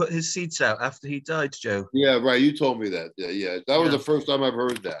you I put his seeds out after he died, Joe? Yeah, right. You told me that. Yeah. That was the first time I've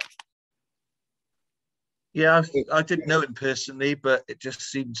heard that. Yeah, I didn't know him personally, but it just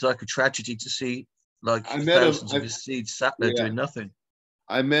seems like a tragedy to see like thousands of his seeds sat there doing nothing.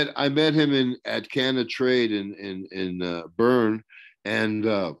 I met him at Canna Trade in Bern, and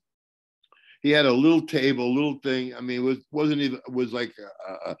he had a little table, little thing. I mean, it was like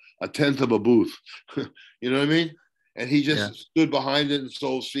a tenth of a booth. You know what I mean? And he just stood behind it and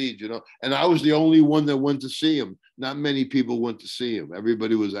sold seeds, you know. And I was the only one that went to see him. Not many people went to see him.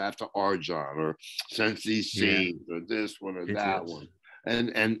 Everybody was after Arjan or Sensi Seeds or this one or that one.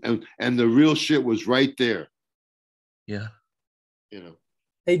 And the real shit was right there. Yeah. You know.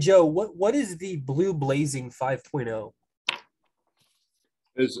 Hey Joe, what is the Blue Blazing 5.0?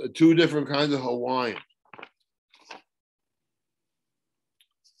 There's two different kinds of Hawaiian.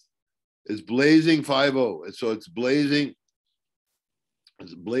 It's Blazing 5.0. And so it's Blazing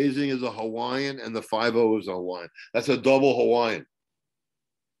Blazing is a Hawaiian, and the 5-0 is a Hawaiian. That's a double Hawaiian.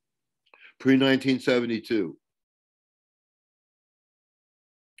 Pre-1972.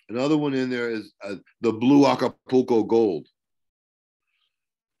 Another one in there is the Blue Acapulco Gold.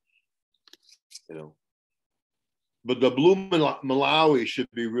 You know, but the Blue Malawi should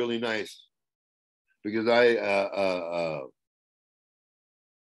be really nice because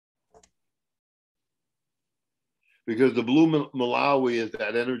because the Blue Malawi is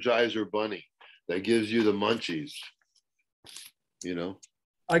that Energizer bunny that gives you the munchies. You know.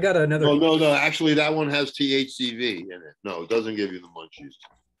 I got another. No. Actually, that one has THCV in it. No, it doesn't give you the munchies.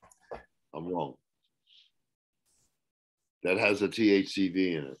 I'm wrong. That has a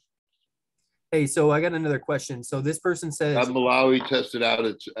THCV in it. Hey, so I got another question. So this person says that Malawi tested out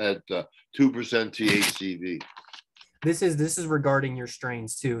at 2% THCV. This is regarding your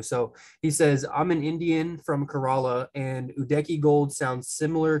strains too. So he says, I'm an Indian from Kerala, and Udeki Gold sounds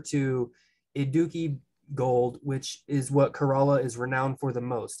similar to Iduki Gold, which is what Kerala is renowned for the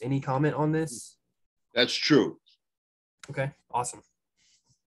most. Any comment on this? That's true. Okay, awesome.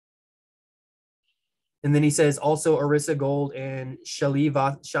 And then he says also Orissa Gold and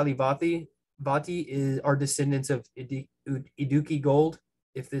Shalivati are descendants of Iduki Gold,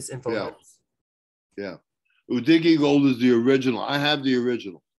 if this info helps. Yeah. Udigi Gold is the original. I have the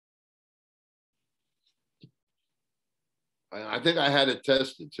original. I think I had it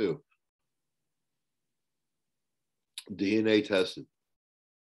tested too. DNA tested.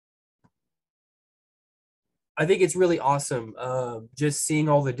 I think it's really awesome just seeing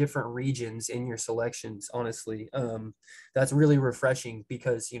all the different regions in your selections, honestly. That's really refreshing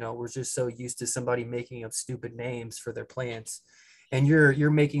because, you know, we're just so used to somebody making up stupid names for their plants. And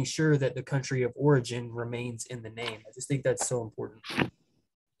you're making sure that the country of origin remains in the name. I just think that's so important.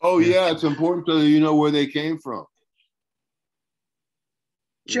 Oh, yeah, it's important that you know where they came from.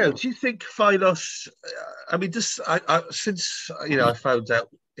 Joe, do you think Phylos, I mean, just since, you know, I found out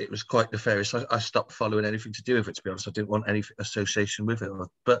it was quite nefarious, I stopped following anything to do with it, to be honest. I didn't want any association with it.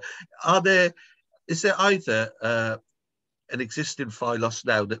 But is there either an existing Phylos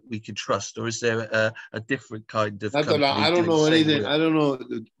now that we can trust, or is there a different kind of company? I don't know anything. I don't know.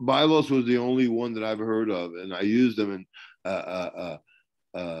 Phylos was the only one that I've heard of, and I used them, and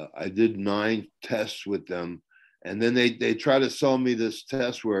I did 9 tests with them. And then they try to sell me this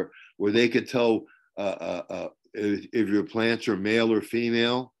test where they could tell if your plants are male or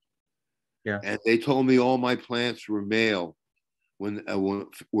female. Yeah. And they told me all my plants were male when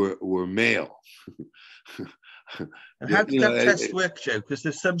were male. And how did that test work, Joe? Because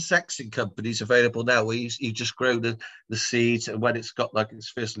there's some sexing companies available now where you just grow the seeds, and when it's got like its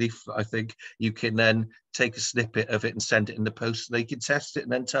first leaf, I think you can then take a snippet of it and send it in the post, and they can test it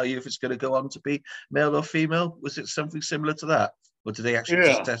and then tell you if it's going to go on to be male or female. Was it something similar to that, or did they actually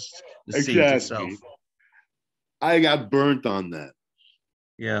just test the seed itself? I got burnt on that.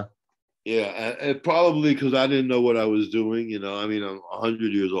 Yeah. Yeah, and probably because I didn't know what I was doing. You know, I mean, I'm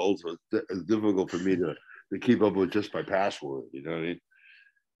 100 years old, so it's difficult for me to keep up with just my password. You know what I mean?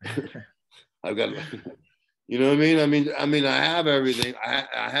 I've got, you know what I mean? I mean, I have everything.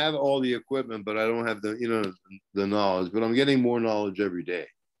 I have all the equipment, but I don't have the knowledge. But I'm getting more knowledge every day.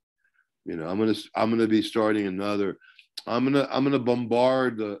 You know, I'm gonna be starting another. I'm gonna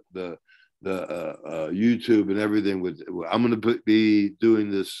bombard the YouTube and everything with. I'm gonna be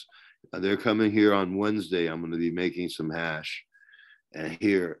doing this. They're coming here on Wednesday. I'm going to be making some hash, and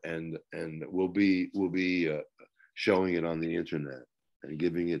we'll be showing it on the internet and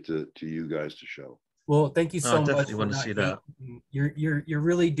giving it to you guys to show. Well, thank you so much. I definitely want to see that. You're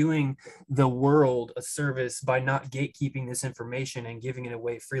really doing the world a service by not gatekeeping this information and giving it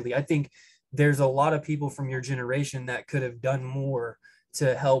away freely. I think there's a lot of people from your generation that could have done more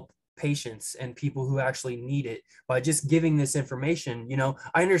to help patients and people who actually need it by just giving this information. You know,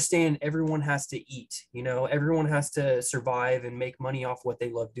 I understand everyone has to eat, you know, everyone has to survive and make money off what they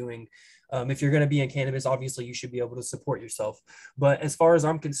love doing. If you're going to be in cannabis, obviously you should be able to support yourself. But as far as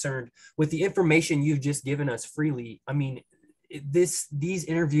I'm concerned, with the information you've just given us freely, I mean, these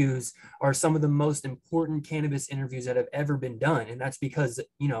interviews are some of the most important cannabis interviews that have ever been done, and that's because,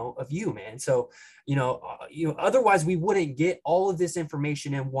 you know, of you, man. So otherwise we wouldn't get all of this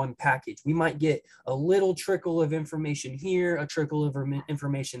information in one package. We might get a little trickle of information here, a trickle of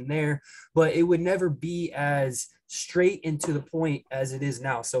information there, but it would never be as straight and to the point as it is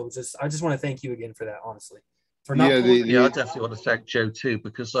now. So I just want to thank you again for that, honestly. I definitely want to thank Joe too,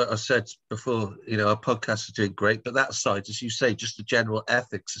 because like I said before, you know, our podcast is doing great, but that side, as you say, just the general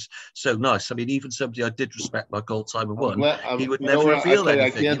ethics is so nice. I mean, even somebody I did respect like Old Timer One, he would never reveal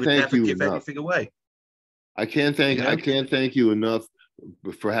anything. He would never give anything away. I can't thank you enough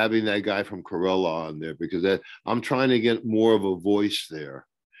for having that guy from Corella on there, because I'm trying to get more of a voice there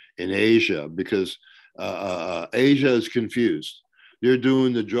in Asia, because Asia is confused. They're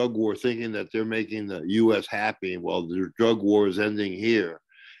doing the drug war thinking that they're making the U.S. happy, while the drug war is ending here.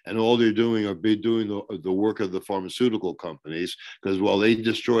 And all they're doing are doing the work of the pharmaceutical companies, because while they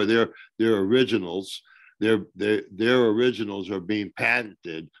destroy their originals, their originals are being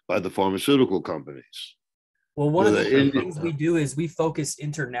patented by the pharmaceutical companies. Well, one of the things we do is we focus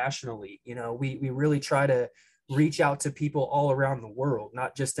internationally. You know, we really try to reach out to people all around the world,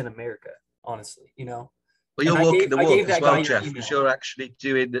 not just in America, honestly, you know. Well, you're walking the walk as well, Jeff, because you're actually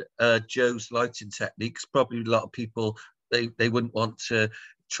doing Joe's lighting techniques. Probably a lot of people, they wouldn't want to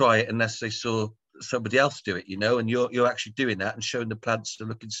try it unless they saw somebody else do it, you know, and you're actually doing that and showing the plants are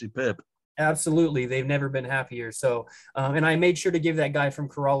looking superb. Absolutely. They've never been happier. So, and I made sure to give that guy from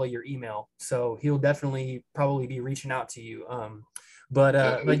Kerala your email. So he'll definitely probably be reaching out to you. But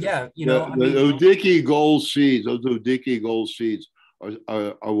yeah, you know, the Odiki gold seeds, those Odiki gold seeds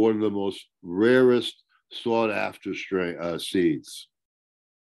are one of the most rarest sought after seeds.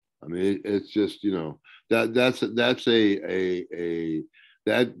 I mean, it's just, you know, that's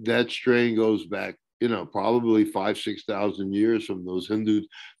that strain goes back, you know, probably 5,000-6,000 years from those Hindus.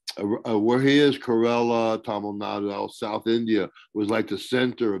 Where he is, Kerala, Tamil Nadu, South India was like the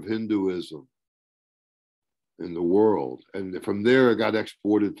center of Hinduism in the world. And from there, it got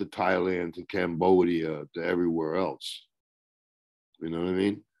exported to Thailand, to Cambodia, to everywhere else. You know what I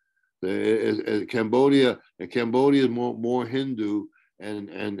mean? Cambodia is more Hindu, and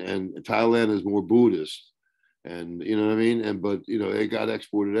Thailand is more Buddhist. And you know what I mean? But you know, they got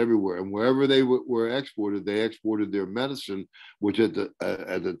exported everywhere, and wherever they were exported, they exported their medicine, which at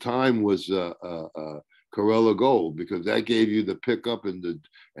the time was Corella Gold, because that gave you the pickup and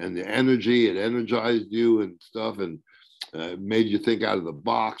the energy. It energized you and stuff, and made you think out of the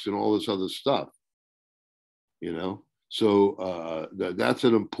box and all this other stuff. You know, so that's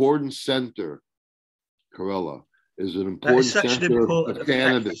an important center. Corella is an important center of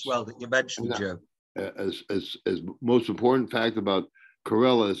cannabis as well that you mentioned, Joe. As most important fact about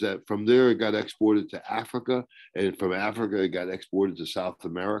Corella is that from there it got exported to Africa, and from Africa it got exported to South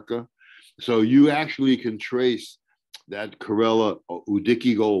America. So you actually can trace that Corella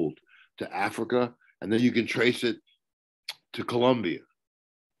Udiki gold to Africa, and then you can trace it to Colombia,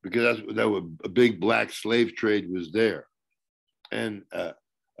 because that was a big black slave trade was there, and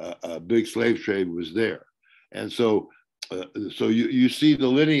a big slave trade was there, and so you see the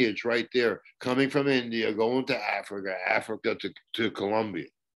lineage right there, coming from India, going to Africa to Colombia.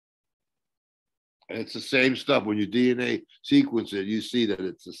 And it's the same stuff. When you DNA sequence it, you see that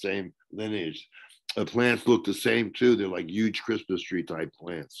it's the same lineage. The plants look the same too. They're like huge Christmas tree type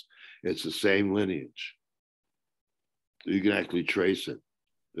plants. It's the same lineage. So you can actually trace it.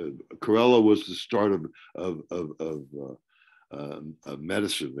 Corella was the start of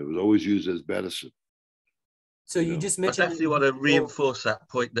medicine. It was always used as medicine. So you just mentioned. I definitely want to reinforce that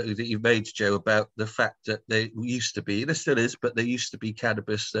point that you made, Joe, about the fact that there used to be, there still is, but there used to be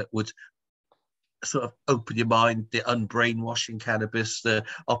cannabis that would sort of open your mind, the unbrainwashing cannabis, the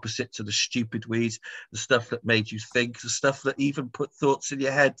opposite to the stupid weed, the stuff that made you think, the stuff that even put thoughts in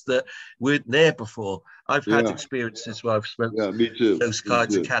your head that weren't there before. I've had experiences where I've smoked those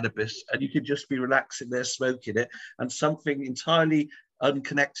kinds of cannabis, and you can just be relaxing there smoking it, and something entirely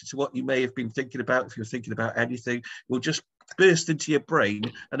unconnected to what you may have been thinking about, if you're thinking about anything, will just burst into your brain,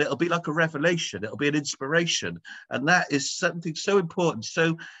 and it'll be like a revelation. It'll be an inspiration, and that is something so important,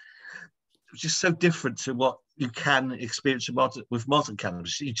 so just so different to what you can experience with modern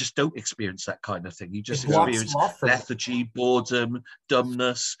cannabis. You just don't experience that kind of thing. You just experience lethargy, boredom,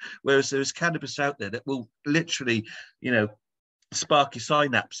 dumbness. Whereas there's cannabis out there that will literally, you know, spark your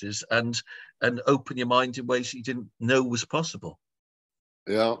synapses and open your mind in ways that you didn't know was possible.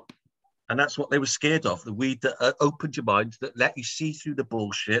 Yeah. And that's what they were scared of, the weed that opened your mind, that let you see through the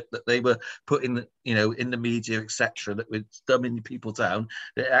bullshit that they were putting, you know, in the media, etc., that were dumbing people down,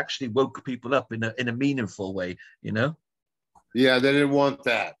 that actually woke people up in a meaningful way, you know? Yeah, they didn't want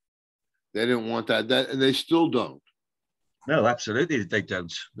that. They didn't want that, and they still don't. No, absolutely, they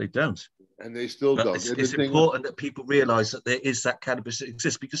don't. They don't. And they still don't. It's important that people realize that there is that cannabis that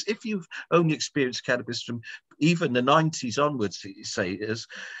exists, because if you've only experienced cannabis from even the 90s onwards, you say,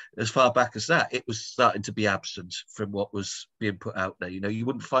 as far back as that, it was starting to be absent from what was being put out there. You know, you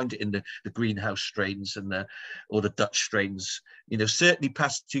wouldn't find it in the greenhouse strains or the Dutch strains. You know, certainly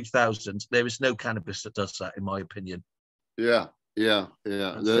past 2000, there is no cannabis that does that, in my opinion. Yeah. So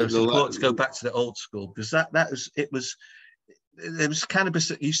it's important to go back to the old school, because there was cannabis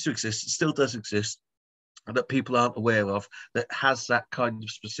that used to exist. It still does exist. that people aren't aware of, that has that kind of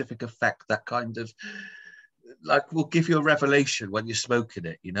specific effect, that kind of, like, will give you a revelation when you're smoking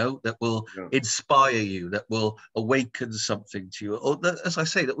it, you know, that will inspire you, that will awaken something to you, or that, as I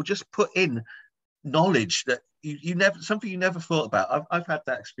say, that will just put in knowledge that you never, something you never thought about. I've had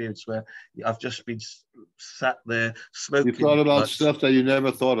that experience where I've just been sat there smoking. You thought about stuff that you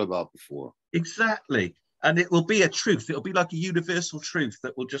never thought about before. Exactly. And it will be a truth. It'll be like a universal truth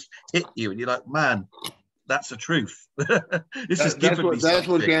that will just hit you, and you're like, man, that's a truth. That's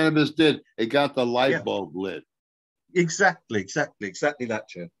what cannabis did. It got the light bulb lit. Exactly that,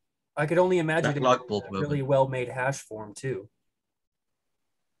 Joe. I could only imagine that light bulb really well made hash form too.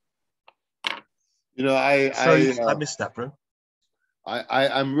 You know, I missed that, bro.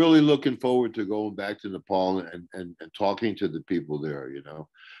 I'm really looking forward to going back to Nepal and talking to the people there. You know,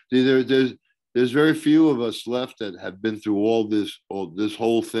 there's very few of us left that have been through all this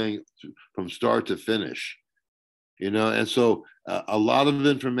whole thing from start to finish. You know, and so a lot of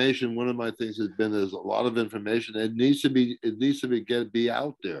information. One of my things has been there's a lot of information. It needs to be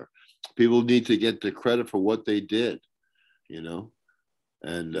out there. People need to get the credit for what they did. You know,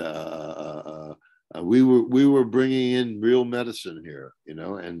 and we were bringing in real medicine here. You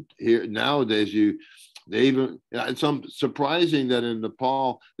know, and here nowadays it's surprising that in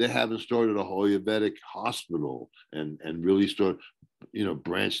Nepal they haven't started a Ayurvedic hospital and really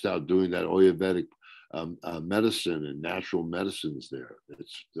branched out doing that Ayurvedic medicine and natural medicines there.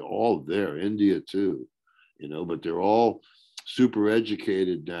 They're all there. India too, you know, but they're all super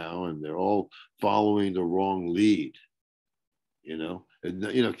educated now, and they're all following the wrong lead. You know, and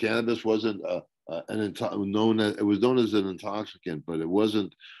you know, cannabis wasn't known as an intoxicant, but there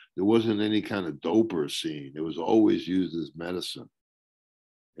wasn't any kind of doper scene. It was always used as medicine.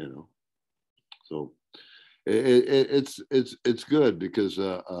 You know, so. It's good because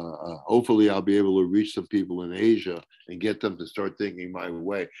hopefully I'll be able to reach some people in Asia and get them to start thinking my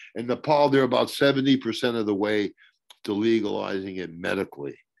way. In Nepal, they're about 70% of the way to legalizing it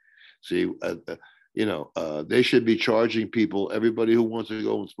medically. See, you know, they should be charging people, everybody who wants to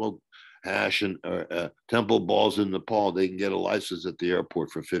go and smoke hash and temple balls in Nepal, they can get a license at the airport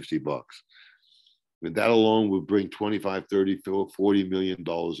for $50. And that alone would bring 25, 30, 40 million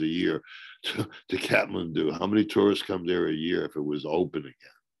dollars a year to Kathmandu. How many tourists come there a year if it was open again?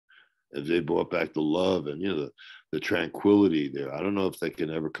 If they brought back the love and, you know, the tranquility there. I don't know if they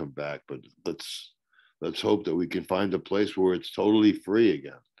can ever come back, but let's hope that we can find a place where it's totally free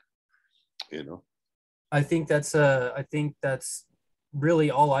again. You know, I think that's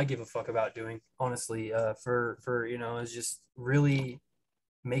really all I give a fuck about doing, honestly. For you know, is just really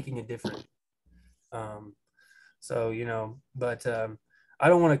making a difference. So, you know, but I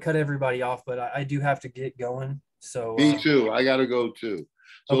don't want to cut everybody off, but I do have to get going. So me too. I got to go too.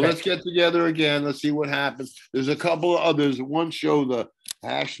 So okay. Let's get together again. Let's see what happens. There's a couple of others. One show, the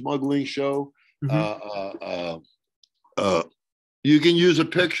hash smuggling show. Mm-hmm. You can use a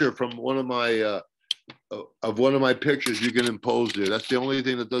picture from one of my pictures. You can impose there. That's the only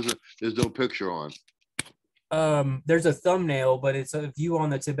thing that there's no picture on. There's a thumbnail, but it's a view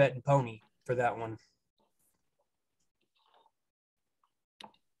on the Tibetan pony for that one.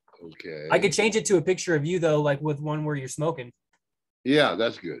 Okay. I could change it to a picture of you though, like with one where you're smoking. Yeah,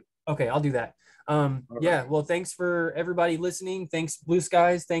 that's good. Okay, I'll do that. Yeah. Well, thanks for everybody listening. Thanks, Blue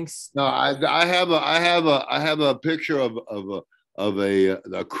Skies. Thanks. No, I have a picture of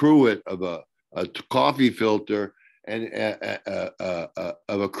a cruet of a coffee filter and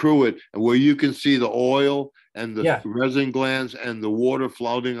of a cruet, and where you can see the oil and the resin glands and the water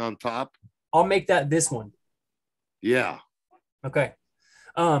floating on top. I'll make that this one. Yeah. Okay.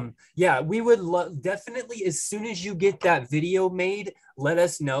 Yeah, we would definitely, as soon as you get that video made, let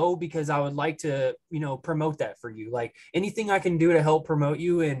us know, because I would like to, you know, promote that for you. Like anything I can do to help promote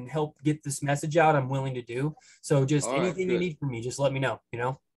you and help get this message out, I'm willing to do. So just anything you need from me, just let me know, you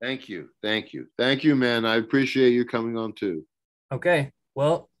know? Thank you, man. I appreciate you coming on too. Okay.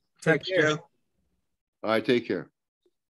 Well, thanks, Joe. All right, take care.